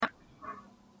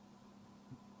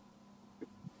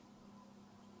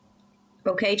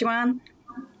Okay, Joanne?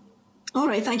 All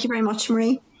right, thank you very much,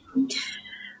 Marie.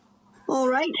 All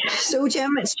right, so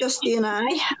Jim, it's just you and I,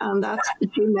 and that's the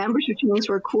two members, which means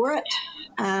we're quorate.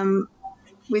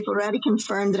 We've already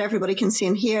confirmed that everybody can see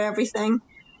and hear everything.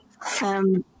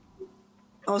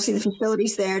 Obviously, the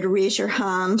facility's there to raise your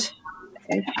hand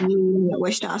if you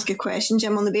wish to ask a question.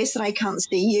 Jim, on the basis that I can't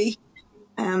see you,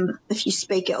 if you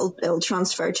speak, it'll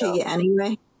transfer to you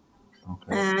anyway.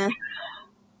 Okay.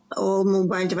 All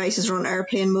mobile devices are on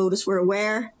airplane mode, as we're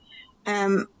aware.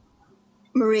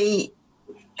 Marie,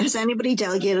 has anybody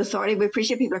delegated authority? We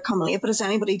appreciate people are coming late, but has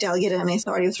anybody delegated any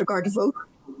authority with regard to vote?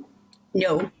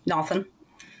 No, nothing.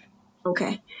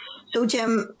 Okay. So,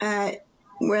 Jim,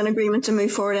 we're in agreement to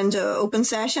move forward into open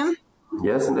session?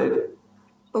 Yes, indeed.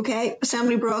 Okay.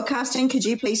 Assembly Broadcasting, could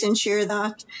you please ensure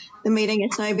that the meeting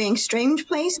is now being streamed,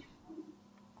 please?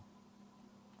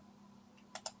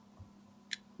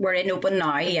 We're in open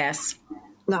now, yes.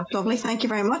 That's lovely. Thank you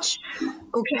very much.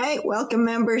 Okay. Welcome,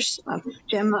 members.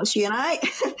 Jim, that's you and I,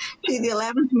 to the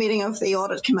 11th meeting of the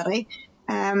Audit Committee.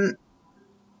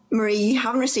 Marie, you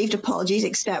haven't received apologies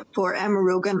except for Emma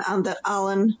Rogan and that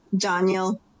Alan and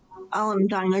Daniel are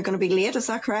going to be late. Is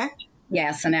that correct?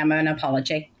 Yes, and Emma, an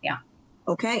apology. Yeah.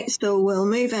 Okay, so we'll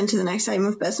move into the next item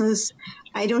of business.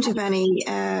 I don't have any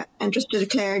interest to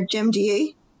declare. Jim, do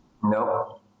you?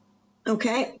 No.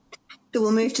 Okay, so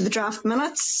we'll move to the draft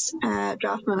minutes.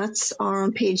 Draft minutes are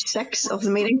on page 6 of the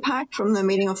meeting pack from the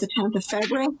meeting of the 10th of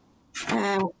February.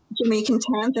 Jimmy, you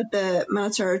contend that the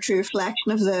minutes are a true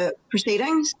reflection of the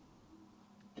proceedings?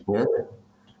 Yes.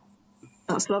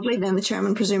 That's lovely. Then the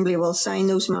chairman presumably will sign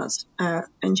those minutes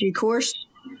in due course.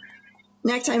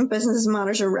 Next item of business is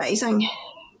matters arising.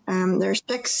 There are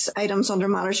 6 items under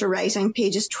matters arising,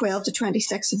 pages 12 to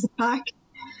 26 of the pack.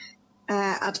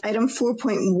 At item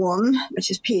 4.1,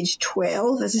 which is page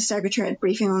 12, is a secretariat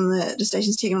briefing on the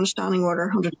decisions taken under Standing Order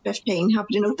 115.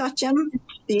 Happy to note that, Jim?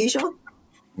 The usual?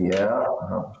 Yeah.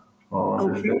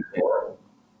 Okay.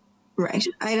 Right.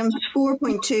 Items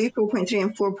 4.2, 4.3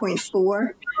 and 4.4,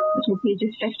 which are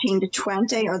pages 15 to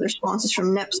 20, are the responses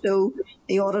from NIPSO,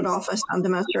 the Audit Office and the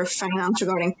Minister of Finance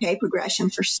regarding pay progression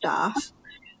for staff.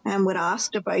 And would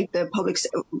asked about the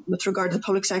with regard to the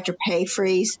public sector pay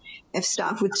freeze, if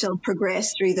staff would still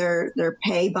progress through their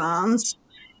pay bands.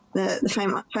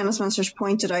 The Finance Minister's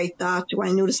pointed out that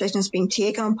while no decision has been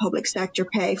taken on public sector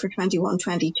pay for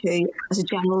 21-22, as a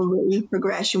general rule,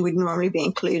 progression would normally be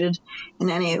included in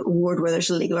any award where there's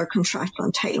a legal or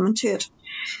contractual entitlement to it.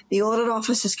 The Audit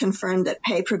Office has confirmed that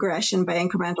pay progression by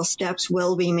incremental steps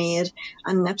will be made,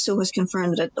 and NIPSO has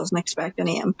confirmed that it doesn't expect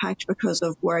any impact because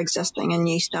of where existing and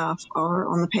new staff are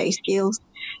on the pay scales.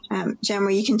 Jem,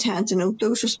 are you content to note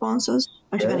those responses?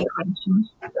 Or do you have any questions?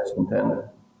 Yes, content.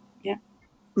 Yeah.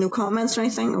 No comments or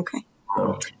anything? Okay.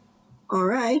 No. All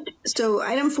right. So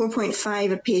item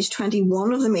 4.5 at page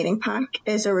 21 of the meeting pack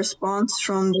is a response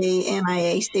from the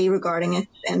NIAC regarding its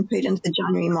input into the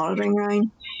January monitoring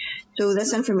round. So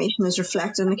this information is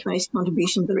reflected in the committee's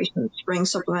contribution to the recent spring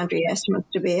supplementary estimates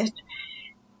debate.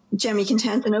 Jim, you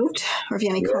content to note, or have you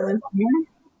any comments here?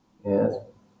 Yes.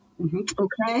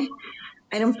 Okay.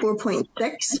 Item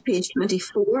 4.6, page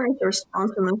 24, is the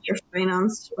response from the Minister of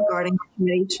Finance regarding the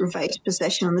committee's revised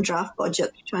position on the draft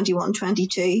budget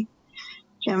 21-22.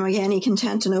 Jim, again, you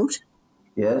content to note?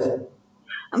 Yes.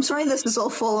 I'm sorry this is all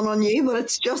falling on you, but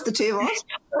it's just the two of us.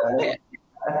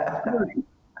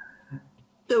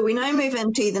 So we now move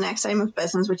into the next item of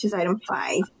business, which is item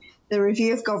 5, the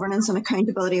review of governance and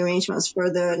accountability arrangements for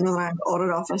the Northern Ireland Audit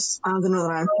Office and the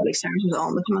Northern Ireland Public Services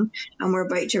Ombudsman, and we're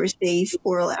about to receive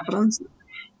oral evidence.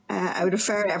 I would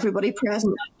refer everybody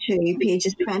present to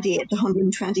pages 28 to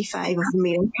 125 of the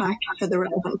meeting pack for the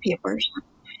relevant papers.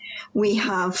 We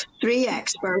have 3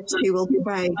 experts who will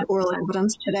provide oral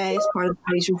evidence today as part of the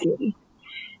committee's review.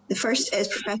 The first is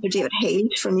Professor David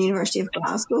Hales from the University of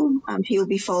Glasgow, and he will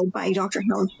be followed by Dr.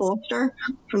 Helen Foster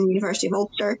from the University of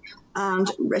Ulster and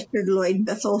Richard Lloyd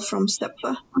Bithell from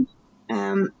SIPFA.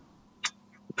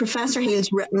 Professor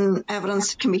Hales' written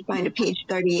evidence can be found at page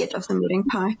 38 of the meeting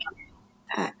pack.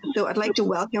 So I'd like to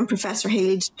welcome Professor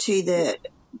Hales to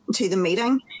the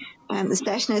meeting. The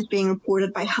session is being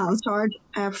reported by Hansard,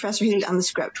 Professor Hales, and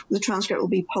the transcript will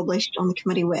be published on the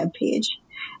committee webpage.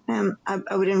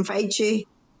 I would invite you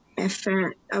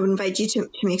to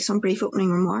make some brief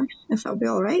opening remarks, if that would be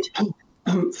all right.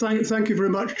 Thank you very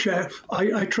much, Chair.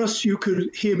 I trust you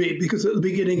could hear me, because at the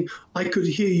beginning I could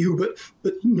hear you,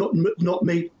 but not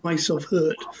make myself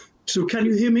heard. So can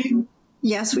you hear me?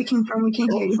 Yes, we can hear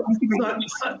you.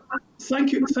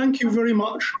 Thank you very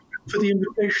much for the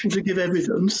invitation to give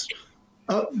evidence.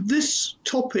 This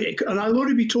topic, and I'll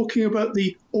only be talking about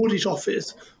the Audit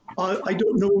Office, I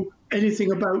don't know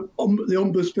anything about the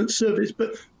Ombudsman service,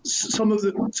 but some of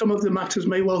the matters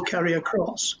may well carry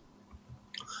across.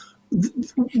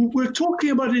 We're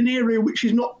talking about an area which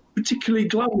is not particularly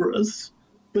glamorous,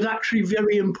 but actually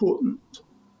very important.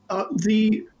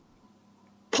 The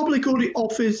Public Audit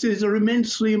Offices are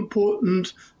immensely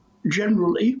important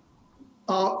generally.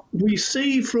 We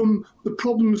see from the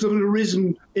problems that have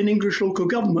arisen in English local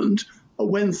government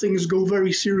when things go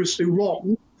very seriously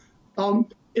wrong.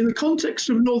 In the context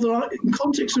of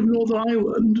Northern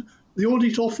Ireland, the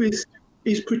Audit Office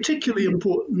is particularly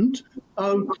important,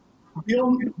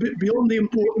 beyond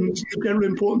the general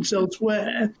importance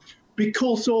elsewhere,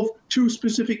 because of two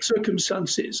specific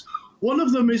circumstances. One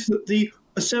of them is that the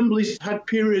assemblies had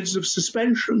periods of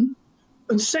suspension,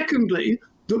 and secondly,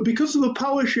 that because of the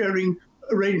power sharing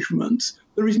arrangements,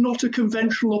 there is not a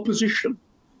conventional opposition.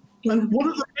 And one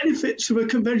of the benefits of a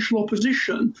conventional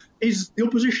opposition is the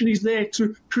opposition is there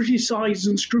to criticise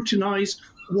and scrutinise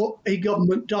what a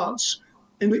government does.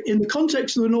 In the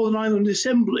context of the Northern Ireland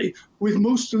Assembly, with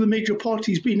most of the major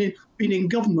parties being in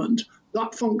government,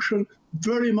 that function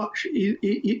very much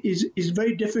is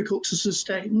very difficult to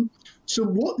sustain. So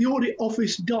what the Audit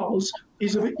Office does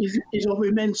is of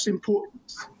immense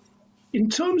importance. In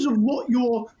terms of what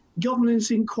your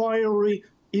governance inquiry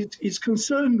is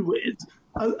concerned with,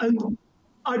 and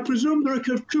I presume there are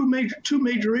two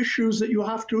major issues that you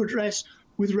have to address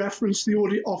with reference to the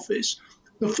Audit Office.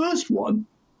 The first one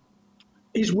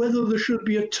is whether there should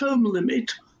be a term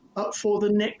limit for the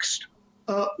next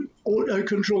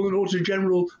Controller and Auditor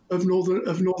General of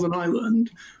Northern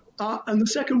Ireland, and the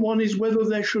second one is whether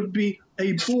there should be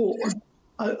a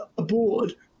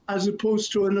board as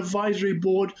opposed to an advisory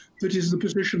board that is the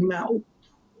position now.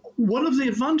 One of the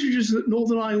advantages that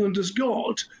Northern Ireland has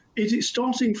got is it's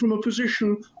starting from a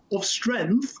position of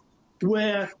strength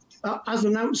where, as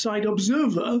an outside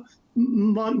observer,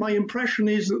 my impression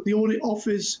is that the Audit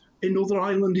Office in Northern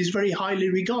Ireland is very highly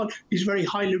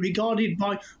regarded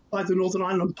by the Northern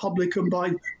Ireland public and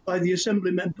by the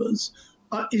Assembly members.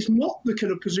 Is not the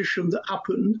kind of position that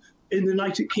happened in the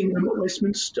United Kingdom at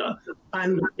Westminster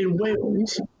and in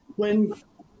Wales when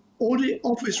Audit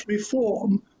Office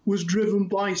reform was driven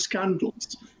by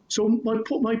scandals. So my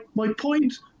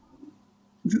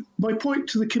point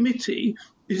to the committee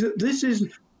is that this is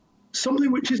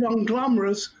something which is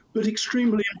unglamorous but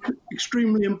extremely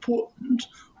important.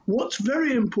 What's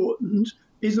very important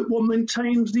is that one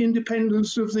maintains the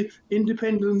independence of the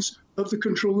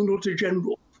Controller and Auditor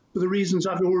General for the reasons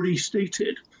I've already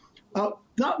stated.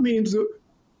 That means that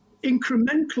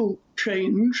incremental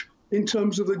change in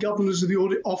terms of the governors of the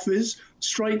Audit Office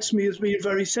strikes me as being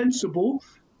very sensible.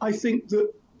 I think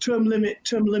that term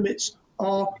limits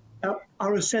are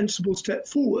a sensible step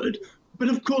forward. But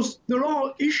of course, there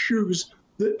are issues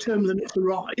that term limits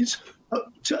arise.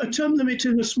 A term limit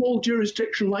in a small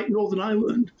jurisdiction like Northern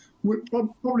Ireland would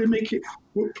probably make it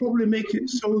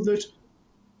so that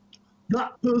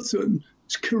that person's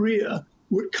career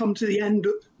would come to the end.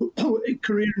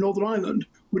 Career in Northern Ireland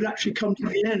would actually come to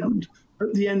the end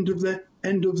at the end of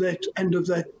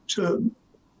their term.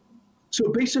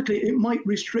 So basically, it might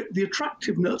restrict the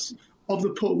attractiveness of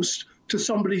the post to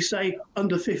somebody, say,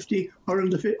 under 50 or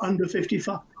under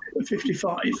 55.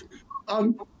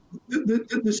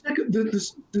 The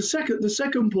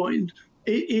second point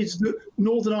is that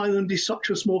Northern Ireland is such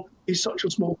a small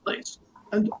place,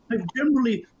 and I've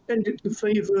generally tended to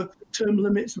favour term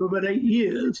limits of about 8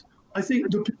 years. I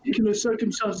think the particular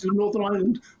circumstances of Northern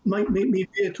Ireland might make me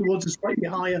veer towards a slightly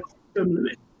higher term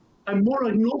limit. I'm more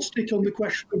agnostic on the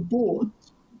question of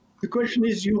boards. The question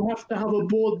is, you have to have a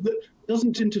board that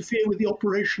doesn't interfere with the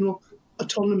operational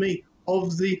autonomy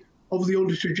of the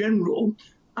Auditor General,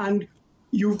 and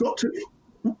you've got to,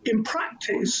 in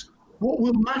practice, what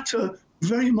will matter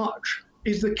very much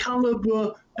is the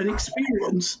calibre and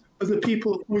experience of the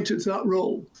people appointed to that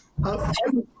role.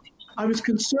 I was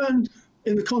concerned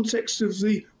in the context of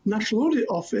the National Audit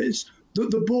Office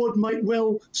that the board might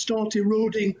well start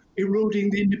eroding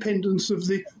the independence of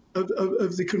the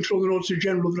Controller and Auditor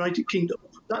General of the United Kingdom.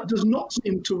 That does not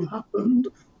seem to have happened,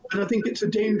 and I think it's a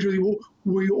danger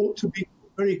we ought to be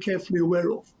very carefully aware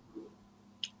of.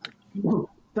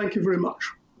 Thank you very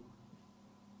much.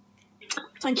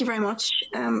 Thank you very much.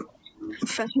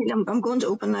 Firstly, I'm going to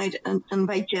open now and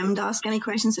invite Jim to ask any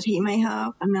questions that he may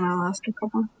have, and then I'll ask a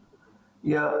couple.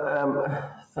 Yeah,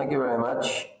 thank you very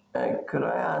much. Could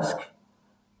I ask,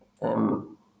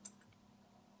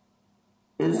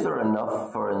 is there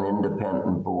enough for an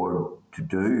independent board to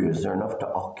do? Is there enough to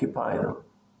occupy them?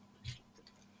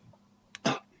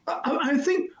 I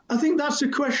think that's a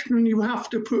question you have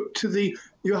to put to the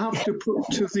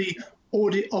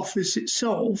Audit Office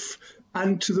itself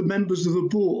and to the members of the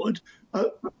board.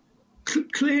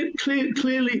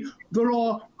 Clearly, there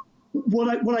are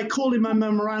what I call in my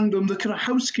memorandum the kind of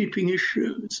housekeeping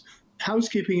issues.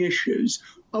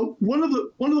 One of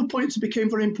the points that became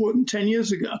very important 10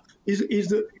 years ago is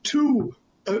that two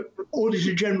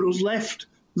Auditor Generals left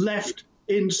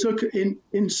in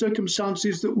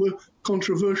circumstances that were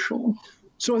controversial.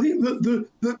 So I think that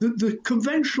the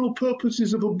conventional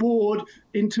purposes of a board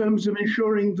in terms of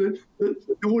ensuring that the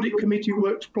audit committee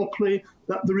works properly,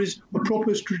 that there is a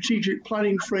proper strategic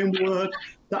planning framework,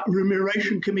 that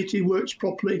remuneration committee works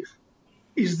properly,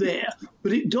 is there.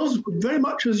 But it does very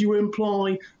much, as you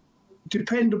imply,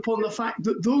 depend upon the fact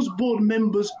that those board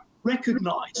members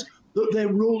recognise that their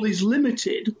role is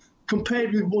limited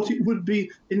compared with what it would be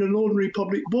in an ordinary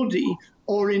public body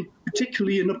or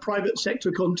particularly in a private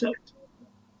sector context.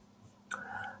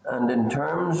 And in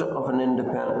terms of an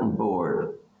independent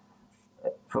board,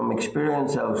 from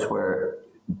experience elsewhere,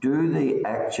 do they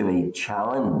actually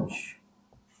challenge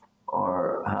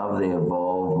or have they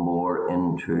evolved more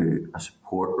into a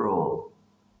support role?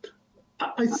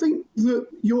 I think that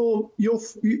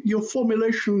your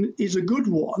formulation is a good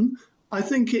one. I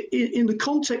think in the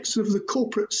context of the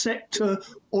corporate sector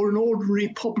or an ordinary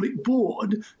public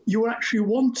board, you're actually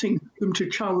wanting them to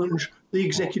challenge the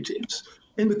executives.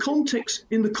 In the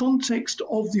context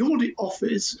of the Audit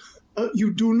Office,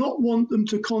 you do not want them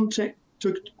to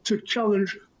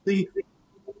challenge the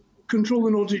Controller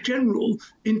and Auditor General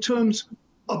in terms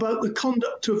about the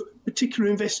conduct of particular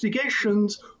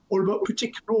investigations or about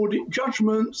particular audit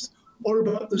judgments or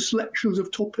about the selections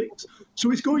of topics.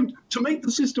 So it's going to make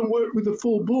the system work with the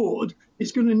full board.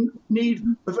 It's going to need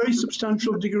a very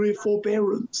substantial degree of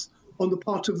forbearance on the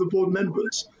part of the board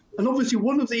members. And obviously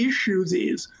one of the issues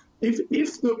is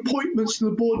if the appointments to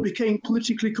the board became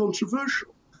politically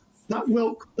controversial, that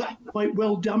might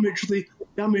well damage the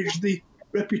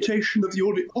reputation of the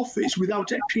Audit Office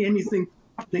without actually anything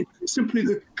happening. Simply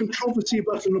the controversy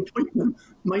about an appointment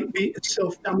might be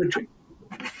itself damaging.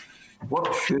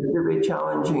 What should they be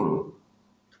challenging?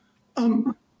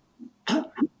 I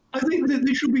think that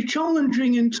they should be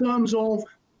challenging in terms of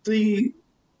the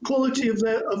quality of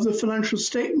the financial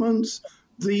statements,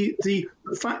 the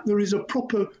fact there is a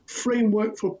proper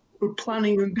framework for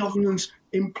planning and governance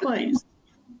in place.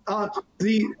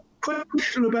 The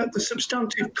question about the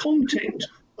substantive content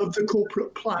of the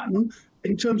corporate plan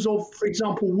in terms of, for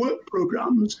example, work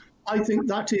programmes, I think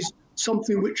that is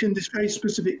something which in this very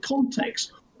specific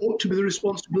context ought to be the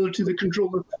responsibility of the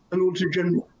Controller and Auditor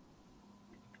General.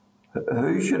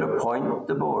 Who should appoint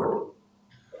the board?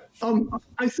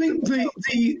 I think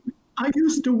I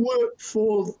used to work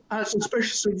as a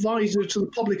specialist advisor to the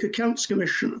Public Accounts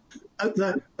Commission at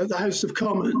the House of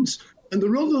Commons, and the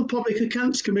role of the Public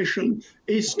Accounts Commission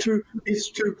is to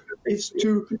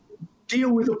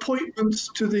deal with appointments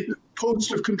to the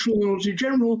post of Controller and Auditor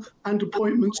General and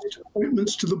appointments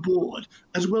to the board,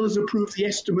 as well as approve the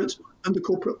estimates and the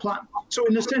corporate plan. So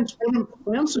in a sense,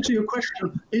 my answer to your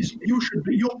question is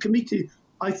your committee,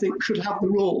 I think, should have the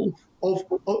role of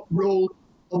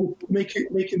making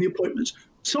the appointments.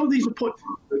 Some of these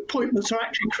appointments are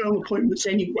actually Crown appointments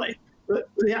anyway, but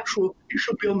it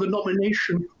should be on the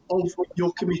nomination of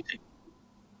your committee.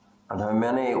 And how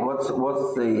many? What's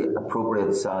the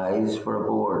appropriate size for a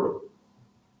board?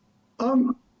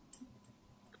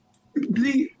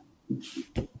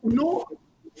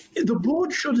 The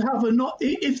board should have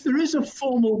if there is a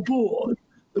formal board,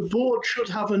 the board should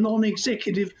have a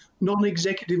non-executive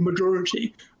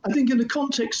majority. I think in the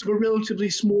context of a relatively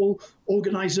small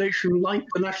organisation like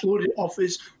the National Audit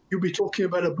Office, you'll be talking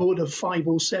about a board of 5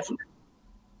 or 7.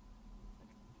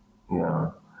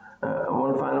 Yeah.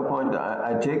 One final point.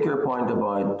 I take your point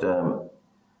about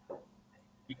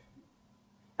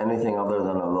anything other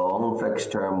than a long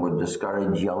fixed term would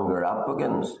discourage younger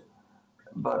applicants.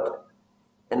 But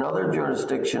in other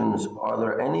jurisdictions, are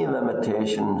there any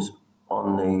limitations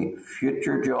on the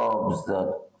future jobs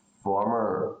that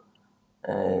former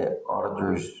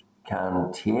auditors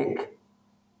can take?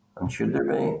 And should there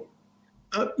be?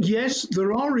 Yes,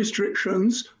 there are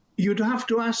restrictions. You'd have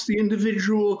to ask the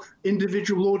individual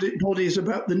audit bodies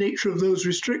about the nature of those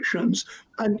restrictions.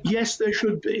 And yes, there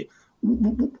should be.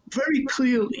 Very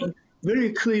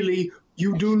clearly,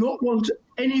 you do not want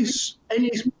any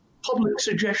public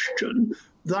suggestion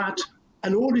that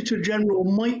an Auditor General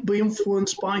might be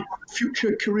influenced by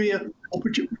future career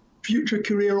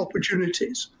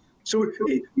opportunities. So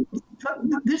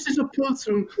this is a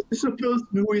person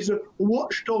who is a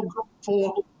watchdog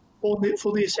for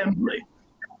the Assembly.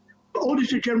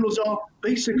 Auditor Generals are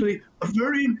basically a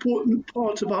very important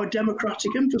part of our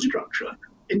democratic infrastructure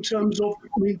in terms of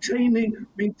maintaining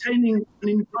an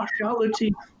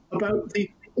impartiality about the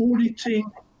auditing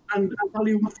and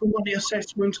value for money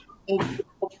assessment of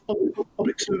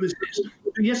public services.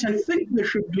 Yes, I think there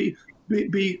should be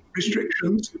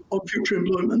restrictions on future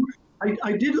employment.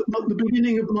 I did at the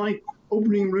beginning of my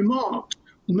opening remarks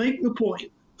make the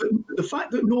point that the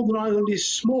fact that Northern Ireland is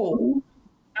small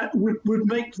would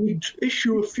make the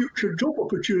issue of future job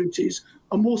opportunities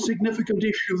a more significant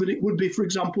issue than it would be, for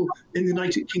example, in the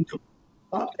United Kingdom,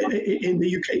 in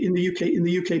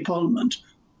the UK Parliament.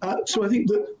 So I think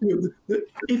that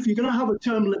if you're going to have a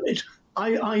term limit,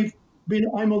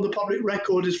 I'm on the public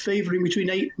record as favouring between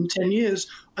 8 and 10 years.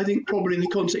 I think probably in the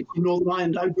context of Northern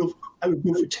Ireland, I would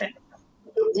go for 10.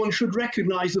 One should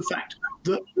recognise the fact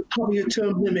that having a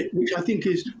term limit, which I think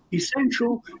is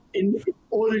essential in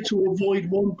order to avoid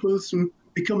one person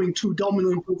becoming too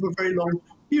dominant over a very long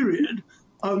period,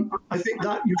 I think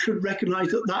that you should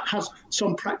recognise that has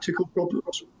some practical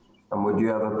problems. And would you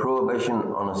have a prohibition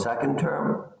on a second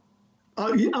term?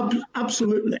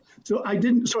 Absolutely. So I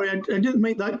didn't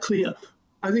make that clear.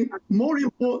 I think more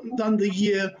important than the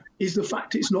year is the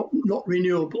fact it's not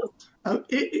renewable.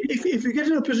 If you get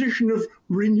in a position of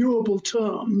renewable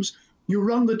terms, you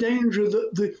run the danger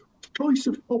that the choice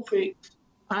of topics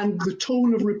and the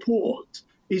tone of reports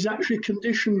is actually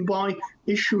conditioned by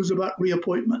issues about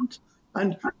reappointment.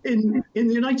 And in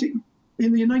the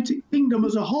United Kingdom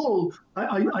as a whole,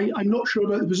 I'm not sure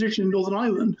about the position in Northern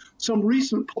Ireland. Some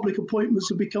recent public appointments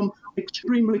have become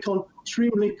extremely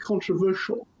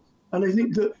controversial. And I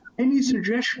think that any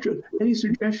suggestion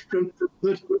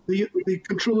that the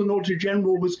Controller and Auditor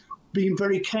General was being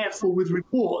very careful with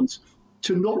reports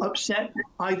to not upset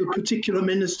either particular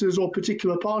ministers or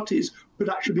particular parties would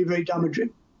actually be very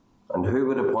damaging. And who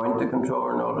would appoint the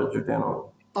Controller and Auditor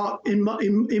General? Well, it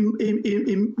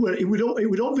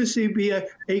would obviously be a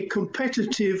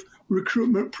competitive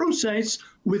recruitment process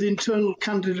with internal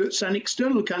candidates and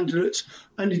external candidates.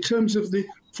 And in terms of the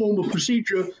formal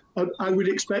procedure, I would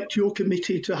expect your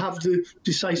committee to have the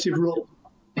decisive role.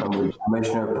 And would the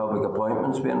Commissioner of Public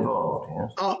Appointments be involved?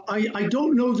 Yes. I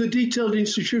don't know the detailed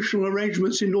institutional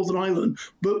arrangements in Northern Ireland,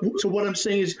 but so what I'm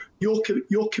saying is your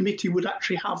committee would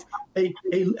actually have a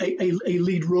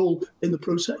lead role in the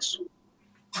process.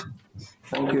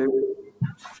 Thank you.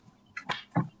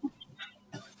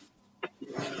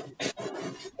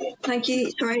 Thank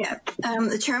you. Sorry,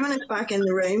 the chairman is back in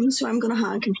the room, so I'm going to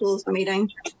hand control of the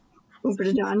meeting over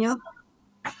to Daniel.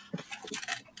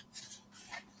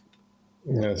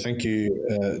 Thank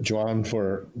you, Joanne,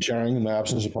 for chairing in my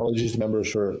absence. Apologies to members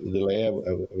for the delay. I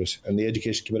was in the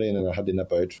Education Committee and I had to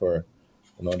nip out for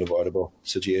an unavoidable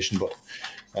situation. But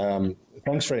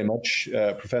thanks very much,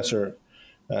 Professor,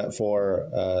 for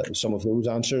some of those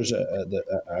answers.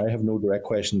 I have no direct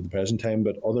questions at the present time,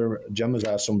 but Jim has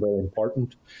asked some very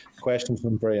important questions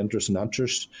and very interesting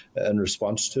answers in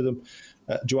response to them.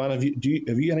 Joanne, have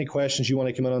you any questions you want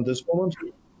to come in on this moment?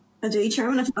 I do,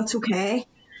 Chairman, if that's okay.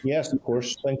 Yes, of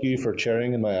course. Thank you for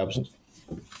chairing in my absence.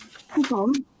 No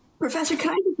problem. Professor,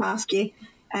 can I just ask you,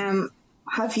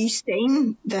 have you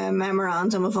seen the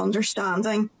Memorandum of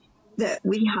Understanding that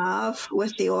we have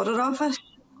with the Audit Office?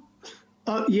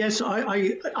 Yes,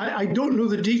 I don't know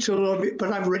the detail of it,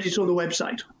 but I've read it on the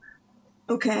website.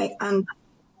 Okay, and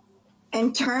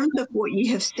in terms of what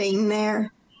you have seen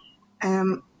there,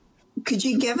 could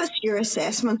you give us your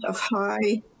assessment of how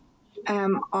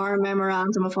our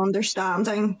Memorandum of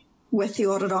Understanding with the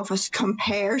Audit Office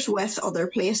compares with other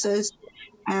places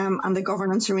and the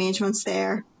governance arrangements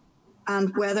there,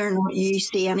 and whether or not you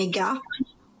see any gaps?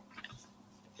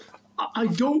 I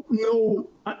don't know.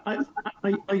 I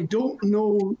don't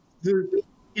know the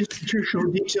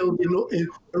institutional detailed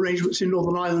arrangements in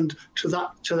Northern Ireland to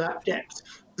that depth.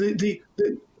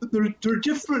 There are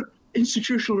different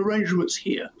institutional arrangements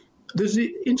here. There's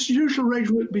the institutional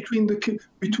arrangement between the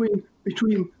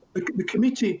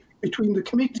committee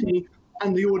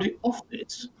and the Audit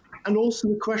Office, and also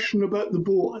the question about the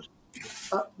board.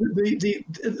 At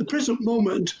the present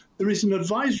moment, there is an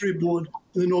advisory board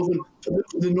for the Northern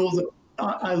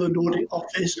Ireland Audit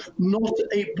Office, not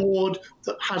a board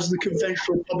that has the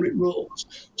conventional public roles.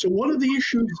 So one of the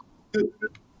issues that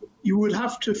you would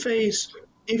have to face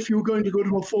if you're going to go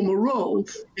to a formal role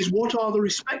is what are the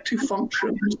respective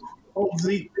functions of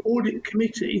the Audit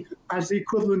Committee as the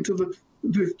equivalent of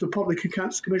the Public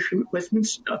Accounts Commission at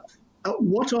Westminster.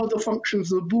 What are the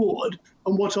functions of the board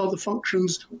and what are the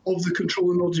functions of the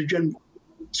Controller and Auditor General?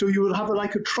 So you will have a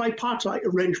tripartite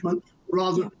arrangement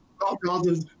rather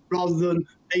than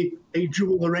a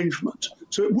dual arrangement.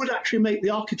 So it would actually make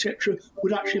the architecture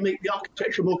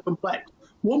more complex.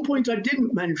 One point I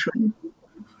didn't mention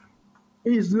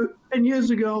is that 10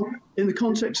 years ago, in the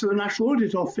context of the National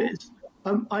Audit Office,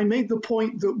 I made the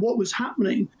point that what was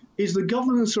happening is the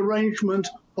governance arrangement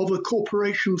of a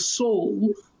corporation sole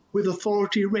with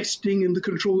authority resting in the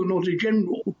Controller and Auditor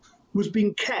General was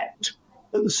being kept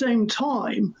at the same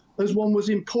time as one was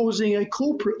imposing a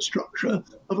corporate structure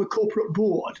of a corporate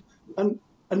board. And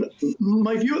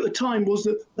my view at the time was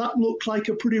that that looked like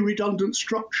a pretty redundant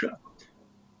structure.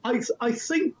 I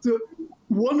think that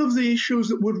one of the issues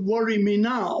that would worry me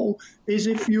now is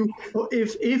if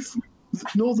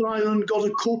Northern Ireland got a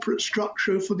corporate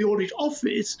structure for the Audit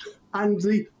Office and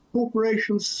the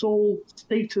corporation's sole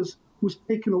status was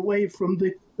taken away from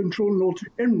the Controller and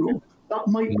Auditor General, that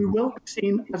might be well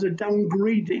seen as a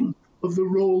downgrading of the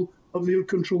role of the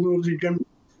Controller and Auditor General.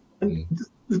 And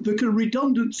the kind of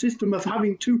redundant position of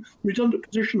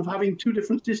having two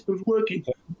different systems working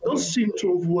does seem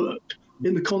to have worked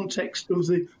in the context of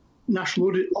the National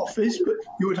Audit Office, but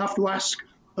you would have to ask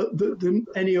the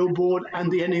NEO board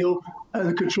and the NEO and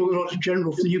the Controller and Auditor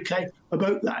General for the UK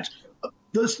about that.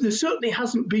 There certainly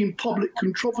hasn't been public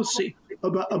controversy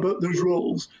about those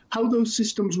roles. How those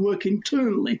systems work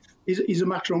internally is a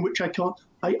matter on which I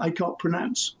can't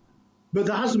pronounce. But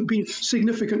there hasn't been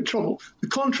significant trouble. The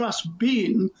contrast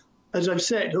being, as I've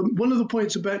said, one of the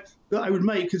points that I would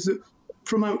make is that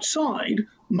from outside,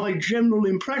 my general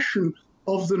impression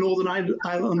of the Northern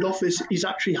Ireland Office is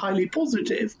actually highly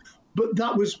positive, but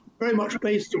that was very much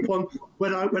based upon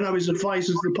when I was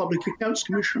advisor to the Public Accounts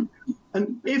Commission.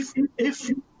 And if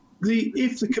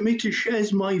the committee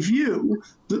shares my view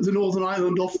that the Northern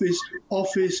Ireland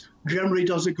Office generally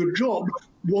does a good job,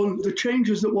 the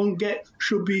changes that one gets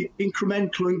should be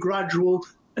incremental and gradual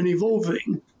and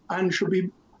evolving, and should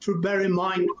bear in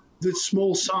mind the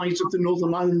small size of the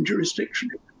Northern Ireland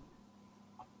jurisdiction.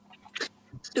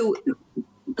 So,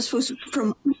 I suppose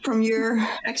from your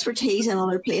expertise in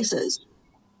other places,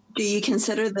 do you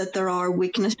consider that there are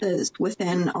weaknesses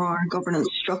within our governance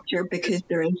structure because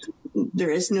there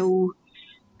is no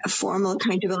formal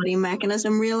accountability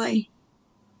mechanism, really?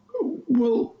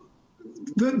 Well,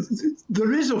 there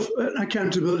is an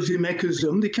accountability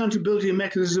mechanism. The accountability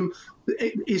mechanism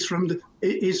is from the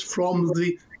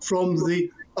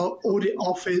Audit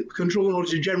Office, Controller and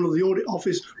Auditor General, the Audit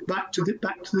Office, back to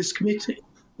this committee.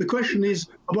 The question is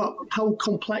about how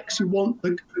complex you want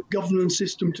the governance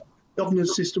system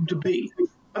to be.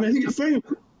 I mean, I think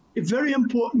it's very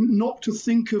important not to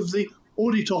think of the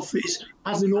Audit Office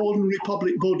as an ordinary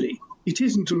public body. It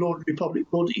isn't an ordinary public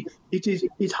body.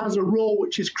 It has a role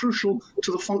which is crucial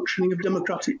to the functioning of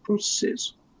democratic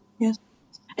processes. Yes,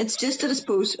 it's just that I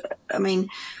suppose, I mean,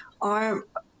 our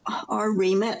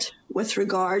remit with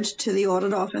regard to the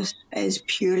Audit Office is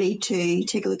purely to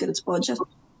take a look at its budget.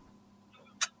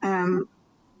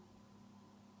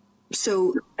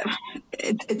 So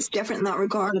it's different in that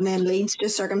regard, and then leads to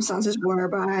circumstances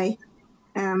whereby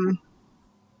the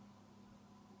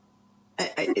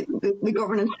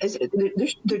governance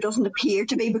there doesn't appear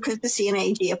to be, because the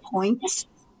CNAG appoints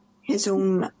his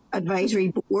own advisory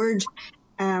board.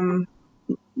 I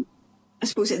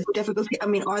suppose it's difficult. I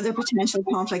mean, are there potential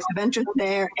conflicts of interest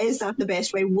there? Is that the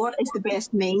best way? What is the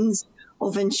best means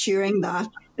of ensuring that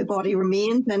the body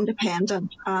remains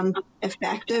independent and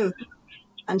effective,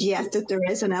 and yet that there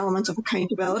is an element of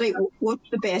accountability? What's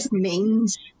the best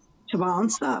means to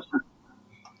balance that?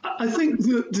 I think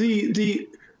that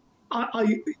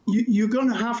you're going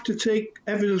to have to take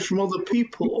evidence from other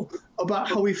people about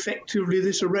how effectively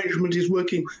this arrangement is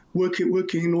working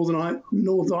in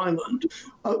Northern Ireland.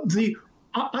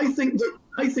 I think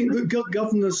that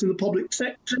governance in the public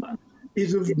sector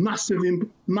is of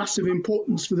massive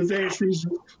importance for the various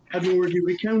reasons I've already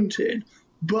recounted.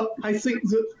 But I think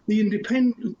that the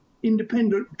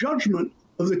independent judgment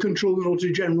of the Controller and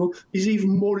Auditor General is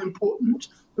even more important.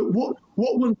 That what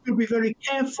one should be very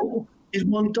careful is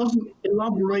one doesn't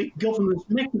elaborate governance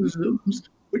mechanisms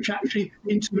which actually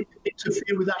interfere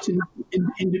with that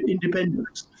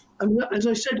independence. And as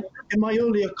I said in my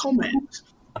earlier comments,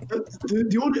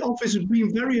 the Audit Office has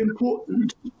been very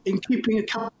important in keeping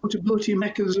accountability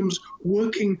mechanisms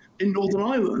working in Northern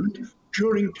Ireland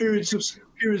during periods of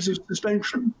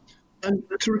suspension. And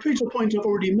to repeat a point I've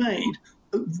already made,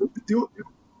 the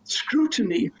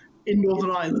scrutiny in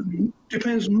Northern Ireland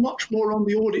depends much more on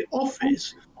the Audit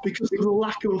Office because of the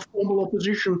lack of a formal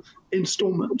opposition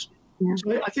instalment.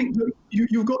 So I think that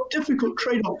you've got difficult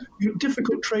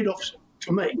trade-offs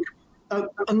to make.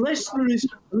 Unless there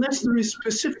is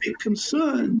specific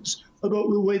concerns about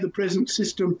the way the present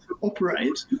system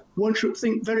operates, one should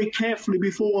think very carefully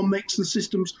before one makes the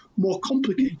systems more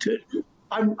complicated.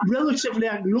 I'm relatively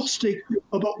agnostic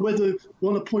about whether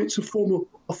one appoints a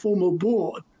formal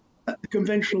board. at the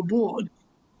conventional board.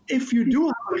 If you do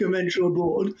have a conventional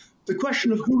board, the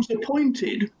question of who's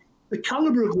appointed, the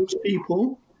calibre of those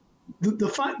people, the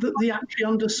fact that they actually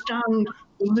understand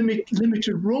the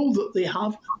limited role that they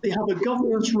have a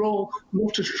governance role,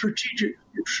 not a strategic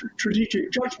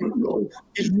judgment role,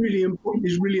 is really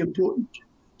important.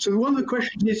 So one of the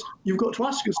questions is you've got to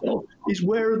ask yourself is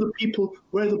where are the people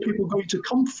going to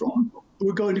come from who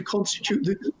are going to constitute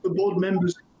the board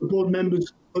members of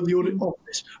the audit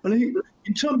office? And I think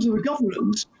in terms of the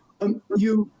governance,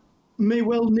 you may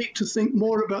well need to think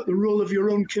more about the role of your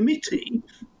own committee.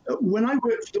 When I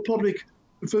worked for the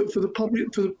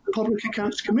Public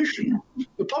Accounts Commission,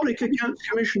 the Public Accounts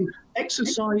Commission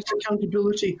exercised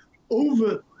accountability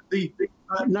over the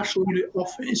National Audit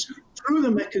Office through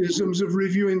the mechanisms of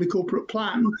reviewing the corporate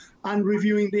plan and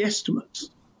reviewing the estimates.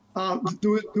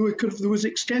 There was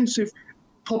extensive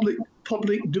public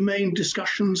domain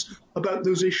discussions about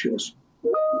those issues.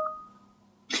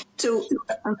 So,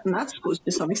 and that's supposed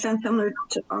to some extent similar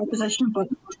to our position, but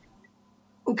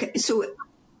okay, so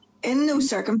in those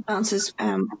circumstances,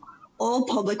 all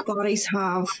public bodies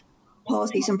have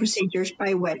policies and procedures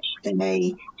by which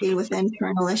they deal with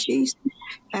internal issues.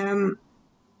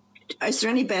 Is there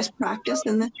any best practice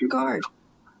in this regard?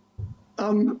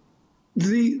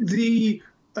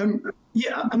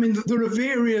 Yeah, I mean, there are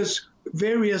various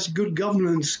good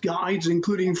governance guides,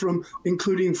 including from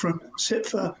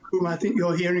SIPFA, whom I think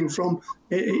you're hearing from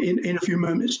in a few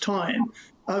moments' time.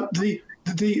 The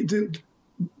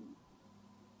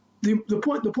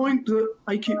point that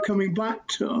I keep coming back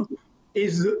to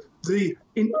is that the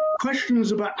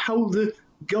questions about how the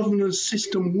governance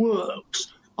system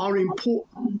works are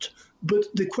important, but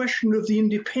the question of the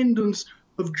independence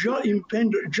of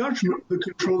independent judgment of the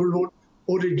Controller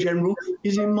Audit General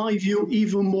is, in my view,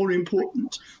 even more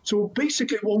important. So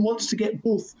basically, one wants to get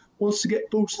both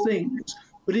things.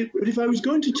 But if I was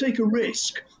going to take a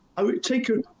risk, I would take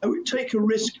a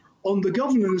risk on the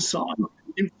governance side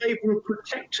in favour of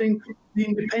protecting the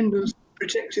independence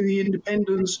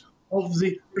of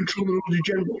the Controller Audit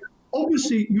General.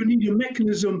 Obviously, you need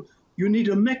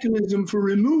a mechanism for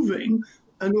removing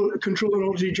a Controller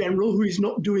Audit General who is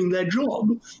not doing their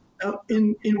job.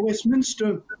 In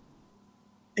Westminster,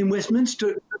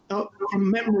 from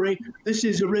memory, this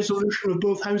is a resolution of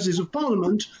both Houses of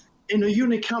Parliament. In a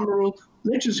unicameral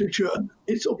legislature,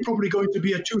 it's probably going to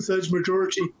be a 2/3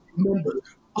 majority member,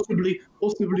 possibly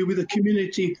with a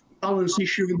community balance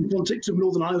issue in the context of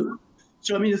Northern Ireland.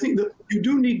 So, I mean, I think that you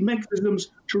do need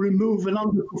mechanisms to remove an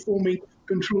underperforming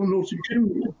Controller Audit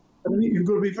General. And I think you've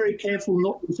got to be very careful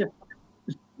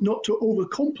not to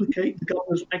overcomplicate the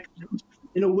governance mechanisms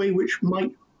in a way which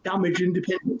might damage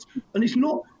independence. And it's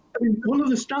not, I mean, one of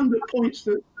the standard points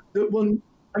that when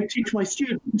I teach my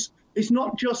students, it's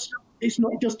not just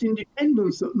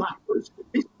independence that matters,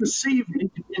 it's perceived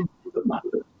independence that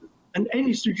matters. And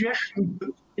any suggestion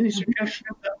that there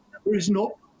is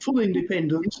not full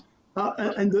independence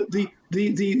and that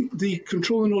the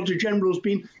Controller Audit General has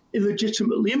been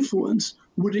illegitimately influenced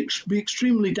would be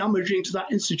extremely damaging to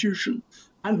that institution.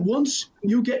 And once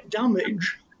you get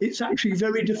damage, it's actually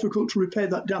very difficult to repair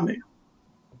that damage.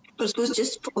 But I suppose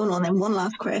just following on then, one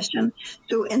last question.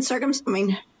 So in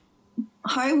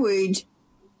how would,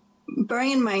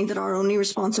 bearing in mind that our only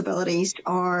responsibilities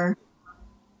are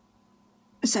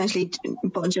essentially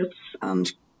budgets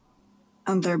and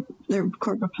their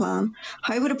corporate plan,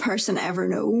 how would a person ever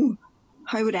know?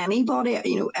 How would anybody,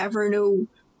 ever know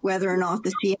whether or not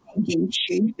the CID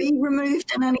should be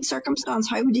removed in any circumstance?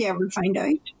 How would you ever find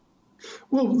out?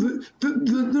 Well,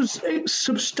 there's a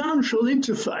substantial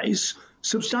interface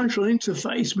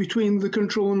between the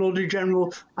Controller Audit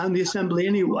General and the Assembly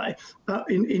anyway,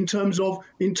 in terms of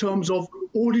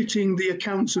auditing the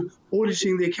accounts of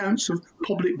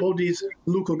public bodies,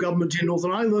 local government in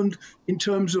Northern Ireland, in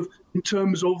terms of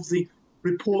the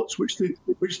reports which the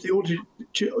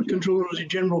Controller Audit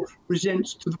General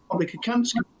presents to the Public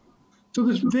Accounts Committee. So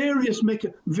there's various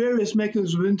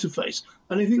mechanisms of interface,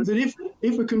 and I think that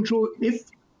if a Controller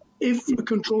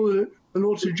and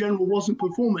Auditor General wasn't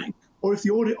performing, or if the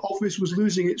Audit Office was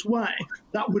losing its way,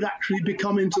 that would actually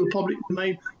become into the public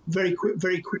domain very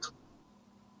quickly.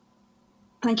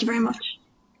 Thank you very much.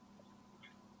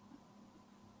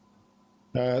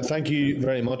 Thank you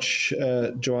very much,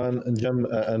 Joanne and Jim,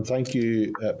 and thank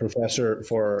you, Professor,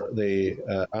 for the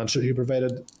answer you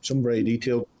provided. Some very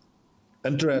detailed,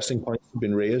 interesting points have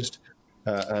been raised,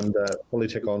 and fully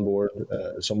take on board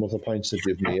some of the points that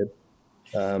you've made.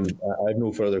 I have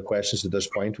no further questions at this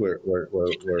point. We're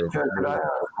Could I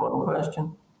ask one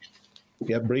question?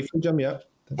 Yeah, briefly, Jim, yeah.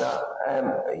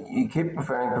 You keep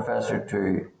referring, Professor,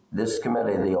 to this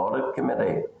committee, the Audit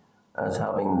Committee, as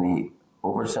having the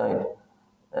oversight.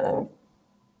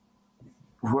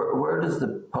 Where does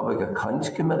the Public Accounts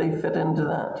Committee fit into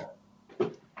that?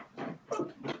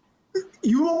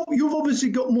 You've obviously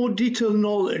got more detailed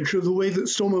knowledge of the way that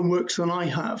Stormont works than I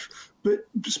have, but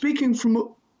speaking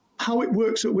from how it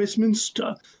works at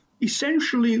Westminster,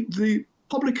 essentially the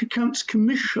Public Accounts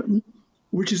Commission,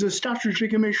 which is a statutory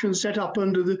commission set up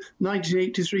under the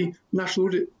 1983 National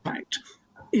Audit Act,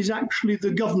 is actually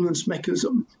the governance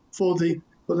mechanism for the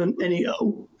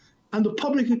NAO, and the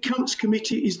Public Accounts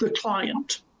Committee is the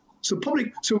client.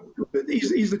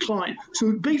 Is the client.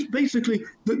 So basically,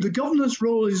 the governance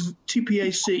role is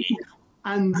TPAC,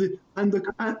 and the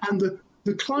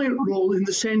client role, in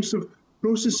the sense of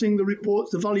processing the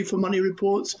reports, the value for money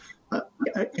reports,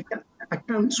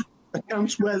 accounts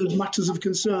where there's matters of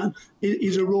concern,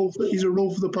 is a role for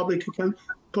the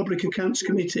Public Accounts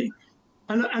Committee.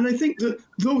 And I think that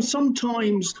though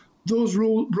sometimes those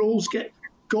roles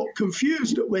got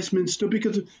confused at Westminster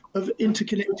because of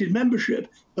interconnected membership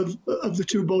of the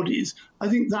two bodies, I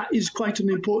think that is quite an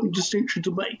important distinction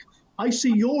to make. I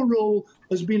see your role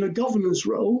as being a governance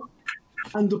role,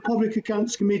 and the Public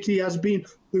Accounts Committee as being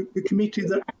the committee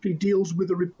that actually deals with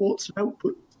the reports and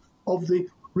outputs of the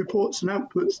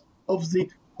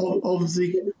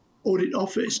Audit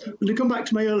Office. And to come back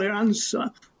to my earlier answer,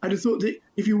 I'd have thought that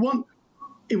if you want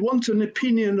an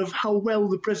opinion of how well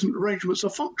the present arrangements are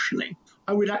functioning,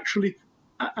 I would actually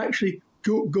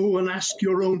go and ask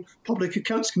your own Public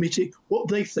Accounts Committee what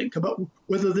they think about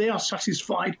whether they are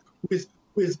satisfied with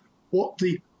what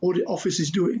the Audit Office is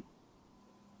doing.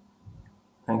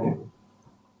 Thank you.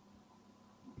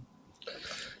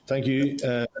 Thank you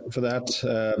for that.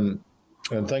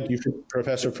 And thank you,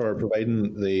 Professor, for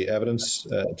providing the evidence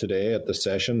today at this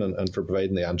session and for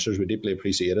providing the answers. We deeply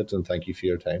appreciate it, and thank you for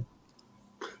your time.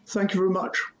 Thank you very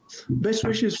much. Best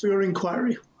wishes for your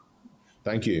inquiry.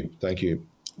 Thank you. Thank you.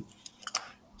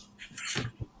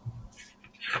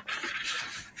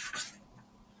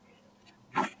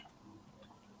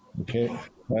 Okay.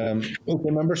 Okay,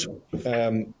 members.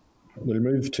 We'll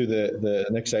move to the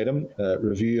next item,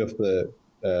 review of the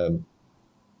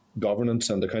governance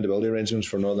and accountability arrangements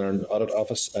for Northern Ireland Audit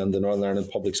Office and the Northern Ireland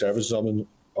Public Services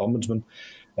Ombudsman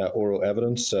oral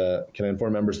evidence. Can I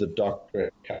inform members that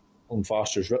Dr. Catherine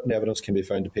Foster's written evidence can be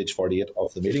found at page 48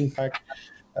 of the meeting pack.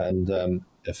 And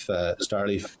if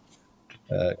Starleaf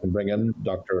can bring in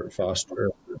Dr.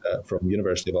 Foster from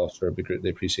University of Ulster, it would be greatly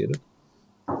appreciated.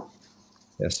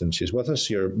 Yes, and she's with us.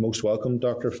 You're most welcome,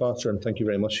 Dr. Foster, and thank you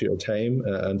very much for your time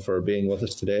and for being with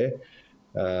us today.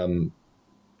 Can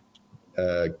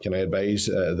I advise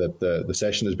that the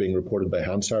session is being reported by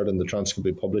Hansard and the transcript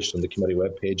will be published on the committee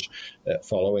webpage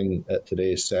following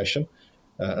today's session?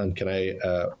 And can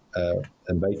I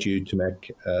invite you to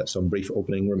make some brief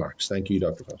opening remarks? Thank you,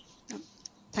 Dr. Foster.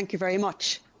 Thank you very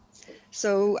much.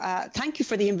 So thank you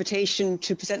for the invitation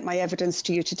to present my evidence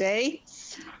to you today.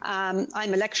 I'm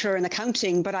a lecturer in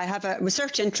accounting, but I have a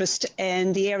research interest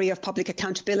in the area of public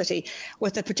accountability,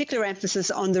 with a particular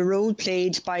emphasis on the role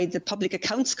played by the public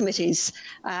accounts committees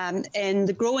in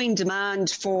the growing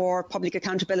demand for public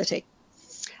accountability.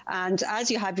 And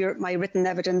as you have my written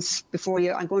evidence before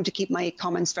you, I'm going to keep my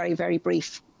comments very, very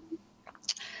brief.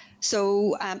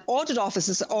 So audit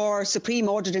offices or supreme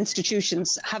audit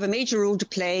institutions have a major role to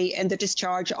play in the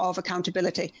discharge of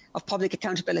accountability, of public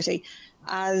accountability,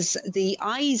 as the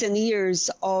eyes and ears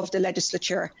of the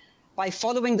legislature by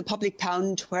following the public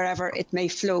pound wherever it may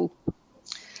flow.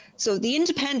 So the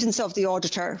independence of the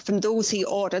auditor from those he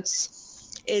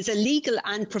audits is a legal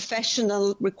and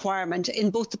professional requirement in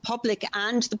both the public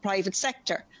and the private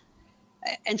sector.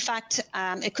 In fact,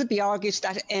 it could be argued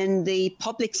that in the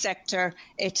public sector,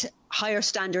 higher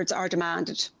standards are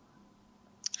demanded.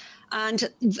 And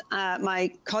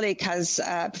my colleague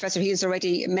Professor He has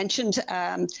already mentioned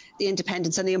the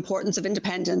independence and the importance of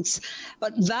independence.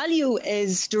 But value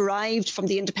is derived from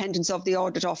the independence of the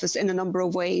Audit Office in a number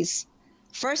of ways.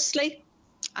 Firstly,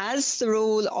 as the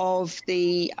role of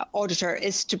the auditor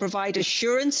is to provide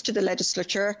assurance to the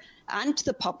legislature and to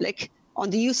the public on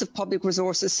the use of public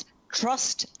resources,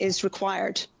 trust is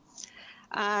required.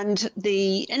 And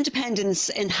the independence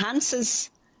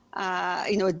enhances,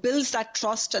 it builds that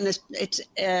trust, and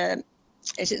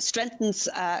it strengthens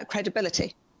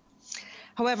credibility.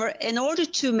 However, in order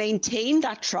to maintain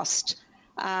that trust,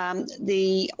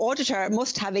 the auditor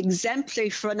must have exemplary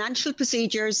financial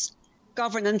procedures,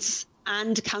 governance,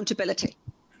 and accountability.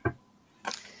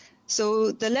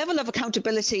 So the level of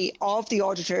accountability of the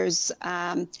auditors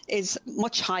is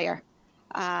much higher.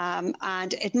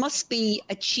 And it must be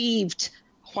achieved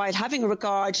while having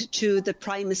regard to the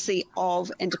primacy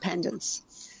of independence.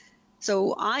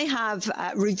 So I have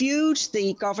reviewed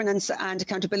the governance and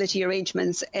accountability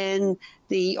arrangements in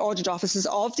the audit offices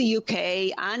of the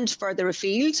UK and further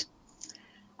afield.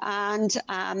 And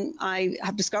I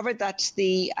have discovered that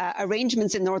the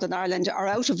arrangements in Northern Ireland are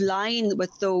out of line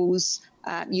with those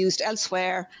used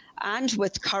elsewhere and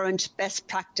with current best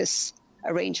practice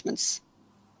arrangements.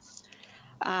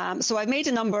 So I've made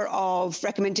a number of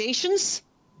recommendations.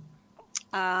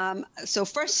 So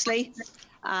firstly,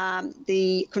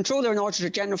 the Controller and Auditor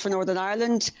General for Northern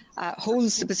Ireland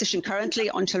holds the position currently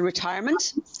until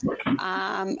retirement,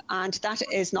 and that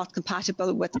is not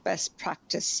compatible with best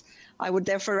practice. I would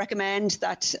therefore recommend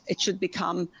that it should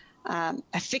become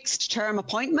a fixed term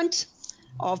appointment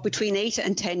of between 8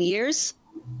 and 10 years.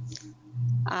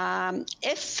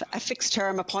 If a fixed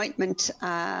term appointment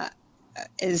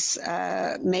is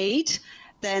made,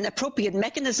 then appropriate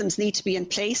mechanisms need to be in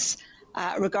place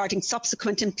regarding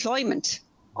subsequent employment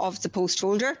of the post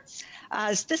holder,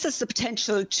 as this has the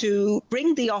potential to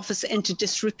bring the office into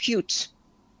disrepute.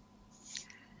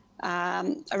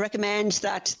 I recommend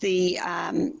that the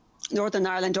Northern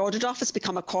Ireland Audit Office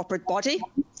become a corporate body,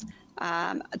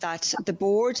 that the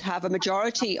board have a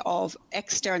majority of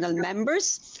external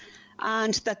members,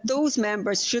 and that those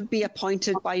members should be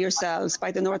appointed by yourselves, by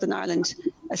the Northern Ireland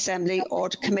Assembly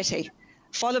Audit Committee,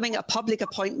 following a public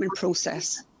appointment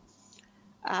process.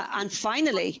 And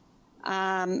finally,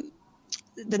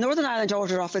 the Northern Ireland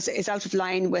Audit Office is out of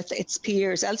line with its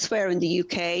peers elsewhere in the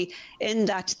UK in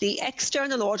that the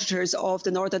external auditors of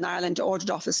the Northern Ireland Audit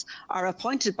Office are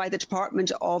appointed by the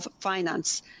Department of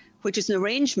Finance, which is an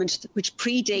arrangement which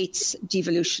predates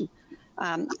devolution.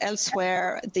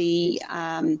 Elsewhere, the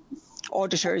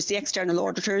auditors, the external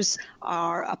auditors,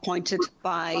 are appointed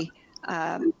by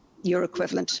your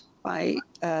equivalent, by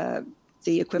the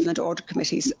equivalent audit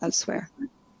committees elsewhere.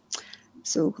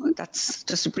 So that's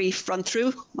just a brief run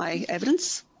through my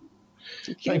evidence.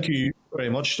 Thank you very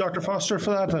much, Dr. Foster, for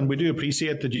that. And we do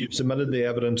appreciate that you've submitted the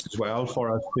evidence as well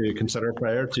for us to consider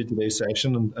prior to today's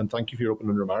session. And thank you for your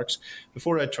opening remarks.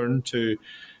 Before I turn to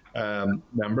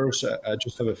members, I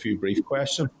just have a few brief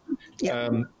questions. Yeah.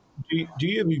 Do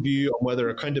you have a view on whether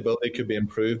accountability could be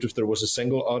improved if there was a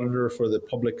single auditor for the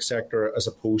public sector as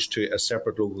opposed to a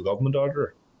separate local government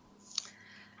auditor?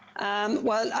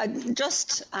 Well,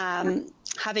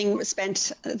 having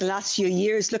spent the last few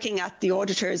years looking at the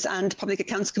auditors and public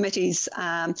accounts committees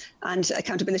and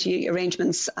accountability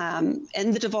arrangements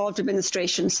in the devolved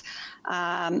administrations,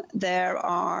 there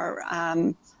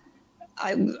are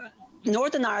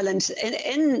Northern Ireland.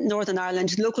 In Northern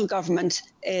Ireland, local government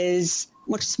is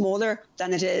much smaller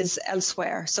than it is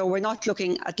elsewhere. So we're not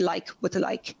looking at like with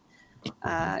like.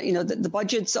 The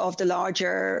budgets of the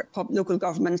larger local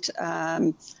government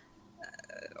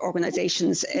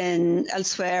organisations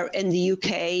elsewhere in the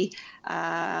UK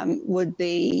would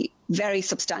be very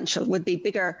substantial, would be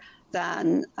bigger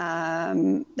than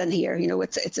here.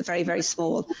 It's a very, very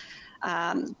small.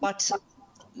 But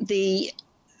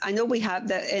I know we have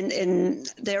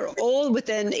they're all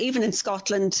within, even in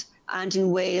Scotland and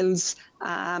in Wales,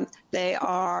 they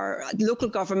are local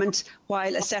government,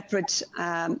 while a separate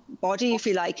body, if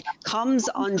you like, comes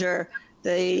under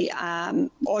the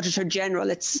Auditor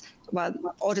General.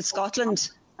 Audit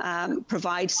Scotland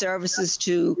provides services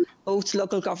to both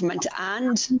local government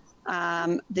and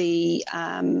the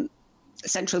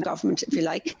central government, if you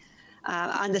like,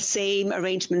 and the same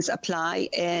arrangements apply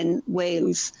in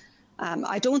Wales.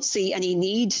 I don't see any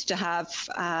need to have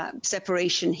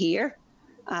separation here.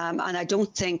 And I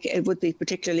don't think it would be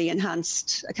particularly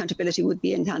enhanced. Accountability would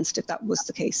be enhanced if that was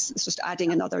the case. It's just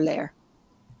adding another layer.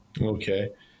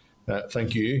 Okay.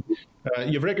 Thank you.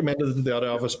 You've recommended that the Audit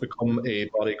Office become a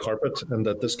body corporate and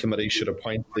that this committee should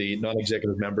appoint the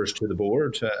non-executive members to the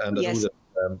board. And I know that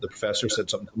the Professor said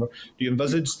something similar. Do you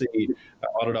envisage the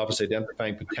Audit Office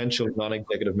identifying potential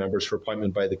non-executive members for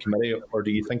appointment by the committee, or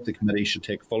do you think the committee should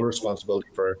take full responsibility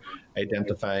for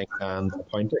identifying and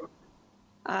appointing?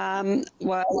 There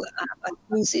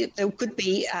could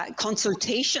be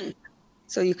consultation,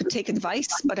 so you could take advice,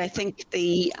 but I think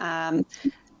the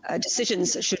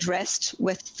decisions should rest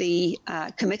with the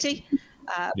committee.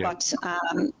 But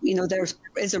there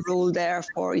is a role there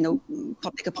for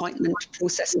public appointment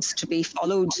processes to be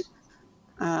followed.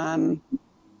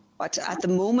 But at the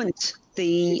moment,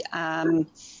 the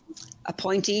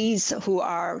appointees who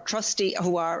are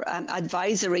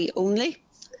advisory only.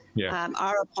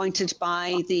 Are appointed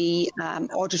by the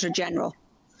Auditor General,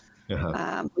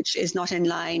 which is not in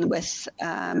line with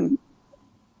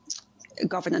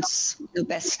governance, the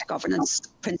best governance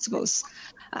principles.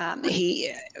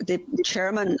 The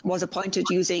chairman was appointed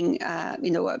using,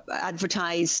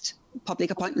 advertised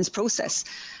public appointments process.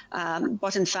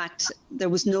 But in fact, there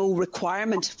was no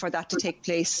requirement for that to take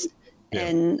place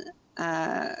in,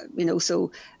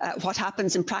 what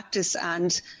happens in practice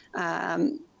and,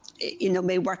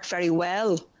 may work very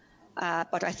well.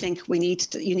 But I think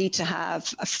you need to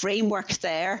have a framework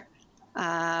there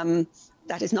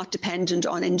that is not dependent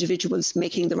on individuals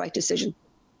making the right decision.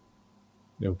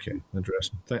 Okay,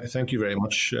 interesting. Thank you very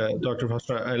much, Dr.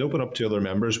 Foster. I'll open up to other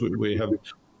members. We have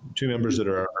two members that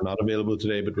are not available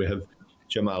today, but we have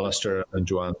Jim Allister and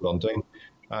Joanne Bunting.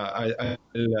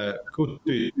 I'll go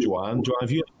to Joanne. Joanne,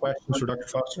 have you any questions for Dr.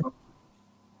 Foster?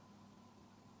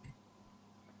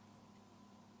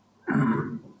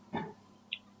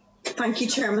 Thank you,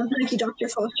 Chairman. Thank you, Dr.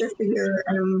 Foster, for your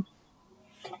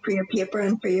paper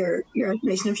and for your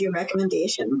explanation of your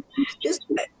recommendation. Just,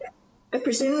 I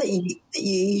presume that you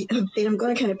have seen, I'm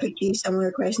going to kind of put you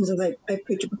similar questions as I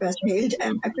put to Professor Hild.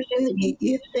 I presume that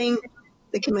you have seen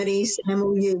the committee's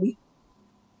MOU.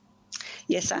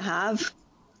 Yes, I have.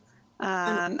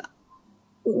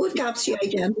 What gaps do you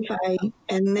identify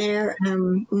in there?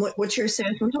 What's your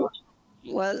assessment of it?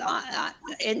 Well,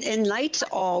 in light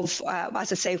of,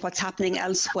 as I say, what's happening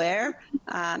elsewhere,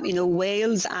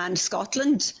 Wales and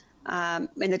Scotland,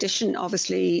 in addition,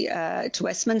 obviously, to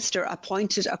Westminster,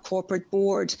 appointed a corporate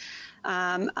board.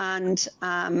 I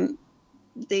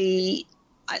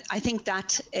think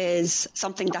that is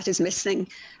something that is missing.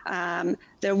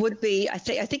 There would be, I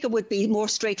think it would be more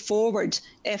straightforward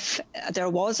if there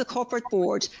was a corporate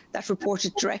board that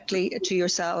reported directly to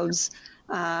yourselves,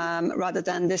 rather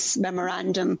than this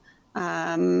memorandum,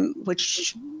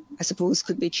 which I suppose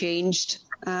could be changed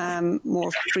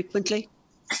more frequently.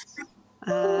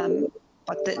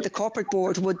 But the corporate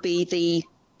board would be the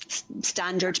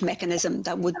standard mechanism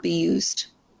that would be used.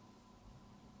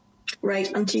 Right.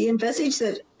 And do you envisage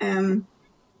that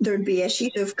there would be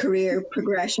issues of career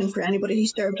progression for anybody who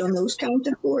served on those kinds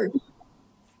of boards?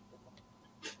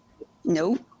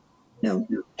 No. No.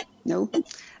 No.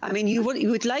 I mean, you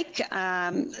would like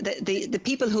the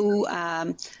people who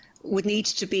would need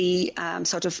to be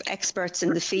sort of experts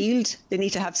in the field. They need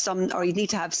to have you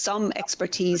need to have some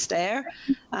expertise there.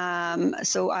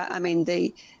 So, I mean,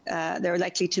 there are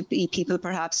likely to be people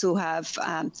perhaps who have,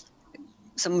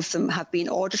 some of them have been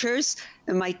auditors.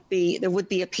 There would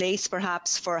be a place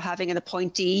perhaps for having an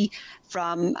appointee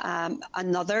from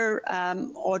another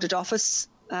audit office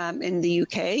in the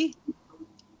UK.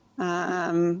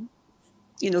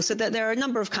 So that there are a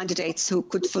number of candidates who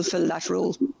could fulfill that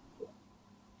role.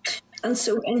 And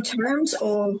so in terms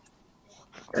of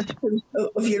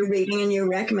your reading and your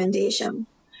recommendation,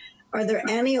 are there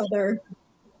any other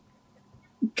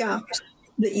gaps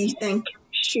that you think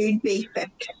should be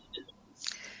fixed?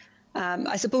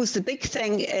 I suppose the big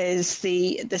thing is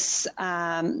the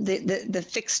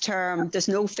fixed term. There's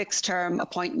no fixed term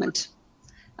appointment.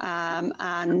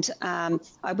 I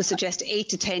would suggest 8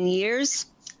 to 10 years.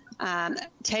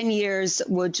 10 years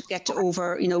would get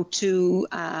over, 2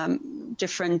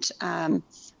 different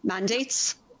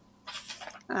mandates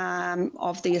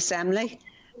of the Assembly.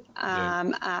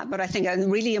 But I think a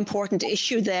really important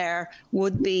issue there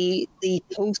would be the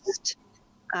post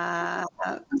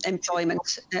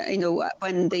employment.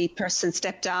 When the person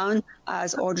stepped down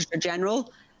as Auditor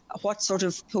General, what sort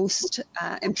of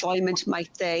post-employment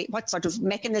what sort of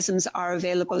mechanisms are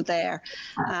available there?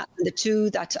 The two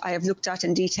that I have looked at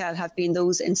in detail have been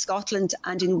those in Scotland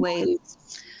and in Wales.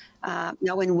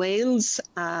 Now in Wales,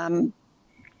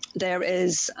 there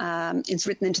is, it's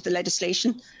written into the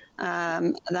legislation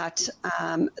that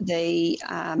they,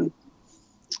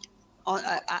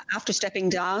 after stepping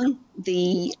down,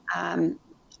 the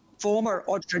former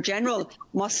Auditor General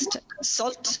must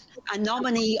consult a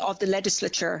nominee of the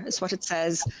legislature, is what it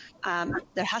says.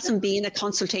 There hasn't been a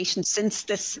consultation since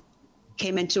this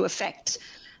came into effect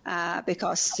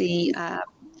because the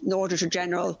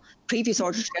previous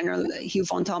Auditor General, Hugh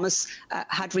Vaughan Thomas,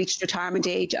 had reached retirement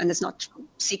age and is not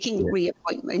seeking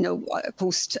reappointment,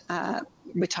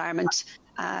 post-retirement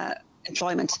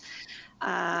employment.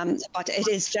 But it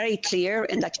is very clear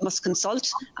in that you must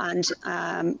consult, and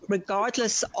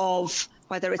regardless of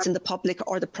whether it's in the public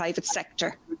or the private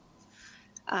sector.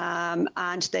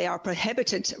 And they are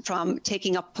prohibited from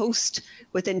taking up post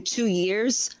within 2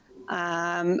 years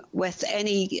with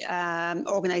any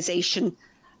organisation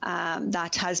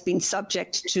that has been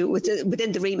subject to,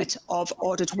 within the remit of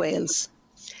Audit Wales.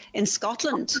 In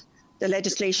Scotland, the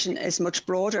legislation is much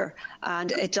broader,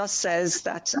 and it just says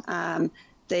that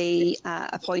the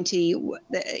appointee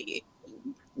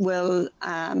will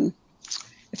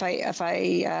if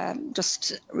I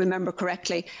just remember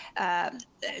correctly,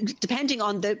 depending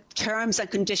on the terms and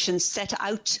conditions set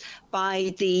out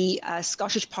by the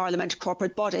Scottish Parliament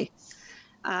corporate body.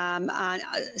 And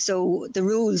so the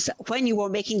rules, when you were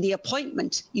making the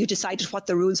appointment, you decided what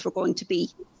the rules were going to be.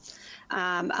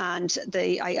 And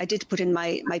I did put in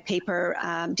my paper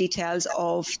details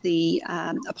of the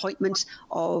appointment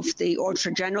of the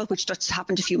Auditor General, which just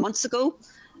happened a few months ago.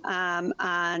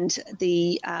 And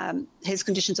his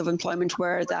conditions of employment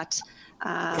were that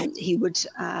he would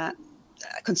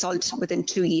consult within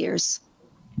 2 years.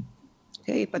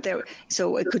 Okay, but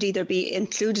so it could either be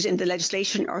included in the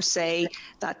legislation or say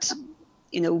that,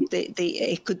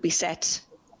 it could be set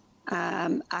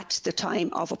at the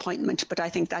time of appointment. But I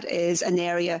think that is an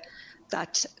area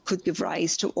that could give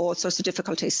rise to all sorts of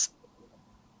difficulties.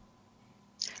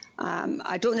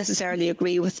 I don't necessarily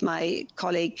agree with my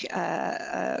colleague,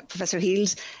 Professor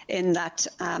Heald, in that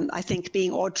I think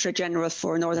being Auditor General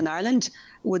for Northern Ireland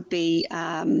would be,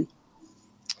 an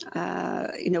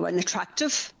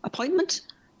attractive appointment.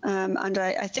 And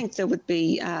I think there would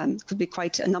be could be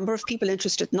quite a number of people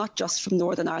interested, not just from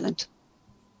Northern Ireland.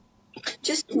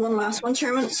 Just one last one,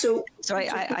 Chairman. So, sorry,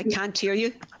 I can't hear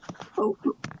you. Oh.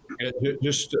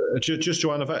 Just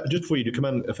Joanne, just before you do come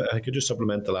in, if I could just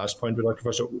supplement the last point with Dr.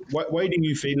 Foster. Why do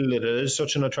you feel that it is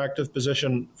such an attractive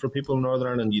position for people in Northern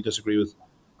Ireland? You disagree with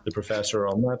the Professor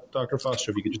on that, Dr.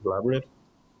 Foster? If you could just elaborate.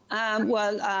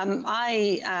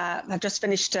 I have just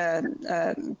finished a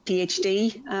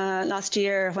PhD last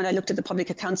year when I looked at the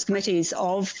Public Accounts Committees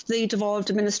of the devolved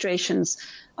administrations,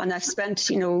 and I've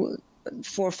spent,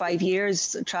 4 or 5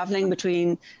 years travelling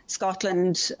between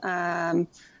Scotland,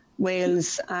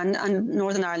 Wales and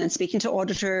Northern Ireland, speaking to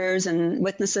auditors and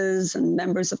witnesses and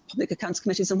members of Public Accounts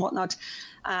Committees and whatnot.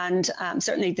 And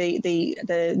certainly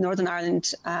the Northern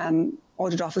Ireland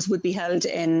Audit Office would be held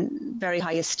in very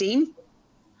high esteem.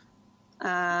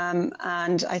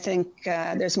 And I think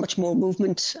there's much more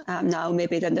movement now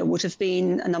maybe than there would have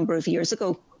been a number of years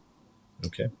ago.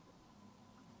 Okay,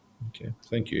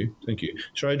 thank you.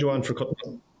 Sorry, Joanne, for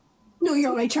cutting. No,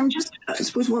 you're all right, Chairman. Just, I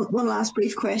suppose, one last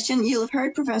brief question. You'll have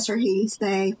heard Professor Heald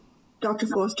say, Dr.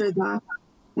 Foster, that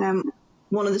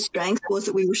one of the strengths was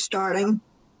that we were starting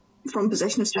from a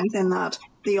position of strength in that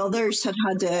the others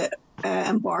had to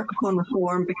embark upon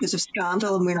reform because of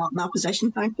scandal, and we're not in that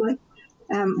position, thankfully.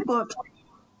 But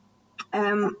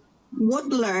what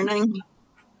learning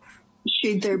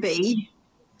should there be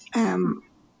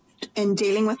in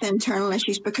dealing with internal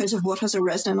issues because of what has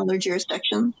arisen in other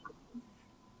jurisdictions?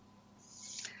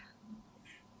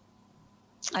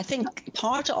 I think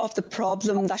part of the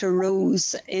problem that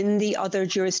arose in the other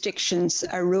jurisdictions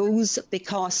arose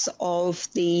because of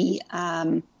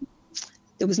there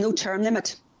was no term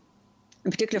limit,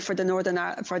 in particular for the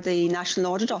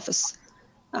National Audit Office.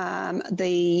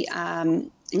 The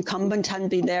incumbent hadn't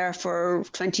been there for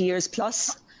 20 years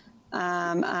plus,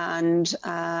 and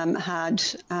had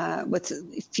with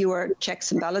fewer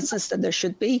checks and balances than there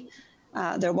should be.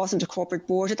 There wasn't a corporate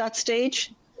board at that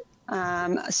stage.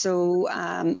 Setting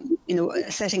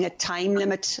a time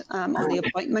limit on the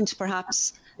appointment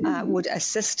perhaps would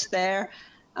assist there.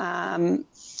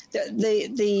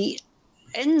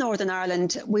 In Northern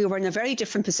Ireland, we were in a very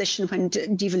different position when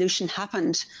devolution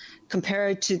happened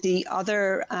compared to the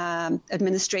other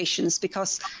administrations,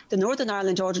 because the Northern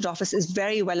Ireland Audit Office is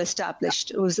very well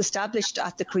established. It was established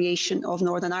at the creation of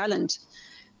Northern Ireland.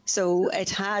 So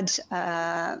it had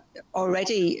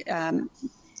already...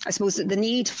 I suppose that the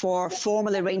need for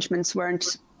formal arrangements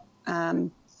weren't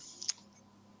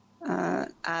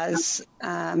as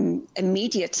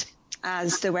immediate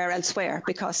as they were elsewhere,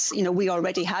 because we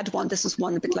already had one. This was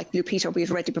one a bit like Blue Peter. We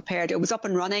had already prepared. It was up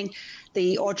and running.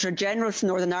 The Auditor General from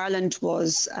Northern Ireland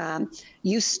was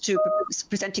used to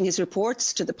presenting his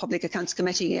reports to the Public Accounts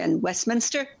Committee in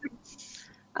Westminster.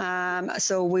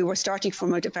 So we were starting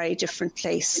from a very different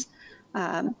place.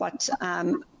 But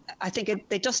I think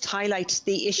they just highlight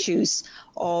the issues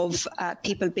of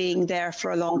people being there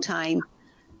for a long time.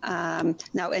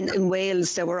 Now, in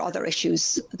Wales, there were other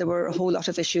issues. There were a whole lot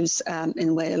of issues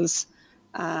in Wales.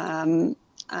 And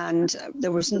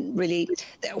there wasn't really...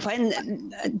 When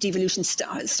devolution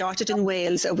started in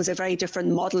Wales, it was a very different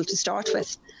model to start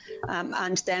with.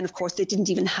 And then, of course, they didn't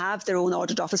even have their own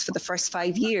audit office for the first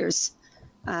 5 years.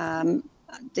 That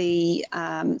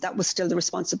was still the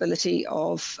responsibility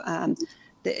of...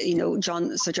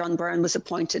 Sir John Byrne was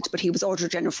appointed, but he was Auditor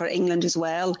General for England as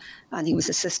well, and he was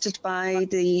assisted by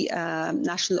the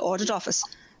National Audit Office.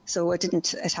 So it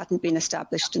hadn't been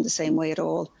established in the same way at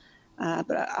all. But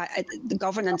the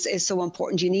governance is so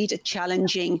important. You need a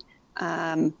challenging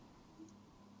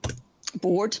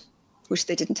board which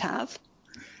they didn't have.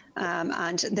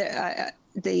 And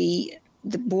the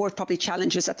board probably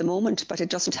challenges at the moment, but it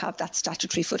doesn't have that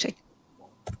statutory footing.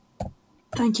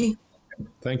 Thank you.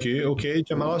 Thank you. Okay,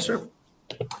 Jim Allister.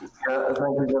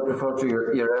 Thank you, Dr.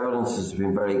 Fletcher. Your evidence has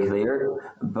been very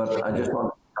clear, but I just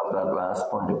want to have that last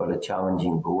point about a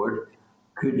challenging board.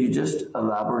 Could you just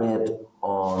elaborate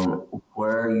on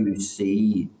where you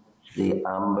see the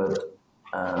ambit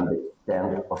and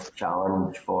extent of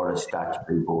challenge for a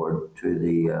statutory board to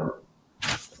the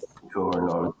Controller and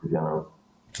Auditor General?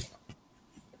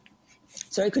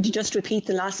 Sorry, could you just repeat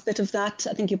the last bit of that?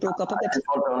 I think you broke up a bit. I just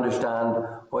want to understand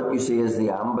what you see as the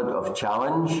ambit of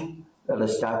challenge that a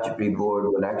statutory board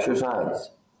will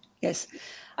exercise. Yes,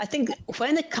 I think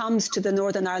when it comes to the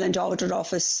Northern Ireland Audit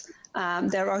Office,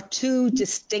 there are two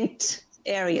distinct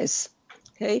areas.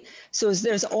 Okay, so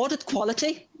there's audit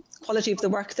quality of the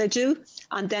work they do,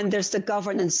 and then there's the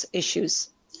governance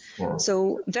issues. Yeah.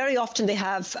 So very often they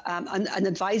have an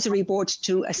advisory board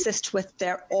to assist with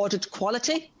their audit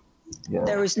quality. Yeah.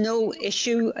 There is no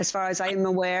issue, as far as I am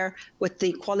aware, with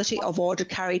the quality of audit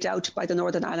carried out by the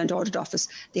Northern Ireland Audit Office.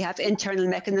 They have internal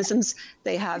mechanisms,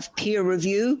 they have peer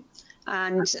review,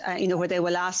 and where they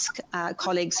will ask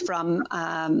colleagues from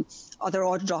other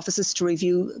audit offices to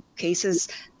review cases.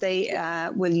 They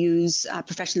will use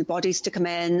professional bodies to come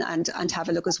in and have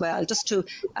a look as well, just to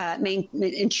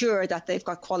ensure that they've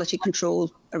got quality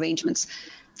control arrangements.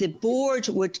 The board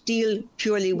would deal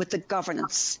purely with the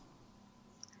governance.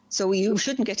 So you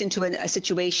shouldn't get into a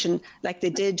situation like they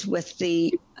did with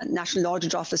the National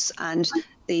Audit Office and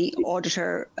the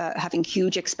auditor having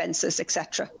huge expenses,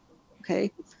 etc.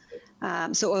 Okay,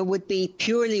 so it would be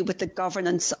purely with the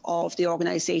governance of the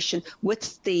organisation,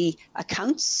 with the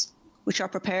accounts which are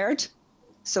prepared.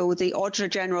 So the Auditor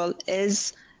General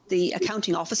is the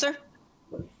accounting officer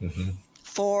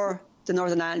for the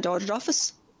Northern Ireland Audit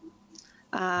Office.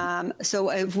 So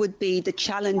it would be the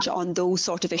challenge on those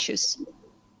sort of issues.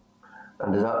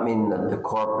 And does that mean that the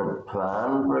corporate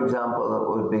plan, for example, that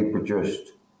would be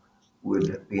produced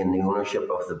would be in the ownership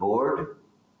of the board?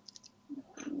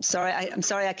 I'm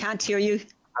sorry, I can't hear you.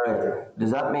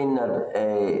 Does that mean that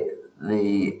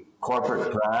the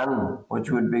corporate plan,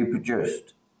 which would be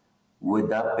produced, would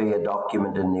that be a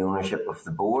document in the ownership of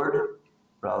the board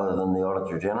rather than the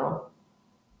Auditor General?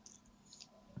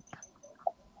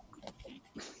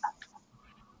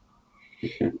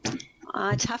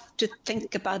 I'd have to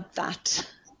think about that.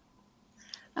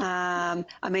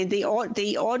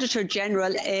 The Auditor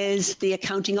General is the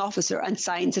accounting officer and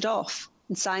signs it off,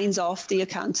 and signs off the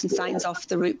accounts and signs off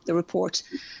the report.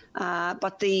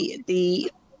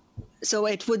 So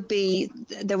it would be,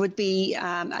 there would be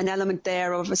an element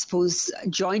there of, I suppose,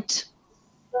 joint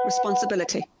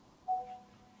responsibility.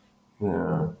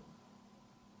 Yeah.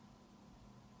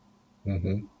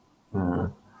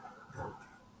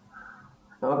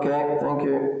 Okay, thank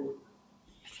you.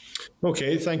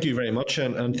 Okay, thank you very much,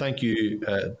 and thank you,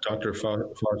 Dr.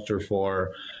 Foster,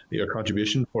 for your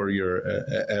contribution, for your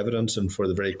evidence, and for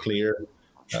the very clear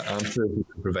answer you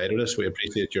provided us. We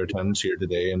appreciate your attendance here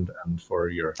today, and for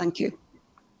your... Thank you.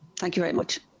 Thank you very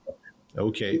much.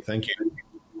 Okay, thank you.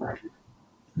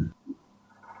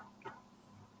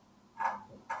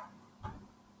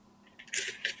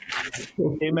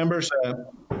 Okay, members,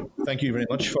 thank you very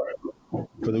much for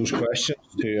those questions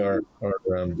to our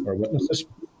witnesses.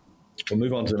 We'll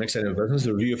move on to the next item of business,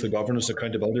 the review of the governance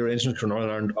accountability arrangements for Northern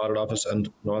Ireland Audit Office and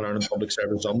Northern Ireland Public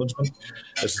Service Ombudsman.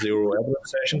 This is the oral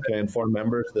evidence session. Can I inform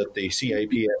members that the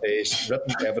CIPFA's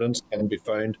written evidence can be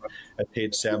found at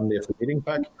page 70 of the meeting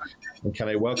pack? And can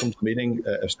I welcome to the meeting,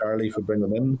 if Starleaf would bring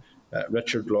them in,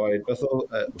 Richard Lloyd Bithell,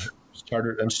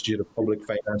 Chartered Institute of Public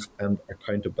Finance and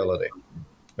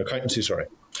Accountancy.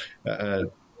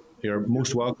 You're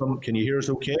most welcome. Can you hear us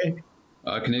okay?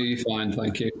 I can hear you fine,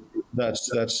 thank you. That's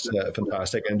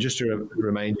fantastic. And just to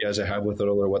remind you, as I have with our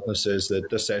other witnesses, that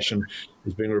this session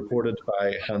is being reported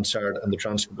by Hansard, and the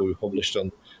transcript will be published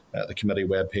on the committee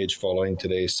webpage following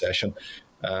today's session.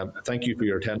 Thank you for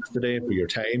your attendance today, for your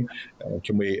time.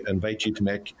 Can we invite you to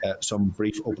make some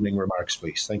brief opening remarks,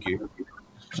 please? Thank you.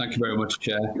 Thank you very much,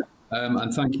 Chair.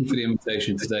 And thank you for the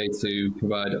invitation today to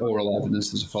provide oral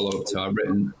evidence as a follow-up to our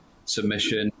written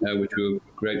submission, which we were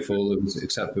grateful it was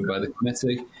accepted by the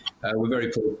committee. We're very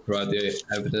pleased to provide the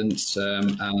evidence,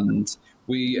 and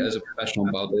we as a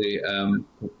professional body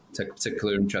take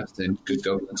particular interest in good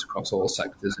governance across all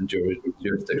sectors and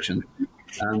jurisdictions.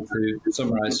 And to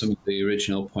summarise some of the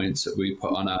original points that we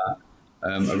put on our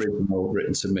original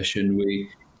written submission, we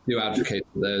do advocate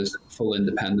that there's full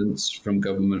independence from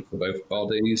government for both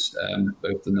bodies,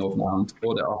 both the Northern Ireland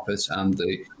Audit Office and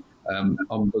the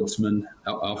Ombudsman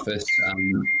Office,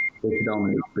 they should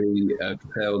only be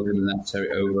curtailed with the necessary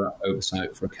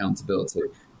oversight for accountability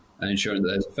and ensuring that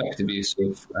there's effective use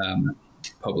of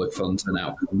public funds and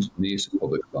outcomes from the use of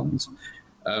public funds.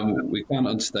 We can't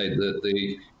understate that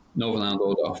the Northern Ireland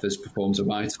Audit Office performs a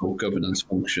vital governance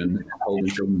function,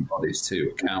 holding government bodies to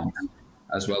account,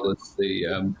 as well as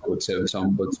the Public Service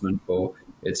Ombudsman for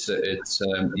its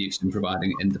use in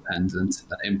providing independent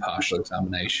and impartial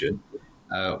examination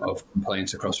of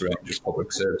complaints across a range of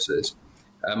public services.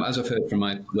 As I've heard from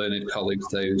my learned colleagues,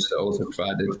 those also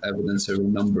provided evidence of a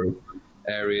number of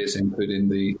areas, including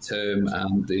the term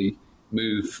and the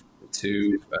move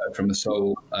to from a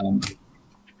sole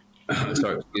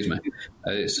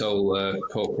sole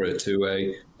corporate to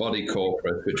a body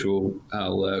corporate, which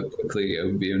I'll quickly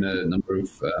overview in a number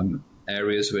of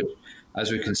areas, which,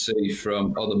 as we can see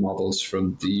from other models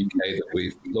from the UK that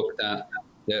we've looked at,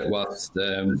 that whilst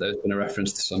there's been a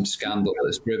reference to some scandal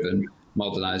that's driven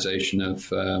modernisation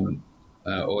of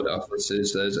audit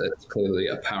offices, there's clearly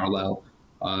a parallel,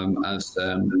 as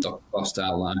Dr. Foster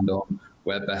outlined, on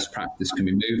where best practice can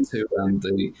be moved to and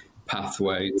the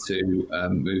pathway to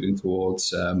moving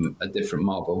towards a different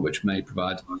model, which may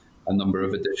provide a number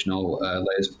of additional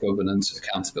layers of governance,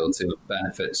 accountability, and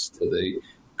benefits to the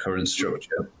current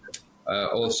structure.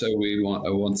 Also, I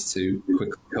wanted to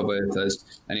quickly cover if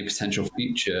there's any potential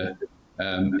future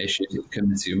issues that the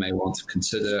committee may want to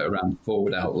consider around the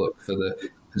forward outlook for the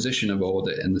position of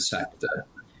audit in the sector.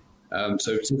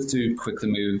 So just to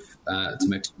quickly move to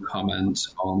make some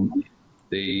comments on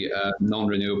the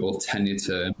non-renewable tenure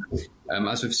term.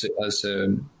 As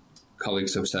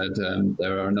colleagues have said,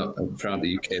 there are not throughout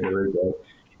the UK. There is a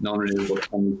non-renewable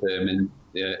tenure term in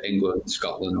England,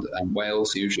 Scotland, and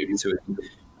Wales, usually between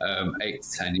 8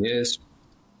 to 10 years.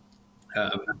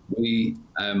 We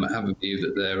have a view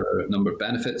that there are a number of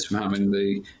benefits from having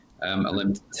a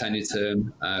limited tenure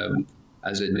term,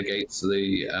 as it negates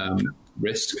the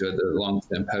risk that the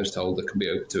long-term post holder can be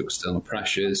open to external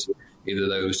pressures, either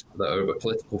those that are of a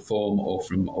political form or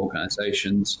from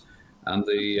organisations, and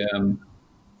the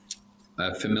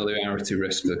familiarity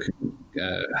risk that can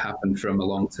happen from a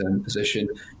long-term position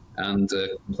and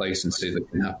complacency that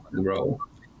can happen in the role.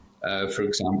 For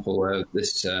example,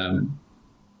 this in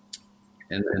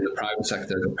the private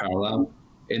sector as a parallel,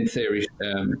 in theory,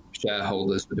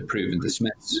 shareholders would approve and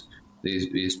dismiss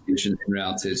these positions. In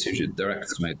reality, it's usually the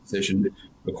directors make a decision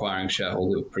requiring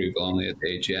shareholder approval only at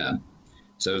the AGM.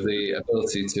 So the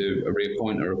ability to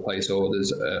reappoint or replace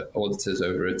auditors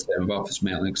over a term of office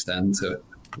may only extend to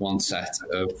one set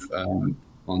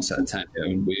tenure,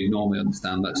 and we normally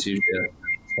understand that's usually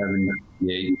a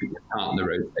 7-year partner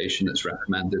rotation that's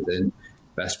recommended in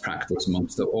best practice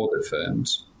amongst the audit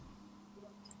firms.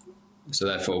 So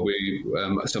therefore,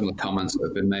 some of the comments that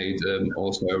have been made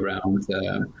also around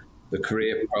the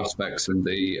career prospects and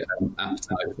the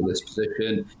appetite for this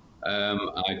position.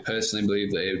 I personally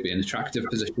believe that it would be an attractive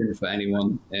position for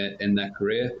anyone in their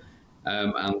career,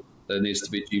 and there needs to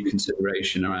be due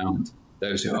consideration around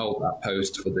those who hold that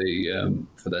post for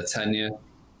their tenure,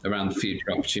 around the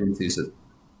future opportunities that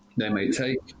they may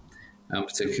take, and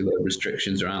particular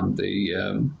restrictions around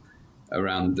the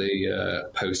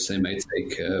posts they may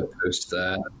take post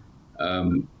their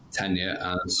tenure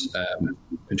as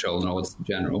Controller and Auditor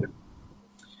General.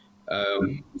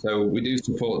 So we do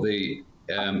support the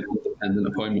independent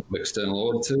appointment of external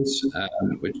auditors,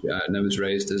 which I know is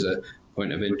raised as a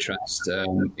point of interest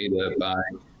either by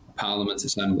Parliament,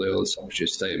 Assembly, or the Secretary of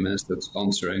State Minister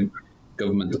sponsoring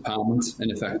government departments. In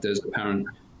effect, there's apparent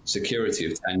security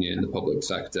of tenure in the public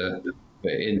sector,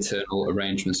 but internal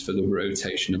arrangements for the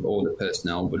rotation of audit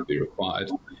personnel would be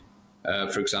required.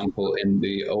 For example, in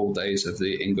the old days of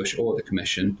the English Audit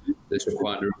Commission, this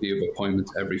required a review of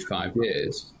appointments every 5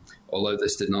 years, although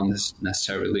this did not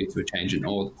necessarily lead to a change in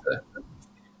auditor.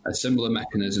 A similar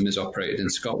mechanism is operated in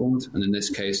Scotland, and in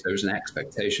this case, there is an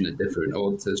expectation that different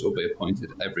auditors will be appointed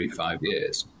every 5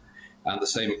 years. And the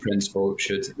same principle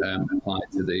should apply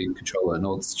to the Controller and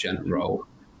Auditor General role.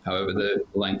 However, the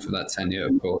length of that tenure,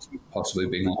 of course, possibly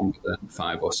being longer than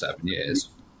 5 or 7 years.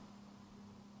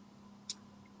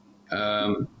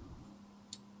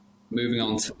 Moving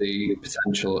on to the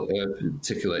potential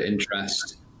particular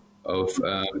interest of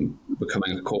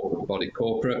becoming a corporate body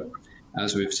corporate.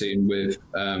 As we've seen with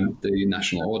the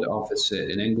National Audit Office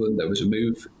in England, there was a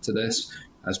move to this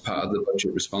as part of the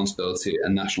Budget Responsibility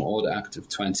and National Audit Act of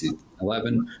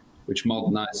 2011, which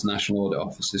modernised the National Audit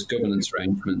Office's governance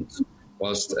arrangements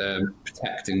whilst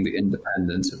protecting the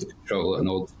independence of the Controller and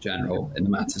Auditor General in the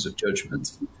matters of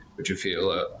judgment, which we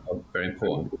feel are very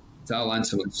important. To outline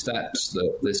some of the steps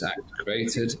that this Act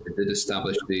created, it did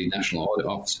establish the National Audit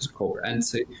Office as a corporate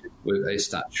entity with a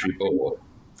statutory board.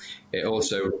 It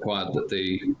also required that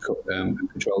the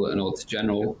Controller and Auditor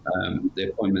General, the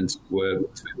appointments were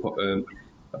to be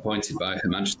appointed by Her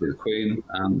Majesty the Queen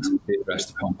and be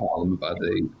addressed upon Parliament by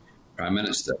the Prime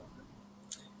Minister.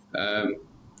 It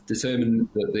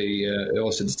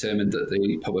also determined that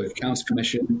the Public Accounts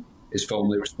Commission is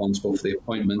formally responsible for the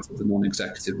appointment of the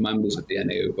non-executive members of the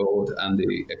NAO board and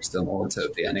the external auditor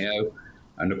of the NAO,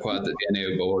 and required that the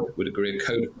NAO board would agree a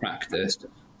code of practice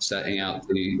setting out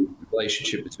the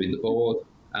relationship between the board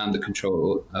and the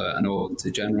Controller and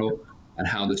Auditor General and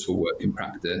how this will work in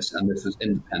practice. And this was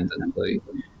independently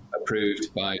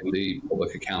approved by the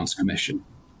Public Accounts Commission,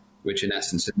 which in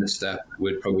essence in this step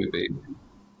would probably be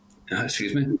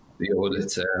the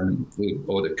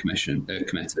audit commission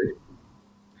committee.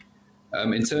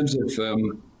 In terms of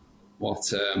what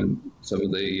some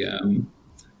of the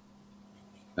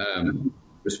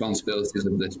responsibilities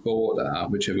of this board are,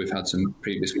 which we've had some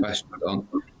previous questions on,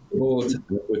 the board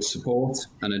would support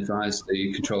and advise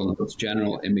the Controller and Auditor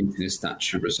General in meeting his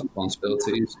statutory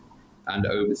responsibilities and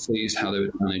oversees how they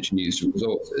would manage and use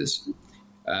resources.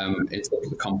 In terms of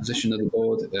the composition of the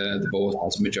board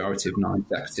has a majority of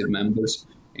non-executive members,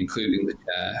 including the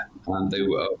chair, and they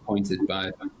were appointed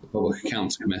by the Public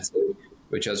Accounts Committee,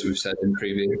 which, as we've said in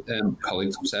previous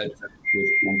colleagues have said,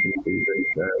 would contribute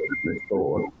this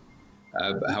board.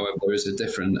 However, there is a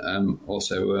different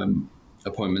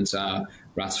appointments are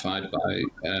ratified by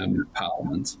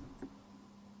Parliament.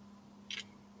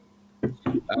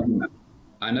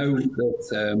 I know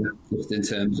that just in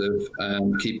terms of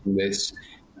keeping this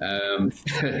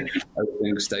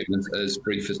opening statement as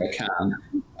brief as I can,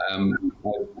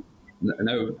 I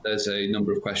know there's a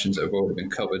number of questions that have already been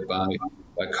covered by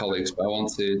colleagues, but I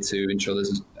wanted to ensure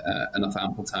there's enough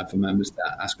ample time for members to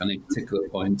ask on any particular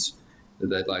points that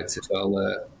they'd like to.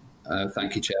 So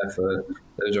thank you, Chair, for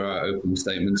those are our opening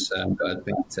statements, but I'd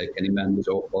be happy to take any members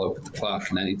or follow up with the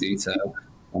clerk in any detail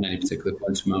on any particular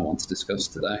points we might want to discuss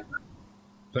today.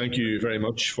 Thank you very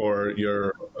much for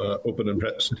your opening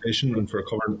presentation and for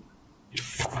covering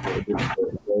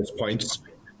those points.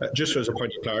 Just as a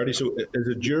point of clarity, so is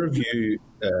it your view,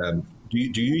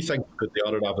 do you think that the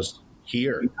Audit Office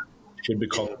here should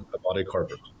become a body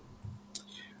corporate?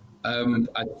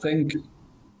 I think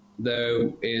there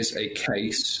is a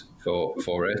case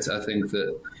for it. I think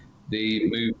that the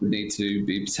move would need to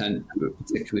be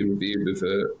particularly reviewed with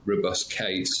a robust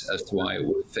case as to why it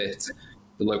would fit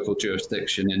the local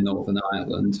jurisdiction in Northern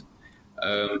Ireland.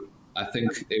 I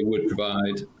think it would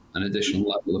provide an additional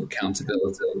level of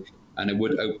accountability, and it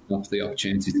would open up the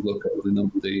opportunity to look at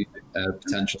the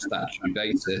potential statutory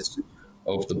basis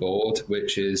of the board,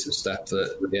 which is a step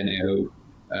that the NAO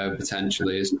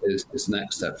potentially is the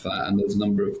next step for that. And there's a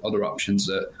number of other options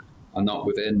that are not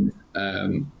within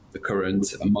the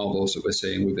current models that we're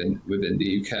seeing within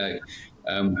the UK,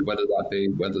 whether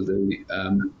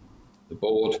the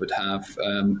board would have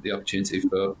the opportunity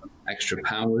for extra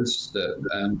powers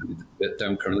that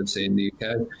don't currently see in the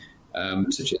UK,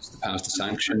 such as the powers to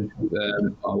sanction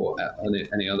or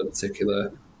any other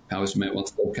particular powers we may want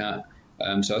to look at.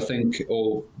 So I think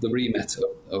all the remit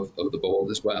of the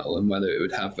board as well, and whether it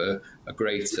would have a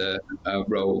greater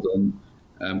role in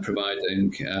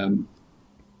providing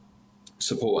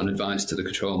support and advice to the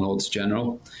Controller and Auditor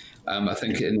General. I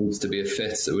think it needs to be a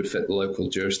fit that would fit the local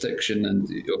jurisdiction and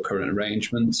your current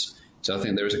arrangements. So I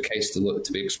think there is a case to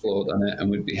be explored on it, and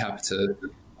we'd be happy to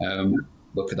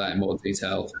look at that in more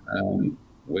detail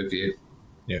with you.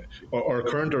 Yeah, our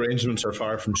current arrangements are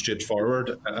far from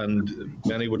straightforward, and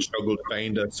many would struggle to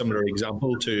find a similar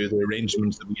example to the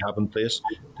arrangements that we have in place,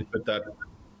 to put that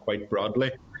quite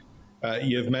broadly.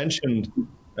 You've mentioned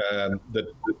that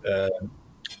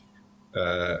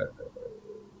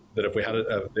if we had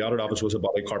the Audit Office was a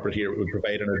body corporate here, it would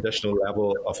provide an additional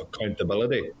level of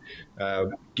accountability.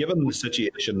 Given the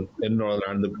situation in Northern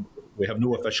Ireland, we have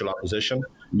no official opposition.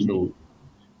 So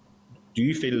do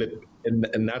you feel that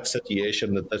in that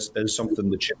situation that this is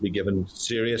something that should be given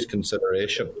serious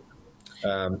consideration,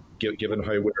 given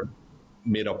how we're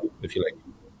made up, if you like?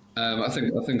 I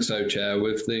think so, Chair.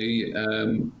 With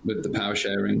the power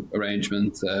sharing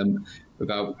arrangement,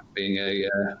 without being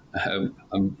I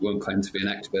won't claim to be an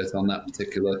expert on that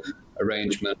particular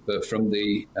arrangement, but from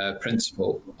the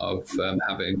principle of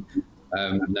having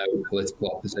no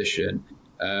political opposition,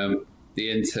 the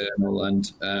internal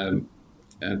and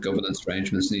governance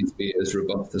arrangements need to be as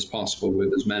robust as possible,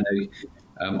 with as many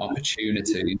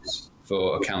opportunities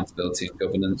for accountability and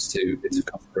governance to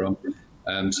come from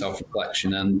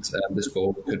self-reflection, and this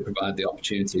board could provide the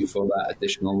opportunity for that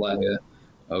additional layer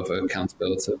of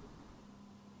accountability.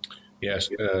 Yes,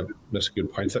 that's a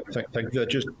good point. Thank you.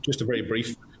 Just a very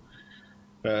brief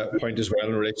point as well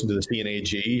in relation to the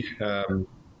CNAG.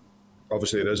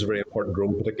 Obviously, it is a very important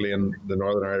role, particularly in the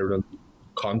Northern Ireland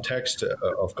context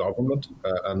of government,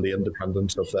 and the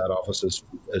independence of that office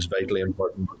is vitally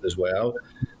important as well.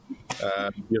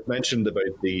 You've mentioned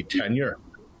about the tenure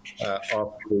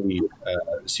of the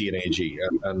CNAG,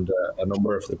 and a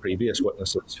number of the previous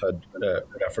witnesses had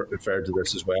referred to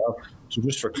this as well. So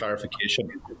just for clarification,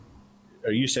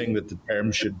 are you saying that the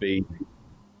term should be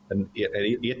an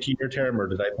 8-year term, or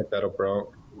did I pick that up wrong?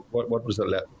 What was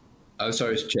the Oh,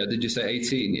 sorry, Chair. Did you say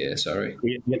 18 years? Sorry.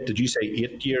 Did you say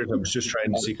 8 years? I was just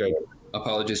trying to seek out.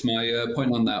 Apologies. My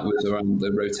point on that was around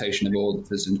the rotation of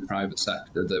auditors in the private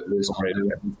sector that was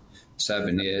around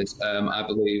 7 years. I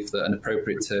believe that an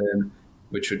appropriate term,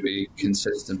 which would be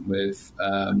consistent with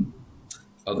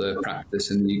other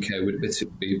practice in the UK, would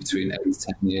be between 8 to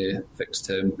 10 year fixed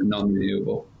term,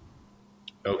 non-renewable.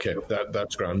 Okay,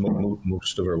 that's grand.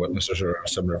 Most of our witnesses are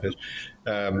similar of his.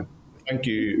 Thank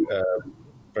you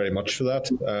very much for that.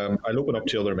 I'll open up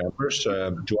to other members.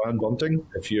 Joanne Bunting,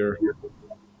 if you're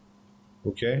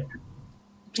okay.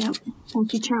 Yeah,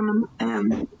 thank you,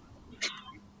 Chairman.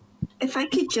 If I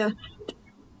could just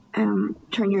turn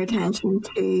your attention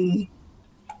to,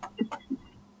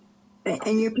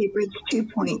 in your paper, it's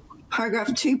paragraph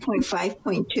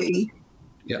 2.5.2,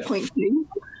 Yeah. point 2.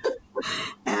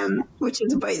 Which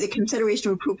is about the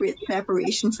consideration of appropriate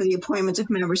separation for the appointment of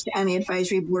members to any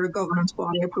advisory board or governance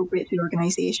body appropriate to the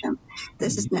organisation.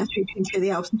 This is necessary to ensure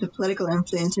the absence of political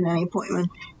influence in any appointment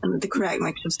and that the correct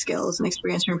mix of skills and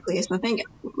experience are in place. And I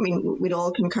mean, we'd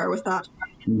all concur with that.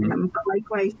 But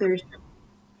likewise, there's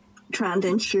trying to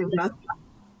ensure that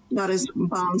that is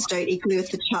balanced out equally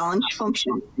with the challenge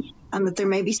function, and that there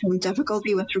may be some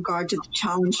difficulty with regard to the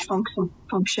challenge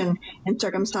function in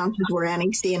circumstances where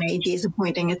any CNAG is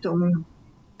appointing its own,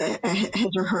 his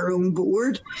or her own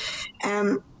board.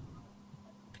 Do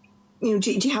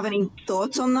you have any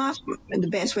thoughts on that? The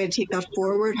best way to take that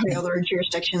forward, how other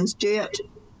jurisdictions do it?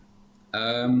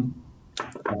 I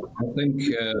think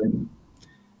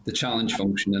the challenge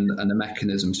function and the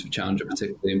mechanisms for challenge are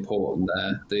particularly important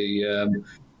there.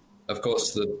 Of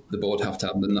course, the board have to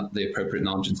have the appropriate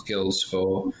knowledge and skills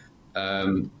for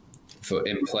in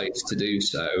place to do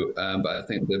so. But I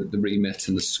think the remit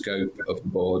and the scope of the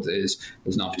board is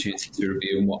there's an opportunity to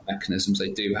review and what mechanisms they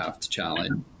do have to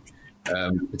challenge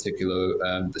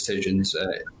particular decisions,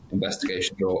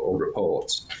 investigations, or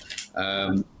reports.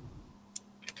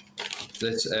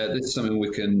 This is something we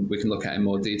can look at in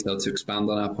more detail to expand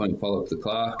on our point. Follow up the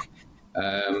clerk,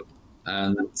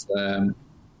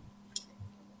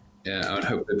 I would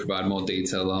hope they provide more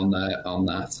detail on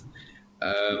that.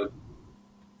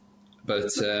 But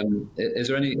is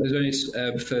there any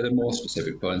further more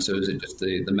specific points, or is it just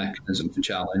the mechanism for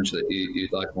challenge that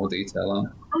you'd like more detail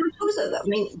on?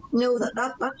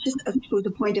 That's just, I suppose,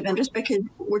 a point of interest, because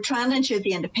we're trying to ensure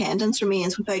the independence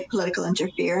remains without political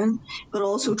interference, but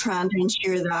also trying to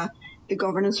ensure that the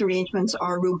governance arrangements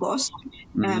are robust.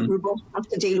 Robust enough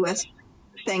to deal with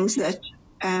things that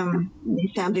the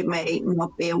Assembly may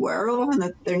not be aware of, and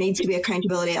that there needs to be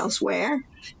accountability elsewhere,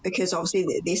 because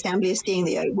obviously the Assembly is seeing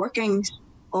the outworkings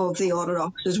of the Audit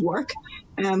Office's work,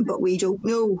 but we don't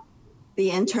know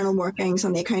the internal workings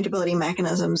and the accountability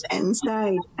mechanisms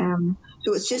inside.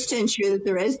 So it's just to ensure that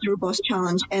there is the robust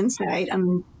challenge inside,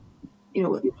 and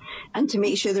and to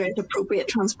make sure there is appropriate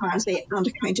transparency and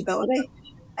accountability.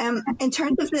 In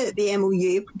terms of the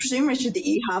MOU, I presume, Richard, that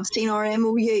you have seen our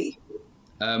MOU.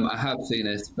 I have seen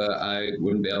it, but I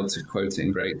wouldn't be able to quote it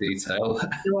in great detail.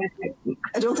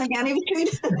 I don't think any of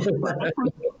us could. But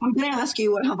I'm going to ask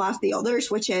you what I've asked the others,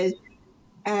 which is,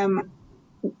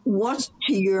 what,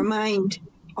 to your mind,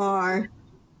 are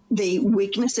the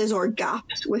weaknesses or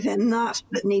gaps within that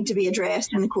need to be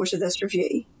addressed in the course of this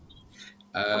review?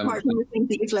 Apart from the things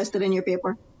that you've listed in your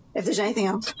paper, if there's anything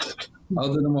else.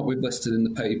 Other than what we've listed in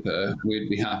the paper, we'd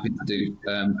be happy to do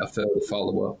a further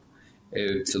follow-up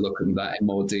to look at that in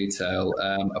more detail.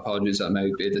 Apologies, that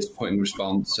may be a disappointing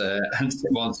response, and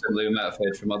one similar we might have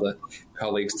heard from other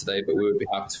colleagues today, but we would be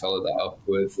happy to follow that up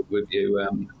with you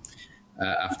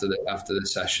after the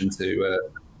session to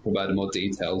provide a more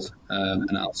detailed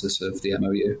analysis of the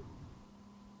MOU.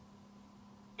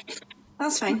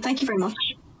 That's fine. Thank you very much.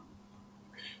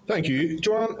 Thank you,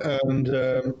 Joanne. And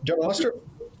John Alistair.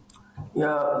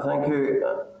 Yeah, thank you.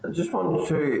 I just wanted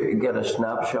to get a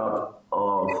snapshot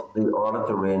of the audit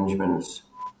arrangements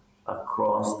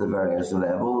across the various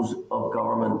levels of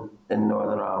government in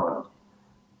Northern Ireland.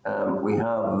 We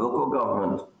have local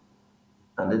government,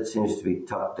 and it seems to be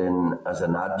tucked in as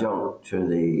an adjunct to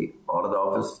the Audit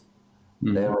Office.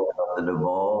 Then we have the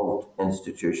devolved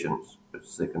institutions,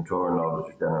 which the Controller and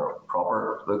Auditor General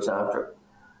proper looks after.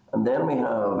 And then we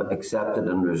have accepted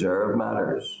and reserved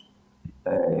matters,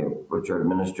 which are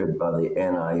administered by the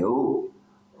NIO.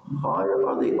 How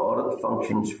are the audit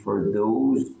functions for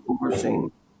those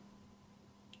overseen?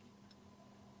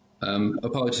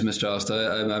 Apologies, Mr.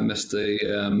 Alistair, I missed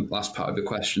the last part of your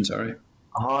question, sorry.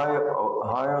 How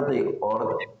are the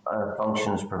audit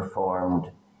functions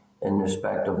performed in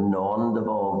respect of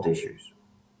non-devolved issues?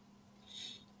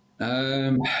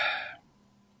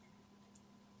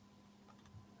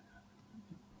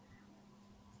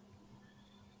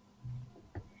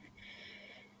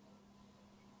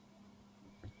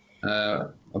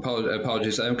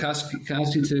 Apologies. Can I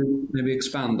ask you to maybe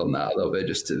expand on that a little bit,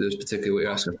 just to this particular what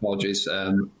you're asking? Apologies.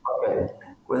 Okay.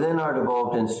 Within our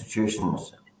devolved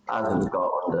institutions, as in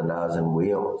Scotland and as in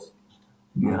Wales,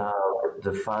 you have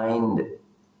defined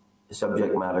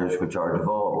subject matters which are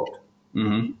devolved.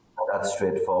 Mm-hmm. That's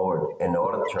straightforward. In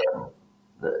audit terms,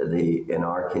 in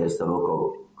our case, the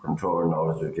local Controller and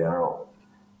Auditor General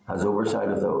has oversight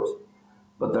of those.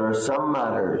 But there are some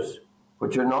matters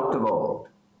which are not devolved,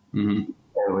 mm-hmm.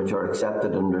 Which are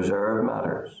accepted and reserved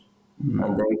matters, mm-hmm.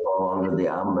 and they fall under the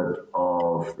ambit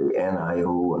of the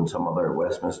NIO and some other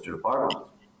Westminster departments.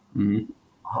 Mm-hmm.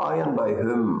 How and by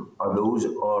whom are those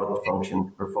audit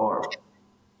functions performed?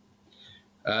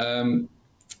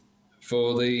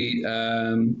 For the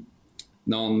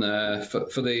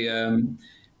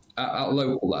at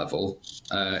local level,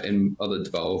 in other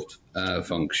devolved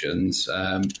functions.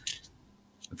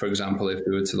 For example, if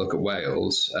we were to look at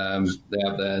Wales, they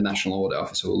have their National Audit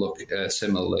Office who will look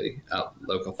similarly at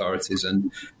local authorities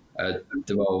and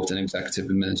devolved and executive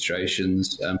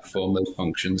administrations and perform those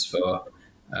functions for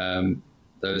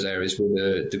those areas with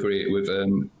a degree with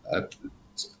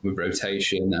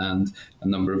rotation and a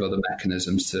number of other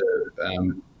mechanisms to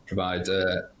provide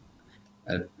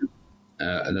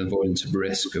an avoidance of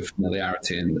risk of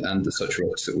familiarity and the such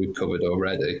risks that we've covered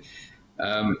already.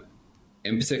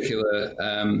 In particular,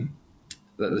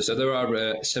 so there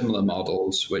are similar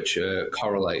models which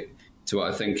correlate to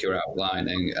what I think you're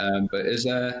outlining. But is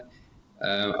there,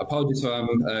 apologies if I'm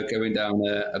going down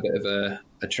a bit of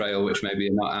a trail which maybe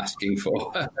you're not asking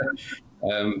for.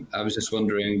 I was just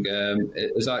wondering,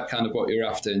 is that kind of what you're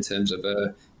after in terms of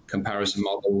a comparison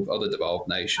model with other devolved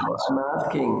nations? I'm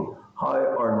asking, how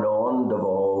are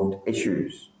non-devolved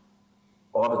issues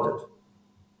audited?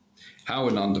 How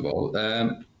are non-devolved?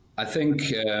 I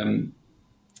think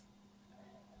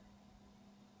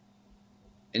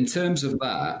in terms of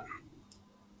that,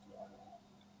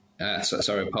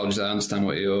 sorry, apologies, I understand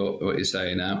what you're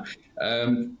saying now.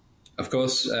 Of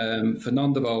course, for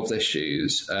non-devolved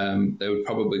issues, they would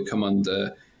probably come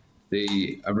under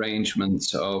the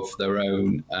arrangements of their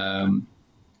own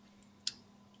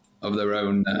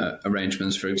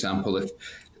arrangements. For example,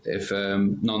 if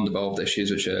non-devolved issues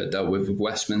which are dealt with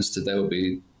Westminster, they will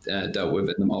be dealt with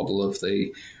in the model of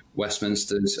the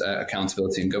Westminster's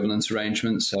accountability and governance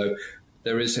arrangements. So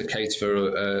there is a case for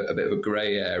a bit of a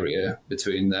grey area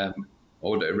between them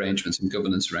audit arrangements and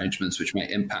governance arrangements, which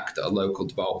may impact at a local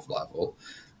devolved level,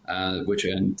 which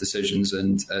are decisions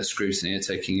and scrutiny are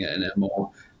taking it in a more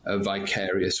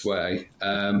vicarious way.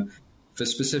 For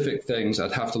specific things,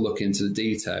 I'd have to look into the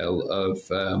detail of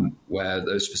where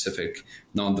those specific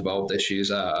non-devolved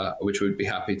issues are, which we'd be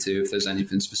happy to if there's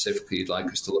anything specifically you'd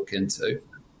like us to look into.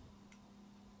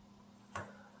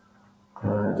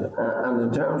 Right. And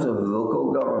in terms of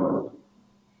local government,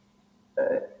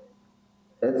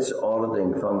 its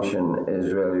auditing function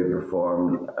is really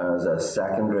performed as a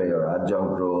secondary or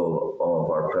adjunct role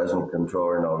of our present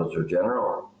Controller and Auditor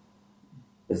General.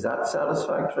 Is that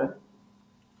satisfactory?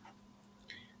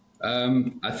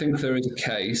 I think there is a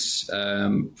case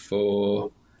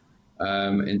for,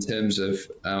 in terms of,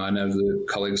 I know the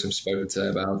colleagues have spoken today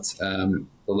about the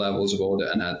levels of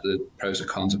audit and the pros and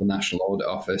cons of a National Audit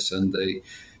Office and the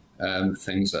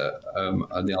things that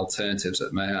are the alternatives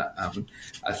that may happen.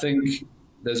 I think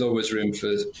there's always room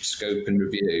for scope and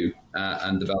review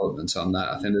and development on that.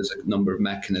 I think there's a number of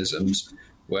mechanisms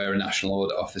where a National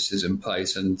Audit Office is in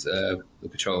place and the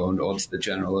Controller and Auditor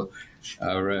General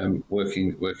are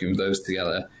working with those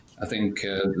together. I think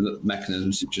the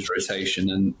mechanisms such as rotation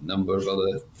and a number of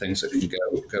other things that can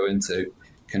go into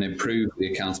can improve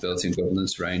the accountability and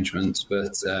governance arrangements.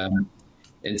 But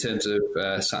in terms of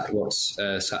what's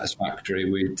satisfactory,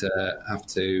 we'd have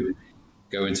to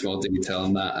go into more detail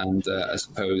on that. And I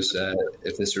suppose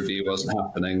if this review wasn't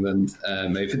happening, then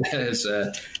maybe there's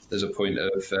a point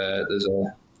of there's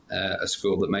a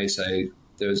school that may say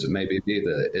there's maybe a view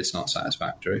that it's not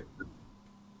satisfactory.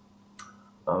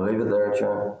 I'll leave it there,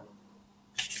 Chair.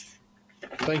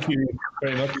 Thank you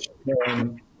very much,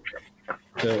 Jim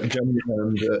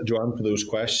and Joanne, for those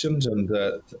questions, and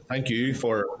thank you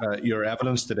for your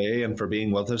evidence today and for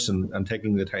being with us and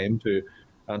taking the time to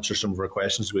answer some of our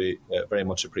questions. We very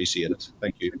much appreciate it.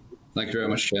 Thank you. Thank you very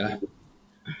much, Chair.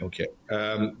 Okay.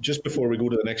 Just before we go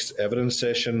to the next evidence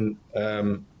session,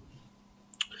 the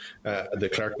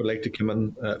clerk would like to come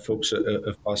in, folks,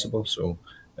 if possible. So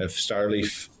if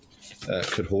Starleaf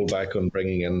could hold back on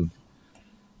bringing in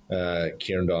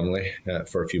Kieran Donnelly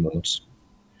for a few moments.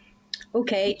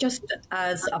 Okay, just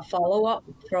as a follow-up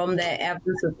from the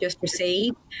evidence we've just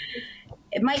received,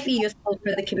 it might be useful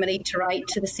for the committee to write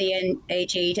to the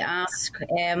CNAG to ask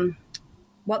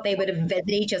what they would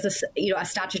envisage as a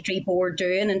statutory board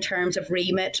doing in terms of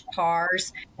remit,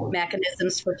 powers,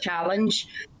 mechanisms for challenge.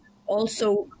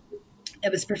 Also,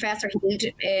 it was Professor Hild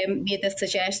made this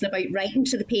suggestion about writing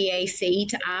to the PAC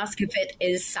to ask if it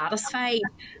is satisfied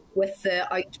with the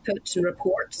outputs and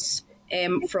reports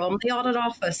from the Audit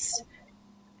Office.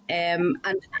 And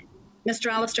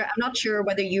Mr. Alistair, I'm not sure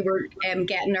whether you were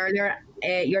getting earlier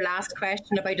your last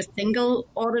question about a single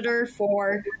auditor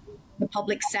for the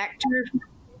public sector.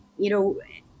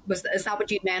 Is that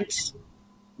what you meant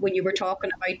when you were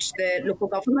talking about the local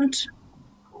government?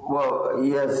 Well,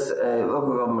 yes,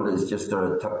 local government is just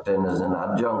sort of tucked in as an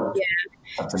adjunct.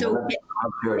 Yeah. So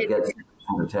I'm sure it gets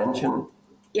some attention.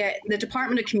 Yeah, the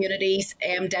Department of Communities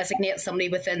designates somebody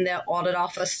within the Audit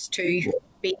Office to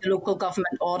be the local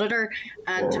government auditor,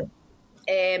 and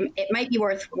it might be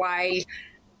worthwhile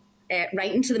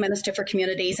writing to the Minister for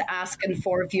Communities asking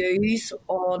for views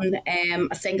on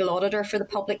a single auditor for the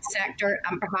public sector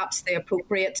and perhaps the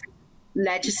appropriate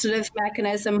legislative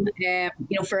mechanism,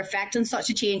 for effecting such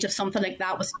a change if something like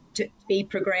that was to be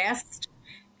progressed.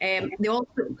 They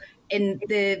also, in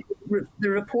the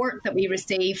report that we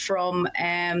received from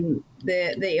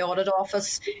the Audit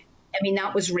Office,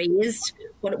 that was raised,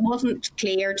 but it wasn't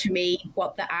clear to me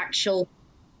what the actual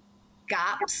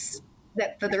gaps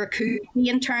that there could be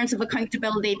in terms of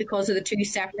accountability because of the two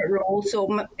separate roles. So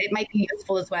it might be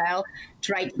useful as well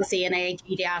to write to the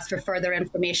CNAG to ask for further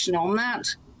information on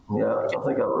that. Yeah, I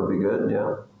think that would be good,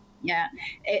 yeah. Yeah.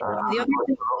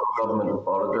 The government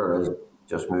auditor has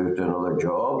just moved to another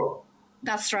job.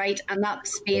 That's right, and that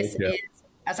space is,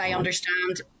 as I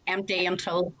understand, empty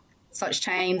until such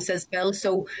times as Bill.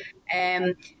 So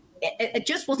it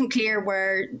just wasn't clear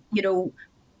where,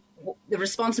 the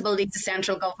responsibilities of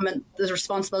central government, the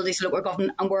responsibilities of local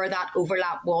government, and where that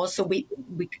overlap was. So we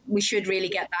should really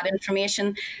get that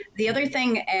information. The other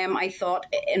thing I thought,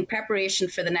 in preparation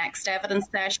for the next evidence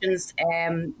sessions,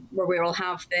 where we will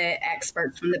have the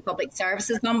experts from the Public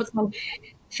Services Ombudsman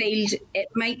field, it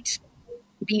might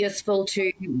be useful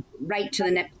to write to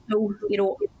the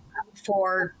NIPSO,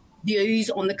 for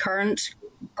views on the current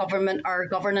government or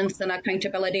governance and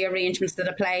accountability arrangements that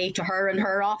apply to her and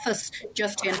her office,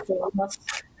 just to inform us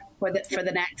for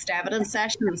the next evidence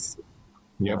sessions.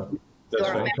 Yep, that's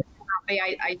so right. Happy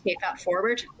I take that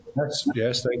forward.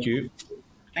 Yes, thank you.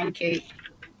 Thank you.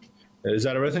 Is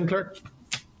that everything, Clerk?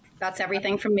 That's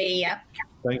everything from me, yeah.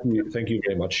 Thank you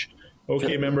very much.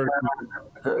 Okay, member.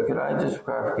 Could I just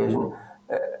clarification?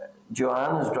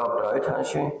 Joanne has dropped out, has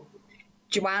she?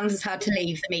 Joanne has had to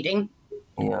leave the meeting.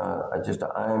 Yeah,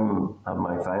 I'm at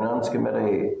my finance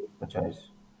committee, which I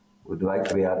would like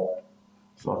to be at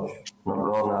not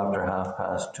long after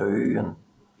 2:30, and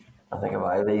I think if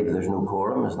I leave, there's no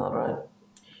quorum, isn't that right?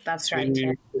 That's right.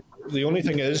 The only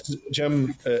thing is,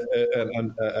 Jim,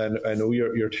 and I know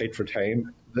you're tight for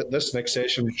time. This next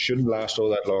session shouldn't last all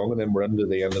that long, and then we're into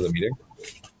the end of the meeting.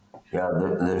 Yeah,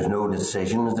 there's no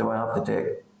decisions that I have to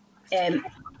take.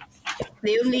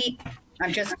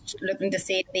 I'm just looking to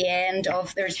see at the end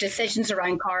of there's decisions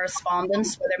around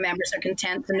correspondence, whether members are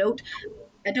content to note.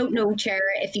 I don't know, Chair,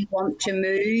 if you want to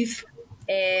move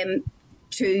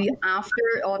to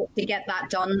after audit to get that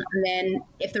done, and then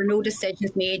if there are no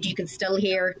decisions made, you can still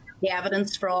hear the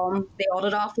evidence from the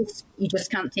Audit Office. You just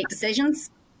can't take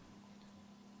decisions.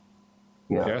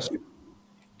 Yeah. Yes.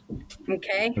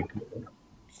 Okay.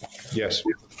 Yes.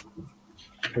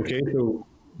 Okay, so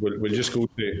we'll just go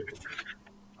to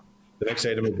the next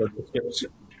item of business.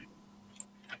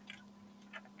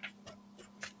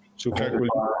 So, Clerk,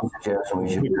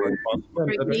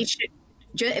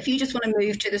 if you just want to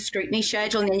move to the scrutiny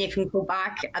schedule, and then you can go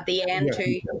back at the end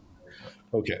to.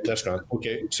 Okay, that's grand.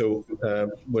 Okay, so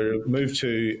we'll move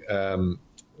to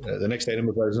the next item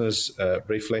of business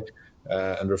briefly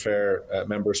and refer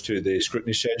members to the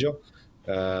scrutiny schedule.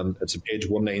 It's a page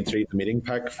 193 of the meeting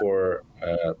pack for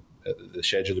the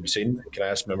schedule to be seen. Can I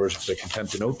ask members if they're content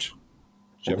to note?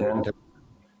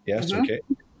 Yes, okay.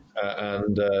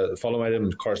 And the following item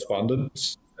is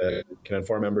correspondence. Can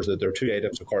inform members that there are 2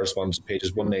 items of correspondence on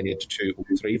pages 198 to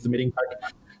 203 of the meeting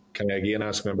pack. Can I again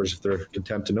ask members if they're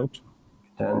content to note?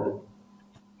 Content.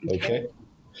 Okay,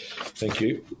 thank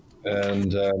you.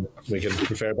 And we can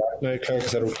refer back now, Claire,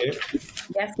 is that okay?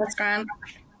 Yes, that's grand.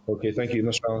 Okay, thank you,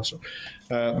 Mr. Allister.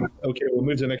 Okay, we'll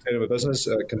move to the next item of business,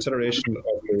 consideration of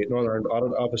the Northern Ireland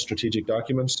Audit Office strategic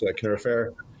documents. Can I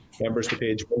refer members to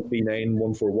page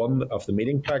 139141 of the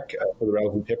meeting pack for the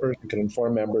relevant papers? We can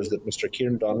inform members that Mr.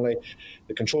 Kieran Donnelly,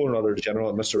 the Controller and Auditor General,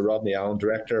 and Mr. Rodney Allen,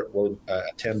 Director, will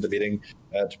attend the meeting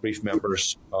to brief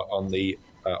members on the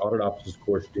Audit Office's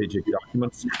core strategic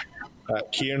documents.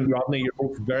 Kieran, Rodney, you're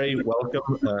both very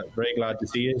welcome. Very glad to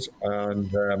see you, and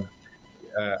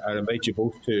I invite you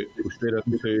both to go straight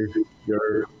into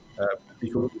your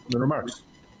remarks.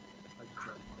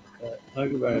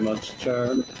 Thank you very much,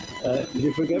 Chair. If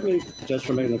you forgive me just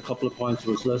for making a couple of points. I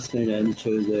was listening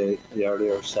into the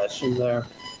earlier session there,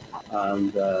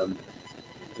 and the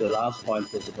last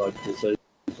point was about decisions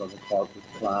on the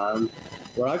corporate plan.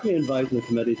 We're actually inviting the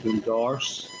committee to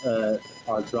endorse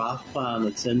our draft plan.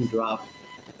 It's in draft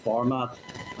format,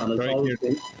 and it's always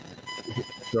been...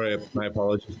 Sorry, my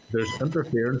apologies. There's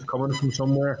interference coming from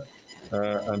somewhere,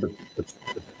 and it's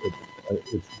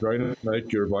drowning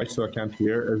out your voice, so I can't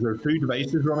hear. Is there 2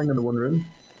 devices running in the one room?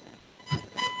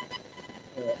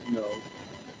 No.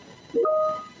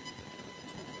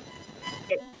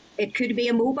 It could be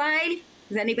a mobile.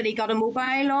 Has anybody got a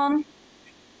mobile on?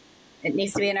 It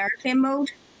needs to be in airplane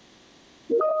mode.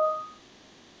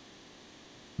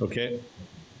 Okay.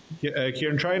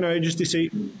 Kieran, try now just to see.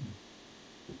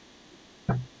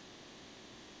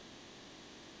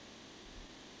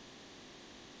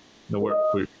 No,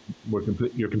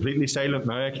 you're completely silent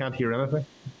now. I can't hear anything.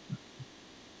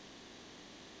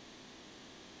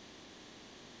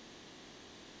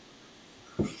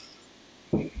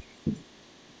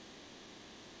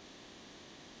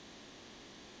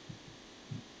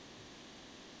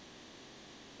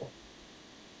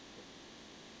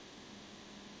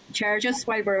 Chair, just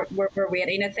while we're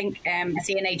waiting, I think the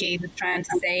CNIG was trying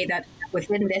to say that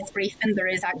within this briefing there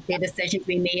is actually a decision to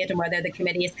be made on whether the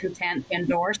committee is content to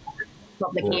endorse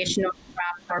publication of the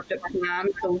draft corporate plan.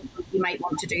 So you might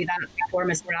want to do that before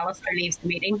Mr. Allister leaves the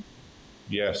meeting.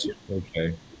 Yes.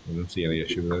 Okay. I don't see any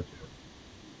issue with it.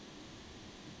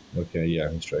 Okay. Yeah,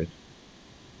 that's right.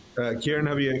 Kieran,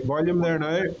 have you volume there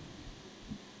now? It's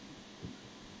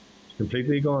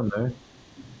completely gone now.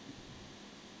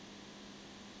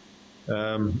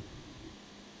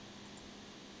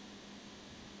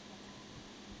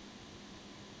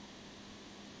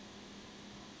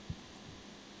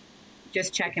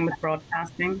 Just checking with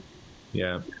broadcasting.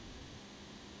 Yeah.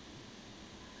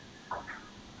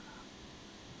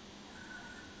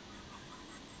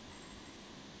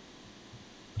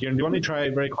 Kieran, do you want to try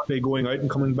very quickly going out and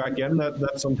coming back in?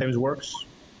 That sometimes works.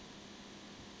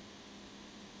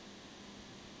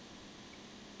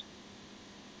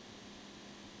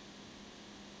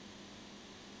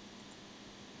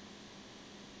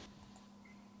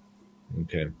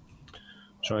 Okay.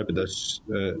 Sorry about this,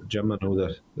 Jim. I know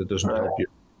that doesn't help you.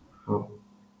 Oh.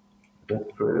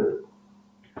 That's great.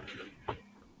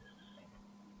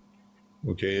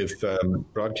 Okay, if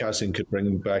broadcasting could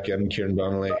bring back in Kieran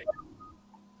Donnelly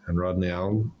and Rodney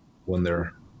Allen when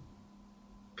they're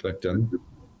clicked in.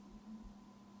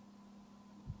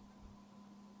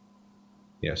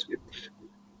 Yes.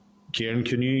 Kieran,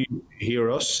 can you hear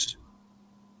us?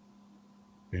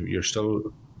 You're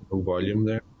still no volume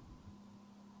there.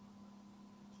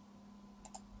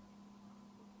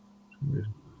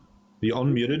 You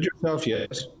unmuted yourself,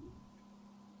 yes?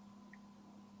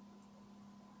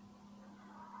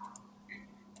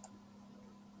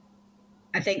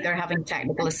 I think they're having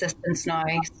technical assistance now,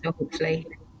 so hopefully.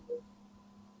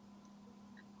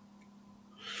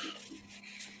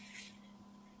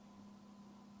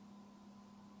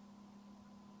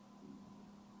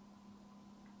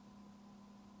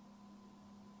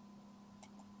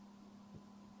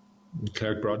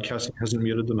 Clerk Broadcasting hasn't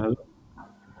muted them, has it?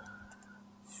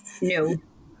 No.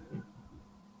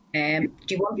 Do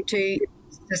you want to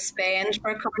suspend for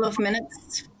a couple of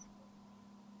minutes?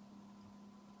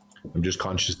 I'm just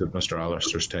conscious that Mr.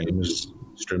 Allister's time is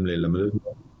extremely limited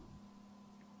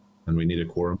and we need a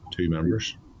quorum of 2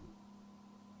 members.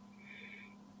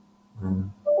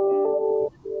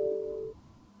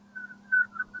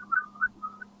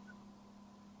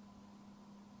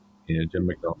 Yeah, Jim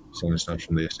McDonald saying it's not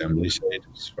from the Assembly side,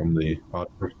 it's from the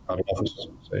Audit Office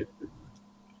side.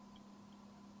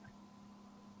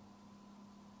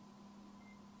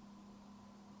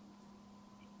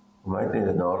 Might need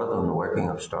an audit on the working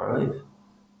of Starleaf.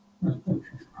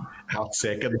 I'll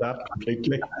second that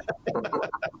completely.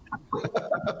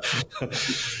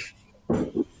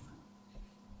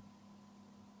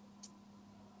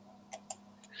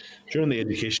 During the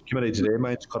Education Committee today,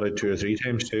 mine's cut out 2 or 3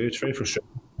 times too. It's very frustrating.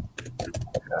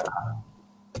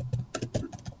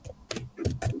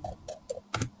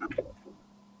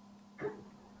 I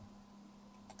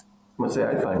must say,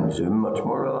 I find Zoom much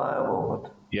more reliable.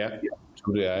 But Yeah,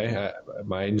 so do I.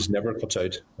 Mine's never cuts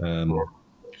out.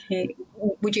 Okay.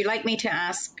 Would you like me to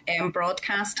ask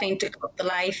broadcasting to cut the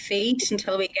live feed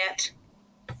until we get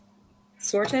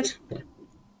sorted?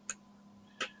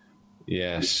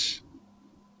 Yes.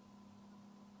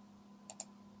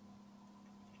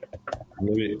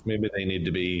 Maybe they need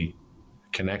to be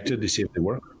connected to see if they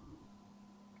work.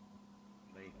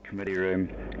 Committee Room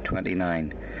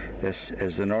 29. This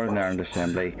is the Northern Ireland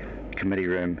Assembly, Committee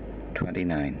Room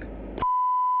 29.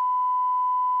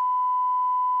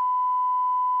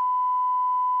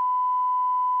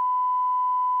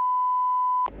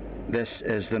 This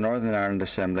is the Northern Ireland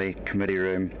Assembly, Committee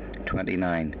Room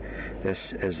 29. This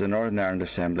is the Northern Ireland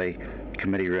Assembly,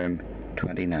 Committee Room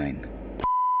 29.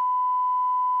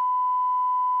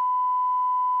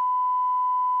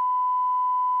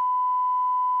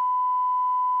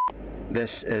 This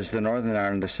is the Northern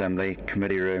Ireland Assembly,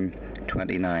 Committee Room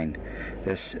 29.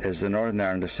 This is the Northern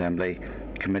Ireland Assembly,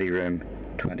 Committee Room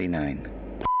 29.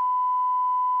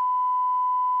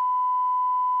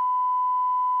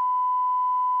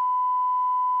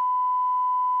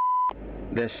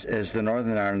 This is the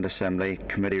Northern Ireland Assembly,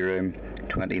 Committee Room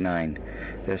 29.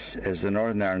 This is the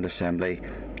Northern Ireland Assembly,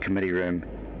 Committee Room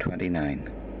 29.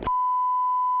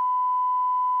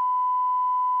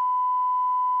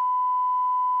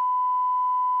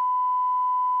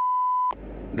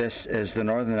 This is the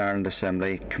Northern Ireland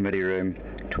Assembly, Committee Room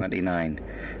 29.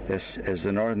 This is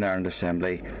the Northern Ireland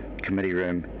Assembly, Committee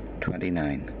Room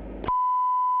 29.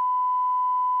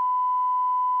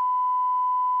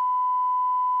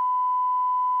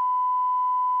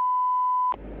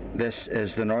 This is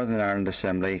the Northern Ireland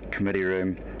Assembly, Committee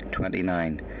Room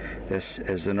 29. This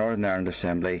is the Northern Ireland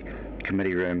Assembly,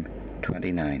 Committee Room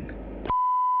 29.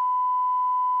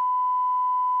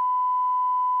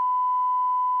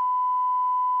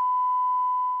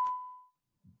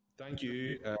 Thank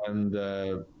you. And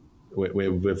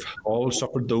we've all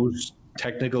suffered those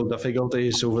technical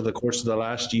difficulties over the course of the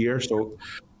last year, so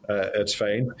it's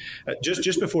fine.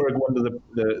 Just before I go into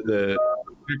the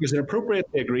is it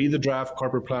appropriate to agree the draft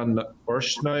corporate plan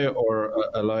first now, or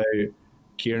allow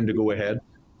Kieran to go ahead?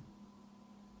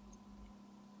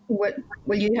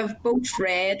 Will you have both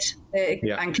read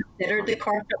and considered the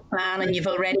corporate plan, and you've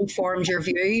already formed your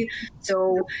view?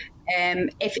 So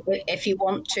if you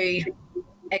want to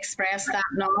express that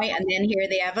now and then hear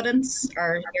the evidence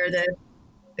or hear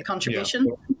the contribution.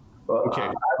 Yeah. Well, okay. I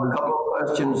have a couple of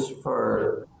questions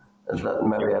that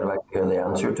maybe I'd like to hear the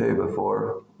answer to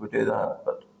before we do that.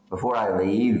 But before I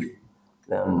leave,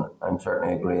 then I'm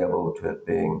certainly agreeable to it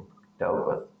being dealt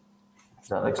with. Is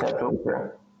that acceptable,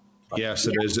 Kieran? Yes,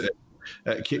 it is.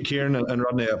 Kieran and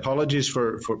Rodney, apologies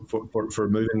for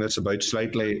moving this about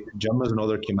slightly. Jim is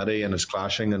another committee and is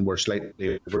clashing, and we're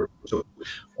slightly over. So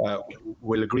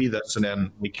we'll agree this, and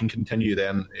then we can continue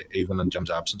then, even in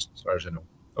Jim's absence, as far as I know.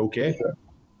 Okay?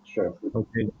 Sure.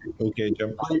 Okay,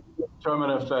 Jim. Chairman,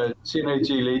 if CNAG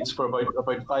leads for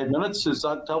about 5 minutes, is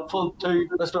that helpful to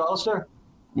Mr. Alistair?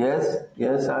 Yes,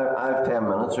 I have 10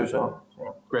 minutes or so.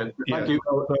 Great, thank you.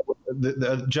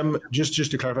 Jim,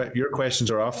 just to clarify, your questions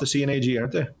are off the CNAG,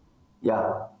 aren't they?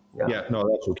 Yeah. Yeah, no,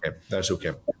 that's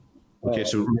okay. Okay,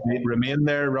 so remain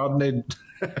there, Rodney.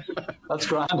 That's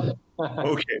grand.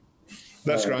 Okay,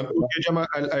 that's grand. Okay, Jim,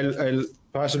 I'll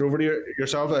pass it over to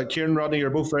yourself. Kieran, Rodney, you're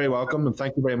both very welcome, and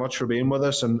thank you very much for being with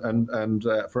us and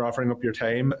for offering up your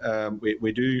time.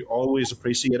 We do always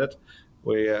appreciate it.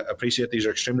 We appreciate these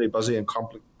are extremely busy and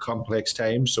complex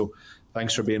times, so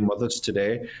thanks for being with us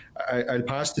today. I'll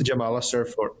pass to Jim Alistair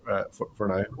for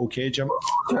now. Okay, Jim?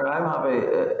 Sure, I'm happy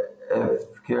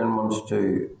if Kieran wants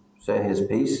to say his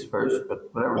piece first, but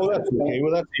whatever. Oh, that's okay.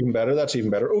 Well, that's even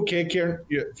better. Okay, Kieran,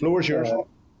 floor is yours.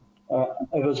 I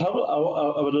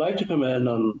would like to come in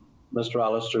on Mr.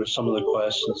 Alistair, some of the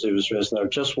questions he was raising there.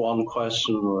 Just one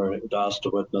question where he'd asked a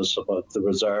witness about the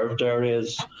reserved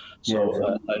areas.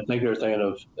 So I think you're thinking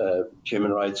of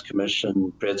Human Rights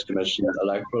Commission, Trades Commission,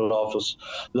 Electoral Office.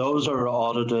 Those are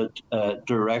audited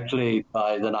directly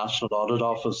by the National Audit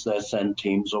Office. They send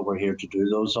teams over here to do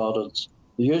those audits.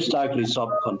 They used to actually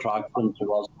subcontract them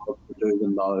to us to do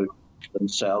them now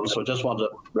themselves. So I just want to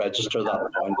register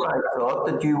that point. I thought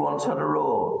that you once had a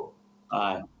role.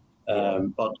 Aye.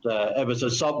 But it was a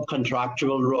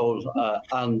subcontractual role,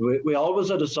 and we always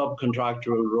had a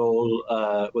subcontractual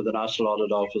role with the National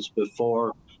Audit Office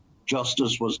before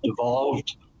Justice was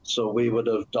devolved. So we would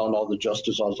have done all the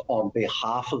justice on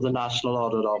behalf of the National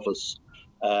Audit Office.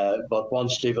 But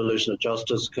once devolution of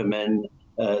justice came in,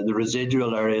 the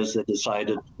residual areas, they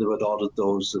decided they would audit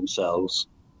those themselves.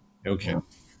 Okay.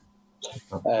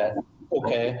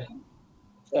 Okay.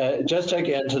 Just to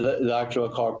get into the actual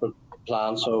corporate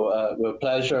plan. So with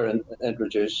pleasure in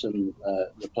introducing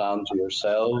the plan to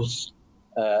yourselves.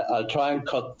 I'll try and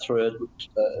cut through it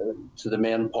to the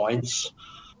main points.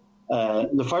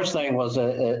 The first thing was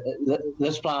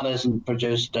this plan isn't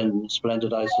produced in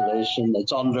splendid isolation.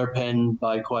 It's underpinned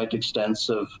by quite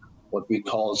extensive what we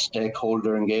call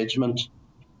stakeholder engagement.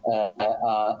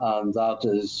 And that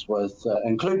is with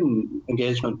including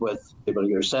engagement with people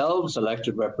yourselves,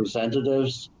 elected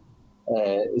representatives,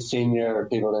 senior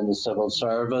people in the civil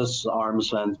service,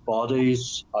 arm's length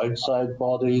bodies, outside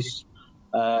bodies,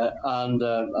 and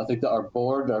I think that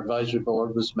our advisory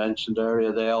board was mentioned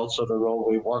earlier. They also had a role.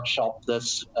 We workshopped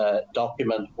this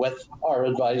document with our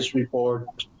advisory board,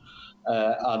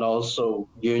 and also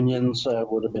unions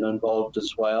would have been involved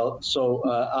as well. So,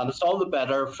 and it's all the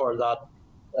better for that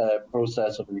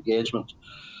process of engagement.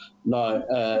 Now,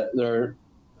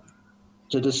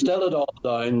 to distill it all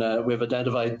down, we've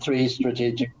identified 3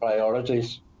 strategic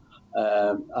priorities.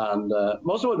 And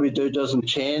most of what we do doesn't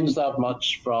change that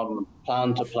much from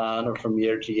plan to plan or from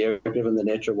year to year, given the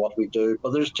nature of what we do.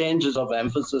 But there's changes of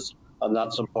emphasis, and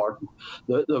that's important.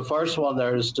 The first one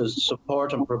there is to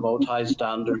support and promote high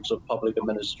standards of public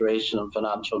administration and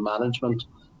financial management.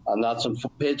 And that's on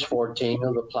page 14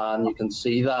 of the plan. You can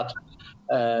see that.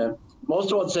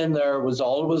 Most of what's in there was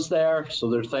always there. So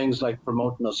there are things like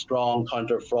promoting a strong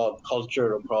counter-fraud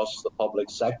culture across the public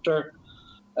sector.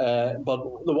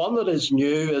 But the one that is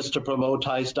new is to promote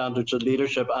high standards of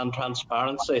leadership and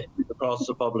transparency across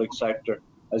the public sector.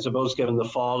 I suppose given the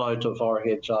fallout of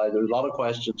RHI, there are a lot of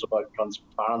questions about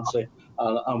transparency,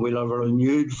 and we'll have a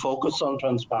renewed focus on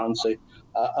transparency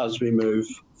as we move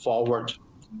forward.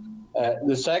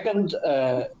 The second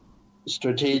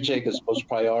strategic, I suppose,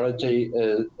 priority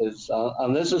is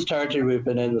and this is territory we've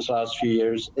been in this last few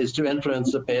years, is to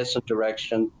influence the pace and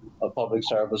direction of public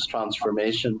service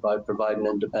transformation by providing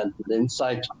independent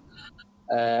insight.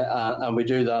 And we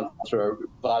do that through our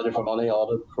Value for Money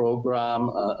audit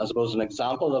programme. I suppose an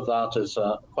example of that is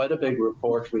quite a big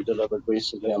report we delivered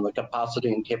recently on the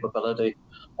capacity and capability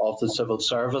of the civil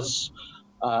service.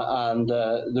 And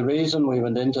the reason we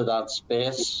went into that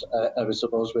space, I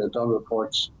suppose we had done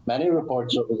many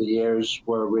reports over the years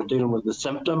where we're dealing with the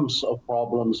symptoms of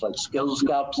problems like skills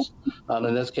gaps. And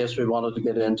in this case, we wanted to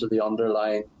get into the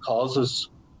underlying causes.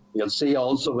 You'll see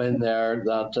also in there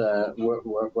that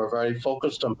we're very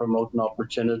focused on promoting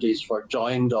opportunities for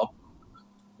joined up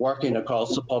working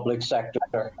across the public sector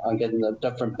and getting the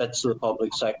different bits of the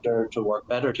public sector to work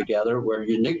better together. We're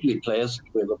uniquely placed.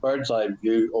 We have a bird's eye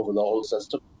view over the whole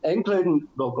system, including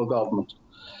local government.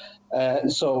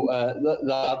 So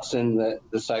that's in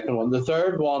the second one. The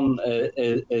third one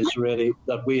is really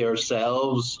that we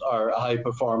ourselves are a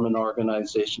high-performing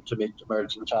organisation to meet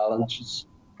emerging challenges.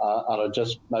 And I'll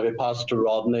just maybe pass to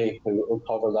Rodney, who will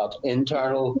cover that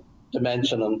internal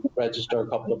dimension and register a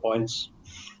couple of points.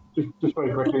 Just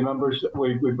very quickly, members,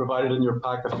 we provided in your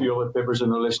pack a few other papers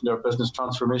in relation to our business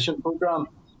transformation programme,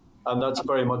 and that's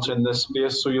very much in this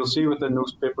space. So you'll see within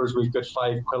those papers we've got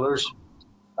 5 pillars,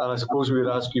 and I suppose we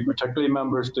would ask you, particularly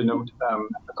members, to note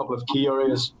a couple of key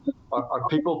areas. Our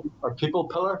people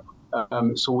pillar.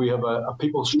 So we have a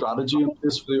people strategy in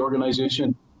place for the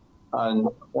organisation, and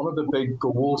one of the big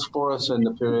goals for us in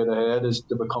the period ahead is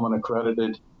to become an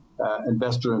accredited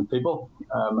investor in people,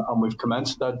 and we've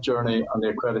commenced that journey, and the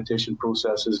accreditation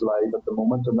process is live at the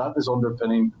moment, and that is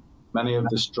underpinning many of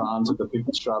the strands of the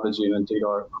people strategy and indeed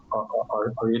our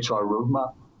HR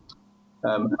roadmap.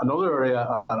 Another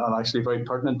area, and actually very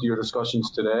pertinent to your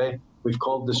discussions today, we've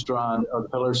called the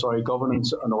pillar,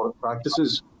 governance and audit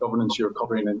practices. Governance you're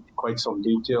covering in quite some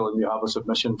detail, and you have a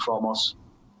submission from us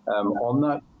on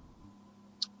that.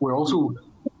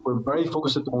 We're very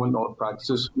focused at the moment on audit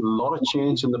practices. A lot of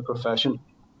change in the profession.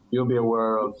 You'll be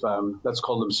aware of, let's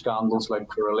call them scandals like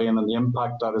Carillion and the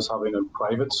impact that is having on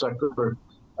private sector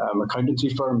accountancy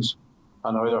firms,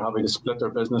 and how they're having to split their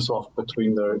business off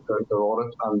between their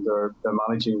audit and their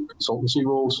managing consultancy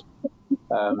roles.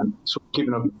 So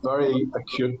keeping a very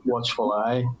acute, watchful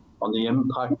eye on the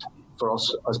impact for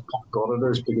us as public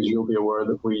auditors, because you'll be aware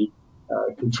that we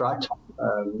contract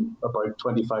about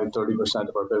 25-30%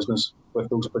 of our business with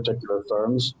those particular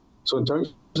firms. So in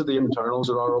terms of the internals,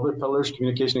 there are other pillars: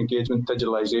 communication, engagement,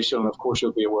 digitalisation, and of course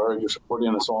you'll be aware you're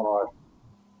supporting us on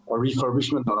our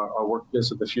refurbishment on our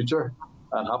workplace of the future.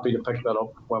 And happy to pick that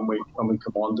up when we come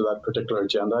on to that particular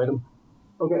agenda item.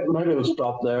 Okay, maybe we'll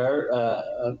stop there,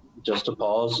 just to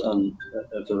pause, and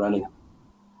if there are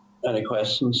any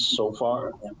questions so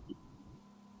far.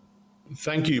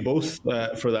 Thank you both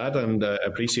for that, and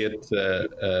appreciate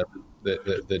that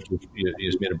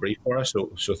you've made a brief for us.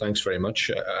 So thanks very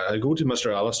much. I'll go to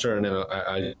Mr. Alistair, and then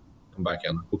I'll come back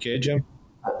in. Okay, Jim?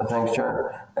 Thanks,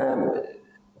 Chair.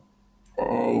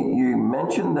 You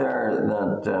mentioned there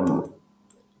that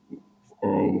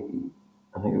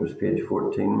I think it was page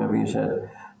 14, maybe you said,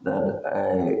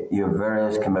 that you have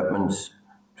various commitments,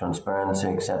 transparency,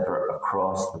 etc.,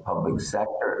 across the public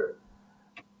sector.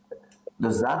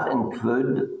 Does that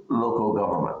include local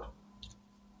government?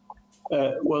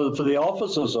 Well, for the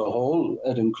office as a whole,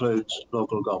 it includes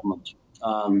local government,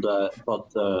 and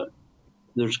but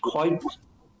there's quite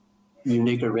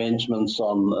unique arrangements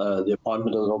on the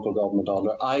appointment of the local government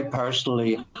auditor. I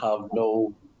personally have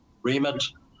no remit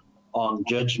on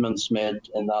judgments made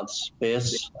in that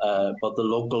space, but the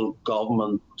local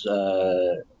government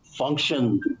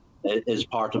function is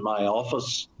part of my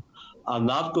office. And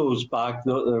that goes back,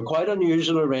 there are quite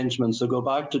unusual arrangements that go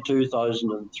back to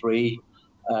 2003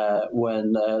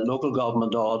 when local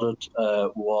government audit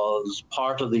was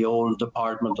part of the old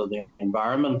Department of the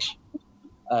Environment.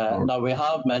 Now, we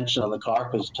have mentioned, and the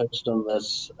clerk has touched on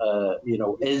this,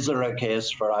 is there a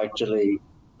case for actually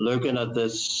looking at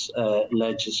this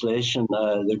legislation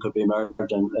that could be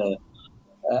merged? And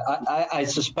I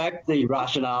suspect the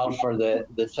rationale for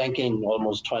the thinking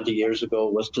almost 20 years ago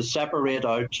was to separate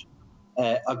out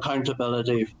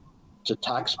accountability to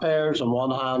taxpayers on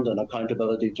one hand and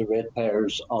accountability to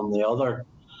ratepayers on the other.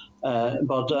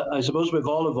 But I suppose we've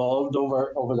all evolved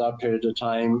over that period of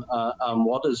time, and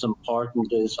what is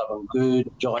important is having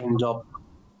good joined up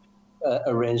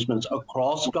arrangements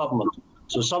across government.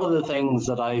 So some of the things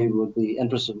that I would be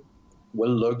interested in,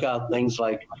 we'll look at things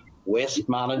like waste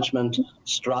management,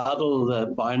 straddle the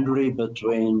boundary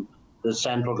between the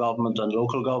central government and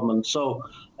local government. So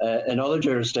in other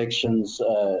jurisdictions,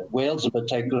 Wales in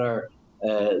particular,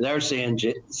 their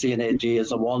CNAG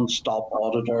is a one-stop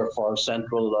auditor for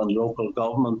central and local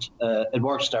government. It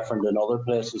works different in other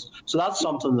places. So that's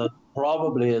something that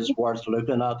probably is worth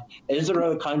looking at. Is there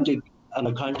an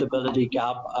accountability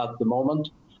gap at the moment?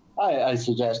 I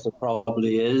suggest there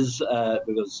probably is,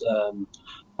 because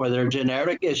where there are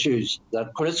generic issues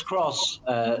that crisscross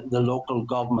the local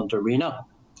government arena,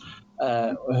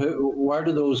 where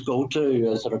do those go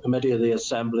to? Is there a committee of the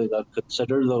Assembly that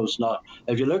consider those? Now,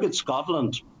 if you look at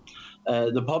Scotland,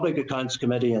 the Public Accounts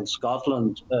Committee in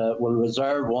Scotland will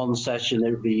reserve one session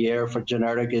every year for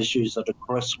generic issues that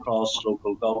crisscross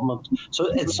local government. So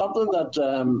it's something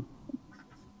that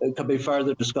it could be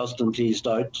further discussed and teased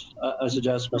out, I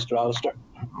suggest, Mr. Alistair.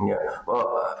 Yeah,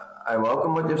 well, I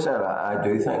welcome what you've said. I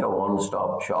do think a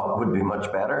one-stop shop would be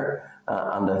much better,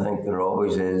 and I think there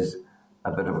always is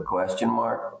a bit of a question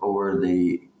mark over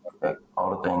the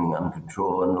auditing and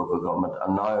control in local government.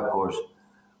 And now, of course,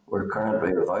 we're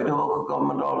currently without a local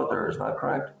government auditor, is that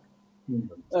correct?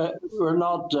 We're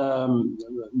not.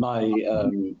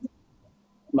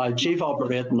 My chief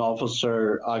operating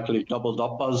officer actually doubled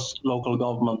up as local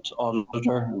government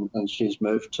auditor, and she's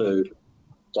moved to,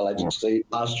 delighted to see,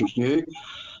 Pastures New.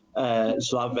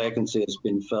 So that vacancy has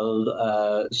been filled.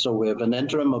 So we have an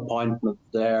interim appointment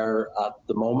there at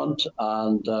the moment.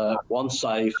 And once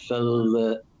I fill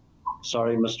the...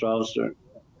 Sorry, Mr. Alistair.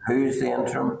 Who's the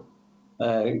interim?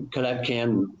 Colette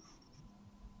Kane.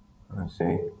 I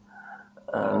see.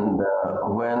 And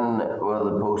when will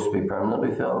the post be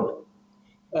permanently filled?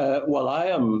 Well, I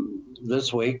am...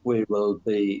 This week we will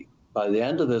be... By the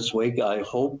end of this week, I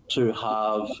hope to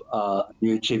have a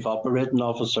new chief operating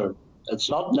officer. It's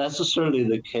not necessarily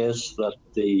the case that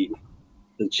the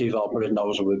chief operating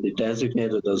officer will be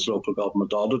designated as local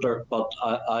government auditor, but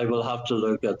I will have to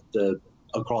look at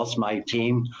across my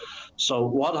team. So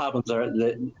what happens there?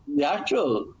 The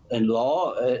actual, in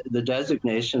law, the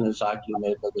designation is actually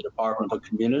made by the Department of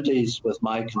Communities with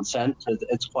my consent.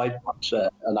 It's quite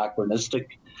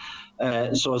anachronistic.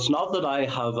 So it's not that I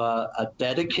have a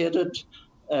dedicated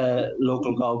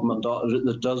local government audit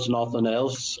that does nothing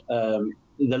else.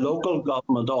 The local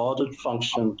government audit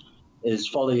function is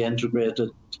fully integrated,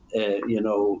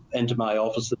 into my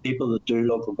office. The people that do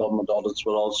local government audits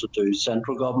will also do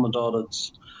central government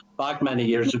audits. Back many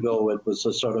years ago, it was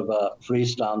a sort of a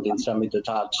freestanding,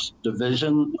 semi-detached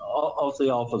division of the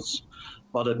office,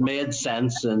 but it made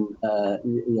sense,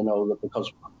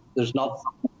 because there's not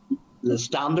the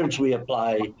standards we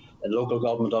apply in local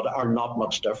government audit are not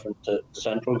much different to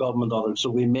central government audit. So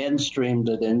we fully mainstreamed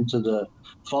it into the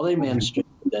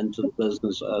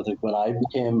business, I think, when I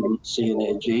became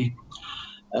CNAG.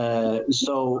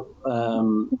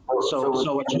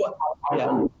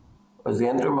 Was the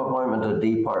interim appointment a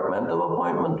departmental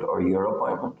appointment or your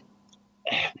appointment?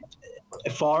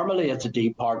 Formally, it's a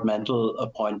departmental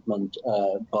appointment,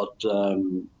 but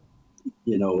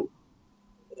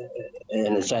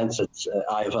in a sense, it's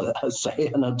I have a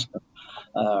say in it,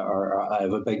 or I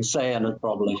have a big say in it,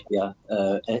 probably. Yeah,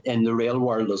 in the real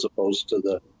world, as opposed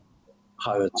to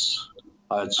how it's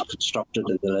constructed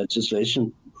in the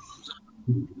legislation.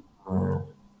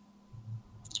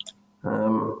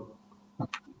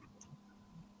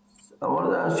 I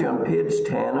wanted to ask you on page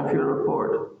 10 of your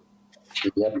report.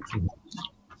 Yep.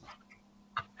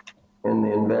 In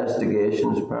the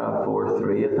investigations, paragraph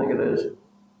 4.3, I think it is.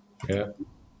 Yeah.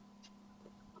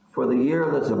 For the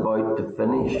year that's about to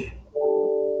finish,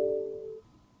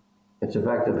 it's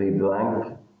effectively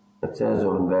blank. It says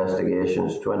of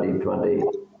investigations 2020.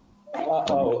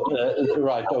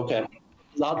 Right, okay.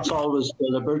 That's always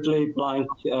deliberately blank,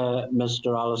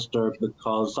 Mr. Alistair,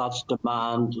 because that's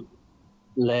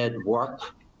demand-led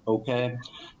work, okay?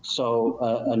 So,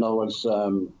 in other words,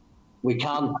 we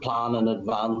can't plan in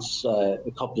advance a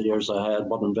couple of years ahead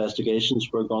what investigations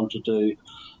we're going to do.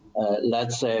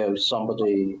 Let's say if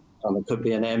somebody, and it could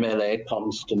be an MLA,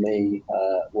 comes to me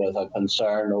with a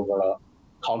concern over a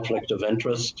conflict of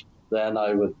interest, then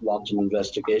I would want an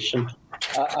investigation.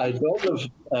 I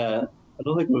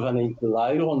don't think we have any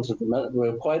live ones at the minute. We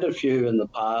have quite a few in the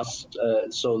past,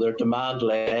 so they're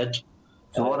demand-led.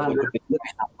 So what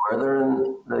investigations were there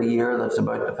in the year that's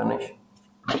about to finish?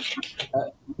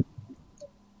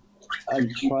 I'm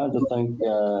trying to think.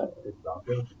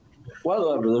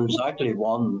 Well, there's actually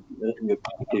one you're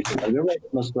probably familiar with,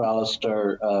 Mr.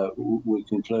 Alistair. We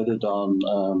concluded on,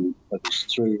 it was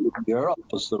through your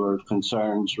office, there were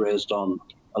concerns raised on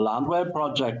a landweb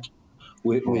project.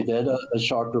 We did a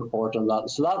short report on that.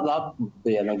 So that would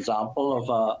be an example of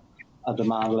a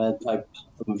demand-led type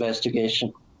of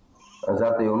investigation. Is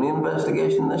that the only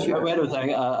investigation this year? Wait a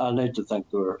second, I need to think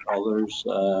there were others.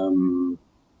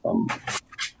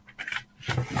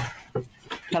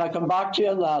 Can I come back to you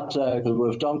on that? Because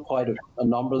we've done quite a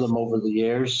number of them over the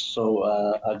years, so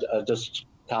I just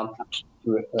can't.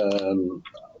 Can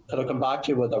I come back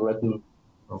to you with a written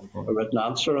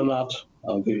answer on that?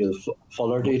 I'll give you the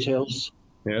fuller details.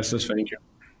 Yes, that's fine.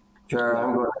 Sure,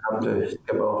 I'm going to have to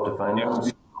skip off to finance.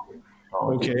 Yeah.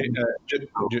 Okay. Just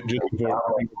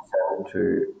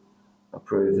to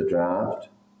approve the draft.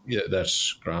 Yeah,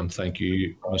 that's grand. Thank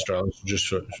you, Mr. Allen. Just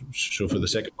so for the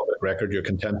sake of public record, you're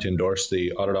content to endorse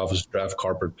the Audit Office draft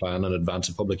corporate plan in advance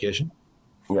of publication?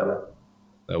 Yep.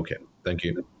 Okay, thank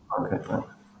you. Okay, thanks.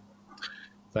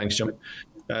 Thanks, Jim.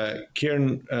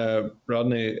 Kieran,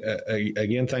 Rodney,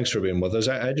 again, thanks for being with us.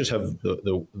 I just have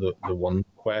the one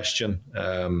question.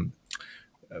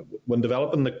 When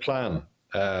developing the plan,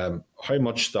 how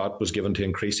much thought was given to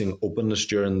increasing openness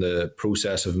during the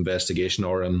process of investigation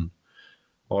or in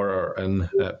preliminary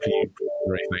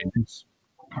findings?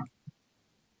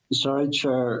 Sorry,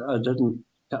 Chair, I didn't.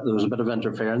 There was a bit of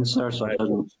interference there, so I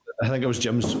didn't. I think it was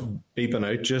Jim's beeping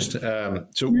out just.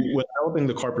 So, when developing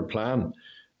the corporate plan,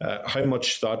 how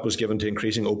much thought was given to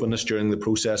increasing openness during the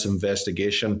process of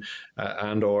investigation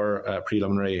and/or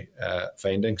preliminary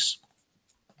findings?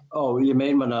 Oh, you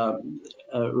mean when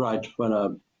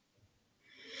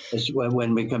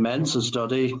we commence a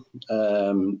study,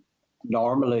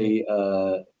 normally,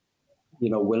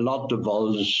 we'll not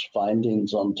divulge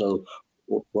findings until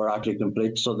we're actually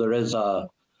complete. So there is so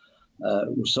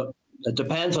it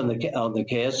depends on the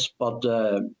case, but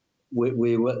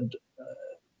we would.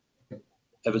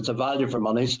 If it's a value for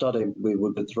money study, we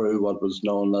would go through what was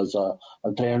known as a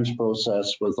clearance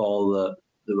process with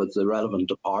with the relevant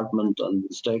department and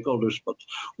the stakeholders, but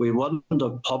we wouldn't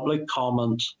have public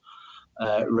comment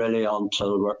really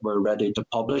until we're ready to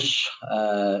publish.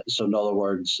 So in other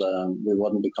words, we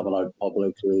wouldn't be coming out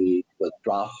publicly with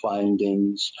draft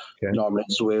findings normally.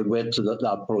 So we wait till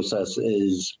that process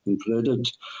is concluded.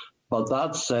 But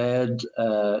that said,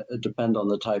 it depends on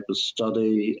the type of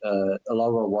study. A lot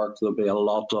of our work, there'll be a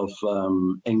lot of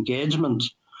engagement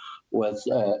with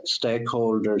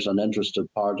stakeholders and interested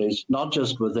parties, not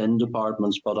just within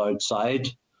departments, but outside.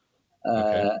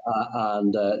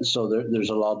 So there's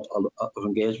a lot of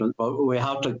engagement, but we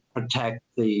have to protect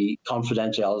the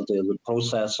confidentiality of the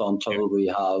process until we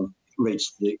have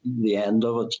reached the end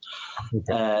of it.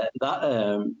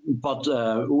 But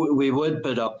we would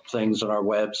put up things on our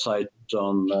website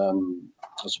on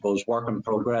I suppose, work in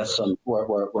progress and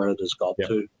where it has got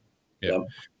to. Yeah.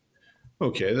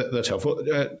 Okay, that's helpful.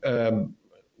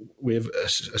 We have a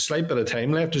slight bit of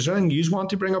time left. Is there anything you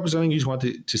want to bring up? Is there anything you want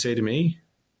to say to me?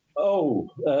 Oh,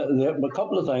 a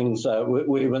couple of things.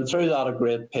 We went through that at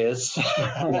great pace.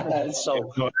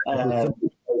 So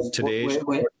today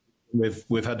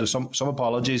we've had some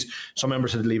apologies. Some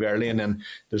members had to leave early, and then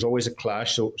there's always a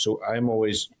clash. So I'm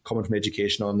always coming from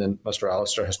education on. Then Mr.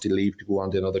 Alistair has to leave to go on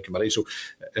to another committee. So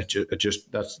it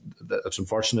just that's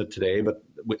unfortunate today. But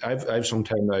I've some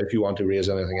time now. If you want to raise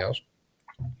anything else.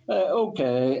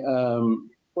 Okay.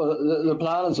 Well, the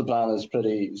plan is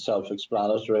pretty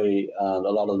self-explanatory, and a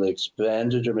lot of the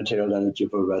expenditure material in it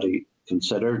you've already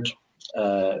considered.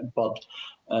 But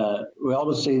we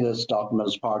always see this document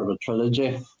as part of a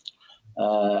trilogy,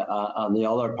 and the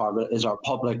other part of it is our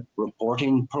public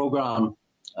reporting programme,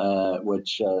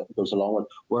 which goes along with.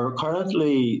 We're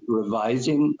currently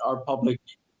revising our public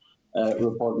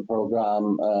reporting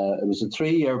programme. It was a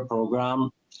 3-year programme,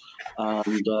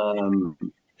 and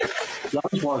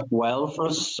that's worked well for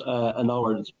us. In other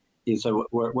words,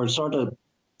 we're sort of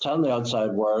telling the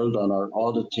outside world and our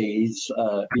auditees,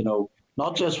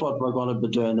 not just what we're going to be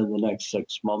doing in the next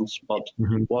 6 months, but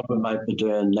what we might be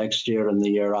doing next year and the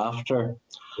year after.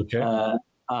 Okay.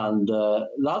 And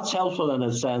that's helpful in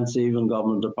a sense. Even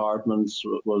government departments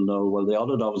will know, well, the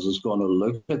Audit Office is going to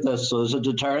look at this. So there's a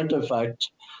deterrent effect.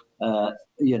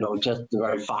 Just the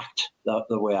very fact that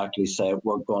we actually say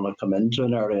we're going to come into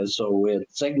an area. So we had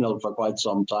signalled for quite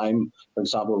some time, for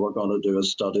example, we're going to do a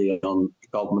study on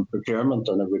government procurement,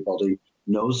 and everybody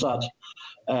knows that.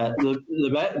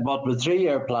 But with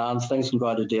 3-year plans, things can go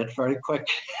out of date very quick,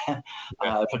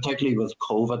 particularly with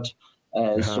COVID.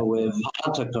 So we've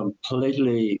had to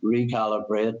completely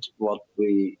recalibrate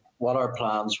what our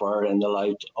plans were in the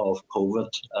light of COVID.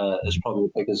 Is probably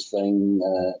the biggest thing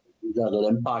that'll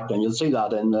impact, and you'll see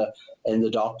that in the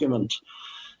document.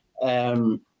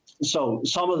 So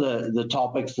some of the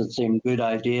topics that seemed good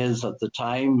ideas at the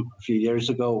time, a few years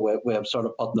ago, we have sort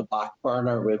of put in the back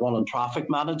burner. We have one on traffic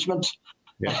management.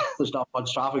 Yeah. There's not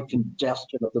much traffic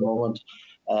congestion at the moment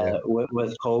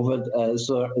with COVID.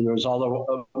 So there's other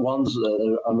ones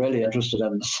that I'm really interested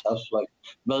in myself, like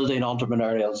building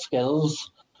entrepreneurial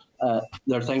skills.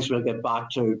 There are things we'll get back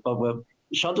to, but we've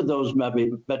shunted those maybe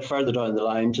a bit further down the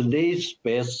line to leave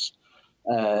space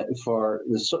for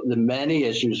the many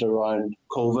issues around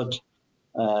COVID.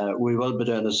 We will be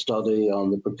doing a study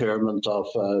on the procurement of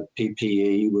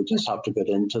PPE. We just have to get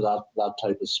into that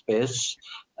type of space.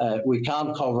 We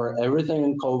can't cover everything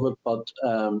in COVID, but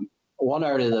one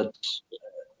area that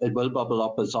it will bubble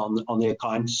up is on the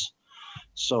accounts.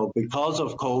 So because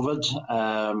of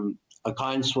COVID,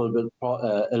 accounts will be,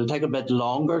 it'll take a bit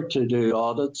longer to do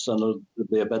audits, and it'll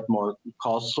be a bit more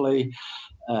costly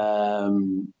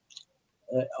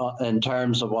in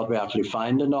terms of what we actually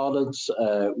find in audits.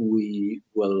 We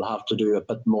will have to do a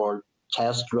bit more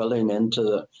test drilling into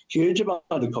the huge amount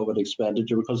of COVID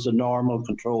expenditure, because the normal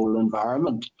control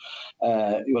environment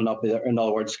will not be there. In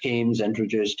other words, schemes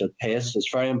introduced at pace.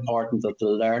 It's very important that the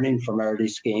learning from early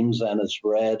schemes then is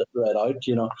read out,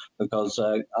 because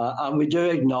and we do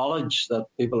acknowledge that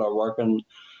people are working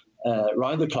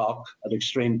round the clock at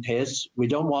extreme pace. We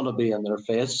don't want to be in their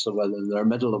face, so whether they're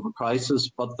middle of a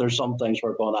crisis, but there's some things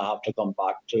we're going to have to come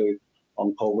back to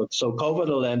on COVID. So COVID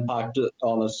will impact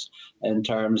on us in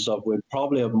terms of we'll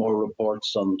probably have more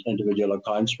reports on individual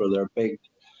accounts where there are big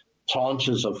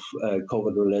tranches of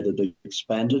COVID-related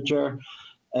expenditure.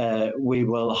 We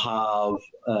will have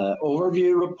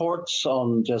overview reports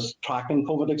on just tracking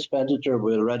COVID expenditure.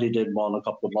 We already did one a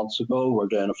couple of months ago. We're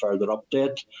doing a further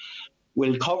update.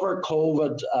 We'll cover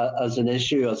COVID as an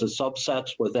issue, as a subset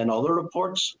within other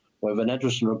reports. We have an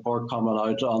interesting report coming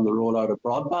out on the rollout of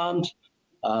broadband.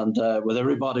 And with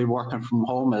everybody working from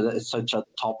home, it's such a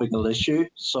topical issue.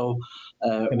 So,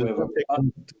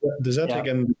 does that take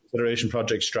into consideration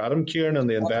Project Stratum, Kieran, and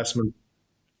the investment?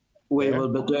 We will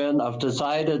be doing. I've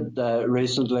decided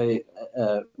recently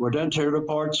we're doing 2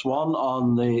 reports. One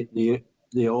on the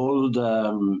old,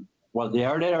 the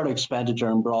earlier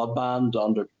expenditure in broadband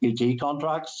under PT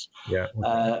contracts. Yeah.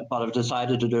 But I've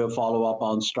decided to do a follow-up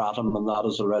on Stratum, and that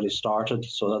has already started.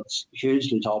 So that's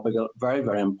hugely topical, very,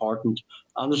 very important.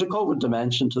 And there's a COVID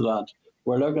dimension to that.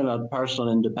 We're looking at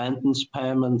personal independence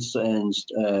payments in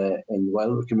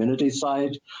the community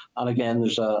side. And again,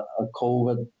 there's a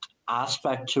COVID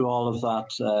aspect to all of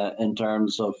that in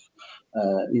terms of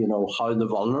how the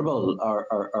vulnerable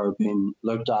are being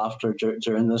looked after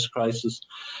during this crisis.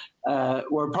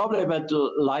 We're probably a bit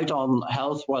light on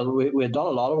health. Well, we've done a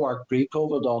lot of work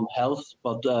pre-COVID on health,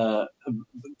 but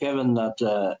given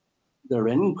that they're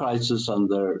in crisis and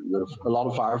there's a lot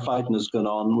of firefighting is going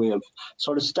on. We have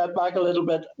sort of stepped back a little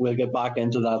bit. We'll get back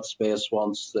into that space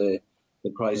once the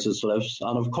crisis lifts.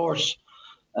 And of course,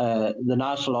 the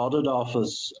National Audit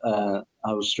Office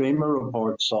have a stream of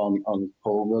reports on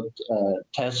COVID,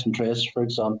 test and trace, for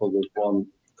example, there's one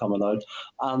coming out.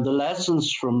 And the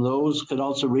lessons from those could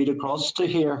also read across to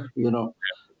here, you know.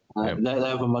 They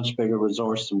have a much bigger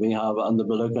resource than we have, and they'll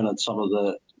be looking at some of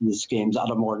the schemes at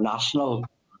a more national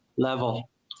level.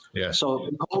 Yeah. So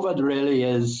COVID really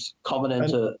is coming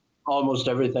into almost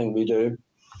everything we do.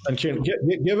 And Kieran,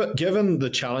 given the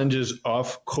challenges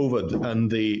of COVID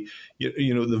and the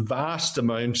vast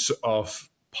amounts of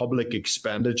public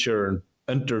expenditure and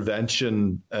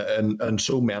intervention in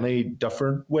so many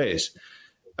different ways,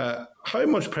 how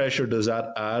much pressure does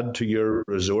that add to your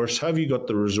resource? Have you got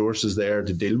the resources there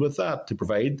to deal with that, to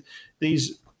provide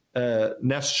these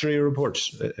necessary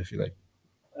reports, if you like?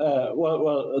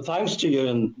 Well, thanks to you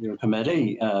and your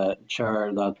committee,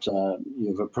 Chair, that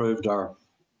you've approved our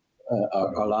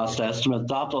last estimate.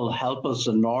 That'll help us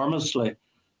enormously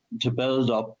to build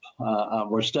up, and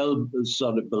we're still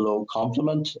sort of below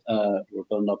complement. We're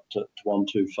building up to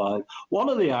 125. One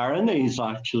of the ironies,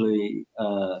 actually,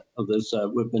 of this,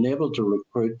 we've been able to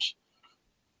recruit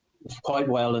quite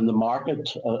well in the market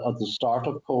at the start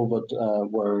of COVID,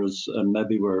 whereas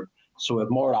maybe we have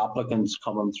more applicants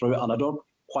coming through, and I don't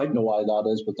quite know why that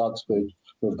is, but that's good.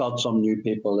 We've got some new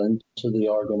people into the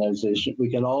organisation. We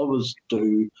can always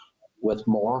do with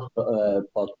more,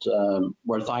 but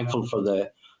we're thankful for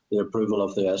the approval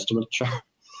of the estimate, Chair.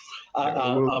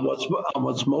 And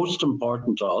what's most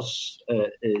important to us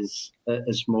is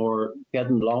more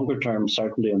getting longer term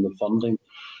certainty in the funding.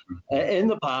 In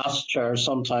the past, Chair,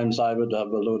 sometimes I would have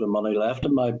a load of money left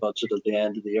in my budget at the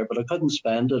end of the year, but I couldn't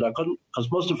spend it. I couldn't,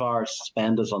 because most of our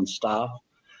spend is on staff.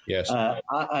 Yes.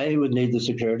 I would need the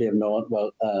security of knowing,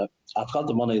 well, I've got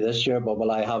the money this year, but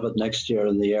will I have it next year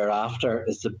and the year after?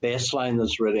 It's the baseline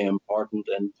that's really important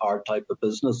in our type of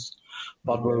business.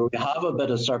 But where we have a bit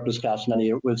of surplus cash in a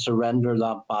year, we'll surrender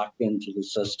that back into the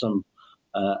system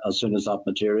as soon as that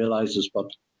materialises.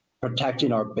 But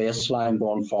protecting our baseline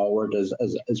going forward is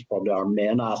probably our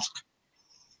main ask.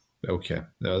 Okay.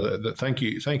 No, thank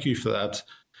you for that.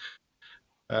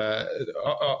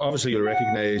 Obviously, you'll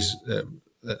recognise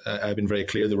I've been very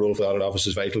clear the role of the Audit Office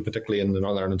is vital, particularly in the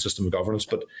Northern Ireland system of governance.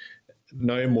 But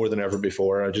now more than ever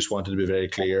before, I just wanted to be very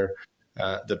clear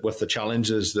that with the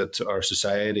challenges that our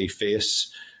society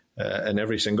face in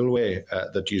every single way,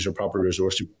 that use our proper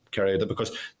resource to carry out it,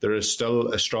 because there is still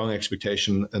a strong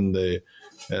expectation in the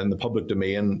public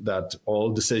domain that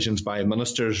all decisions by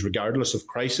ministers, regardless of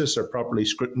crisis, are properly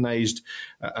scrutinised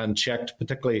and checked,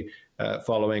 particularly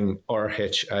following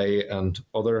RHI and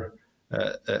other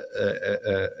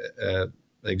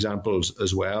examples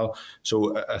as well.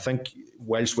 So I think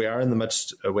whilst we are in the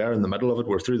middle of it,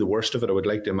 we're through the worst of it, I would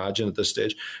like to imagine at this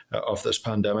stage of this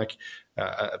pandemic,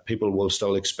 people will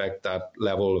still expect that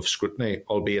level of scrutiny,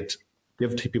 albeit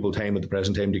give people time at the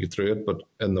present time to get through it, but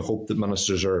in the hope that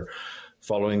ministers are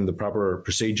following the proper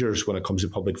procedures when it comes to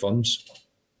public funds.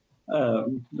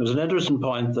 There's an interesting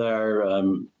point there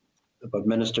about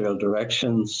ministerial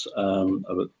directions,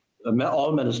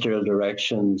 all ministerial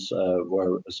directions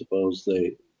where I suppose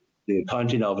the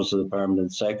accounting office of the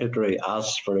permanent secretary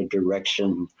asks for a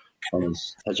direction from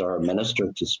his or her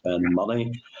minister to spend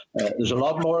money. There's a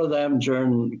lot more of them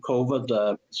during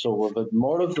COVID, so we've had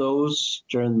more of those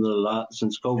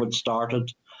since COVID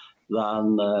started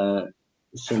than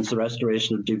since the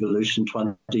restoration of devolution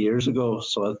 20 years ago.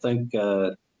 So I think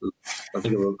I've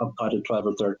counted 12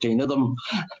 or 13 of them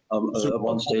at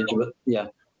one stage of it. Yeah.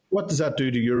 What does that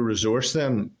do to your resource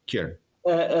then, Kieran?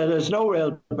 There's no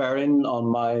real bearing on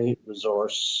my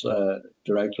resource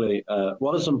directly.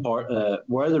 What is important,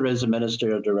 where there is a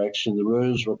ministerial direction, the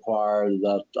rules require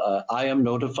that I am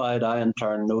notified, I in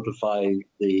turn notify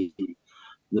the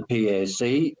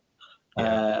PAC.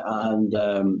 And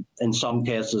in some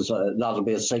cases, that'll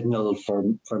be a signal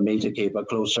for me to keep a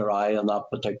closer eye on that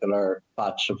particular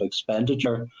batch of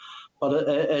expenditure. But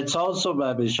it's also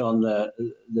maybe shown the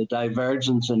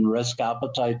divergence in risk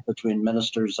appetite between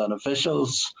ministers and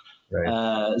officials.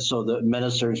 Right. So the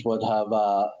ministers would have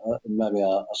maybe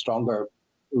a stronger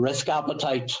risk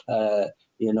appetite,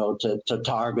 to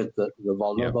target the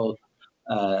vulnerable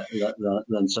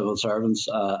than civil servants.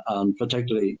 And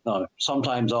particularly,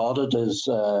 sometimes audit is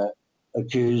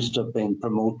accused of being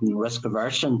promoting risk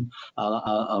aversion,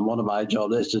 and one of my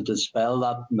jobs is to dispel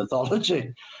that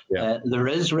mythology. Yeah. There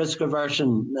is risk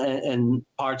aversion in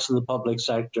parts of the public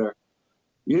sector,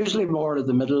 usually more at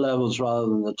the middle levels rather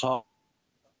than the top.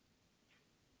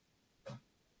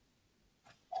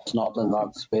 it's not in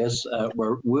that space.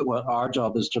 Our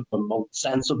job is to promote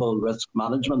sensible risk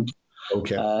management.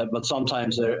 Okay. But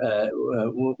sometimes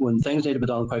when things need to be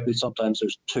done quickly, sometimes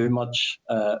there's too much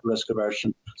risk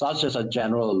aversion. So that's just a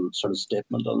general sort of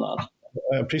statement on that.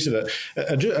 I appreciate it.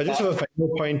 I just have a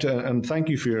final point, and thank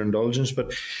you for your indulgence,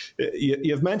 but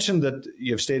you've mentioned that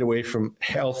you've stayed away from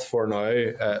health for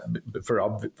now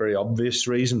for very obvious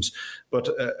reasons. But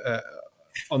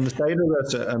on the side of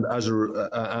this, and as a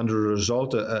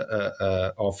result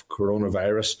of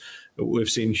coronavirus, we've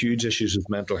seen huge issues with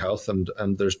mental health,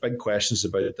 and there's big questions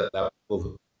about the level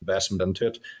of investment into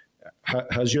it.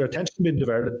 Has your attention been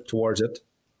diverted towards it?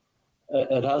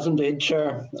 It has indeed,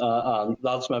 Chair, and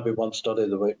that's maybe one study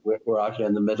that we're actually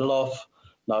in the middle of.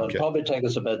 Now, it'll probably take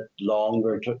us a bit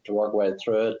longer to work our way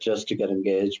through it, just to get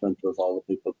engagement with all the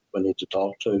people we need to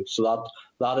talk to. So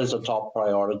that is a top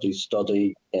priority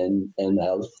study in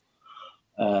health.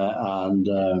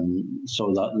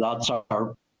 So that's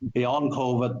our, beyond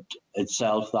COVID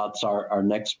itself, that's our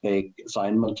next big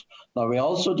assignment. Now, we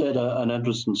also did an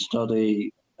interesting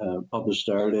study published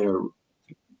earlier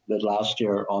last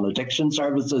year on addiction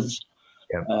services,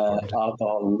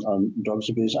 alcohol and drugs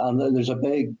abuse, and there's a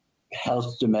big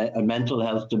mental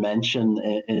health dimension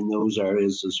in those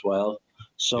areas as well.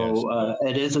 So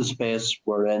it is a space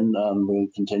we're in, and we'll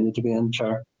continue to be in,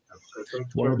 Chair.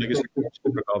 One of the biggest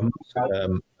for government.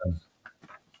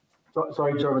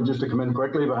 Sorry, Chairman, just to come in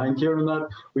quickly behind Kieran on that,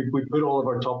 we put all of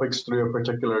our topics through a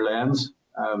particular lens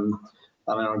and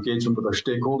our engagement with our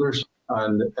stakeholders.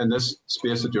 And in this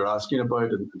space that you're asking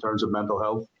about, in terms of mental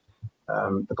health,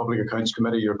 the Public Accounts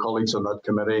Committee, your colleagues on that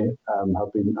committee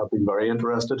have been very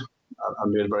interested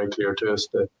and made very clear to us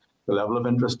the level of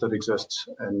interest that exists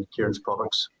in Kieran's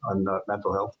products and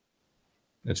mental health.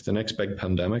 It's the next big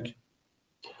pandemic.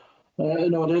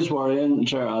 No, it is worrying,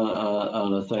 Chair,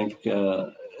 and I think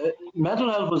mental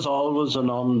health was always an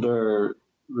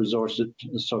under-resourced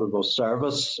sort of a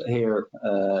service here,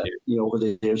 over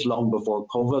the years, long before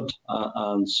COVID,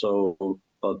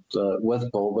 but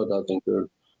with COVID, I think there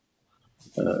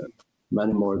are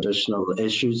many more additional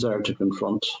issues there to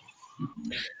confront.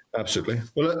 Absolutely.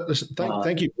 Well, listen,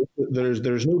 thank you.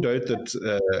 There's no doubt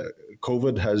that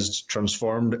COVID has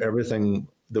transformed everything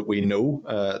that we know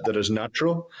that is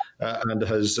natural and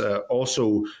has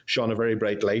also shone a very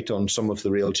bright light on some of the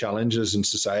real challenges in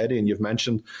society. And you've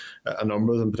mentioned a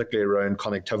number of them, particularly around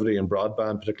connectivity and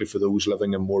broadband, particularly for those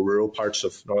living in more rural parts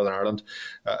of Northern Ireland.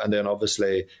 And then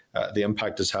obviously the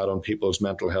impact it's had on people's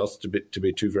mental health to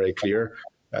be two very clear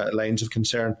lines of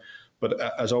concern. But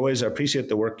as always, I appreciate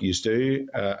the work you do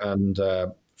and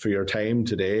for your time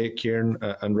today, Kieran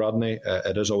and Rodney.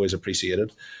 It is always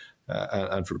appreciated.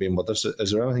 And for being with us.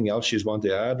 Is there anything else you want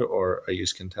to add, or are you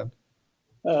content?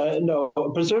 No,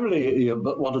 presumably you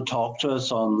want to talk to us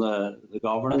on the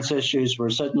governance issues. We're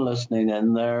sitting listening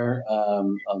in there,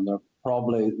 and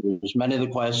there's many of the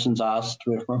questions asked.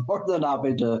 We're more than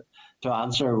happy to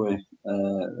answer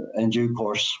in due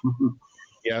course.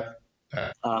 Yeah,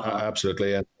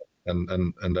 absolutely,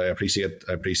 and I appreciate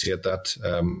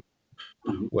that.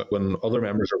 When other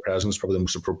members are present, it's probably the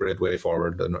most appropriate way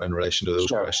forward in relation to those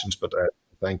questions. But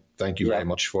thank you very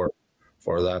much for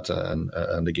that,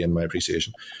 and again, my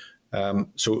appreciation.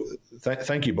 So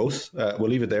thank you both. We'll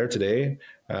leave it there today.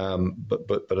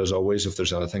 But as always, if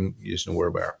there's anything, you know where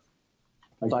we are.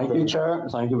 Thank you, Chair.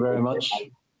 Thank you very much.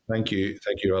 Thank you,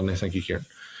 Rodney. Thank you, Kieran.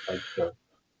 Thank you.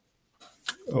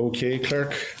 Okay,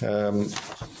 Clerk.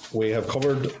 We have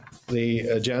covered the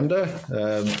agenda.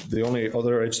 The only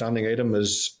other outstanding item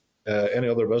is any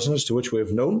other business to which we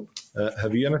have known.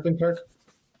 Have you anything, Clerk?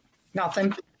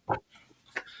 Nothing.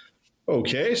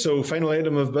 Okay, so final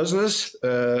item of business.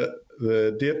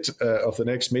 The date of the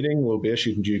next meeting will be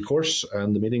issued in due course,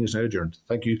 and the meeting is now adjourned.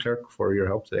 Thank you, Clerk, for your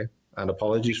help today, and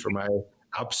apologies for my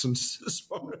absence this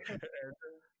morning.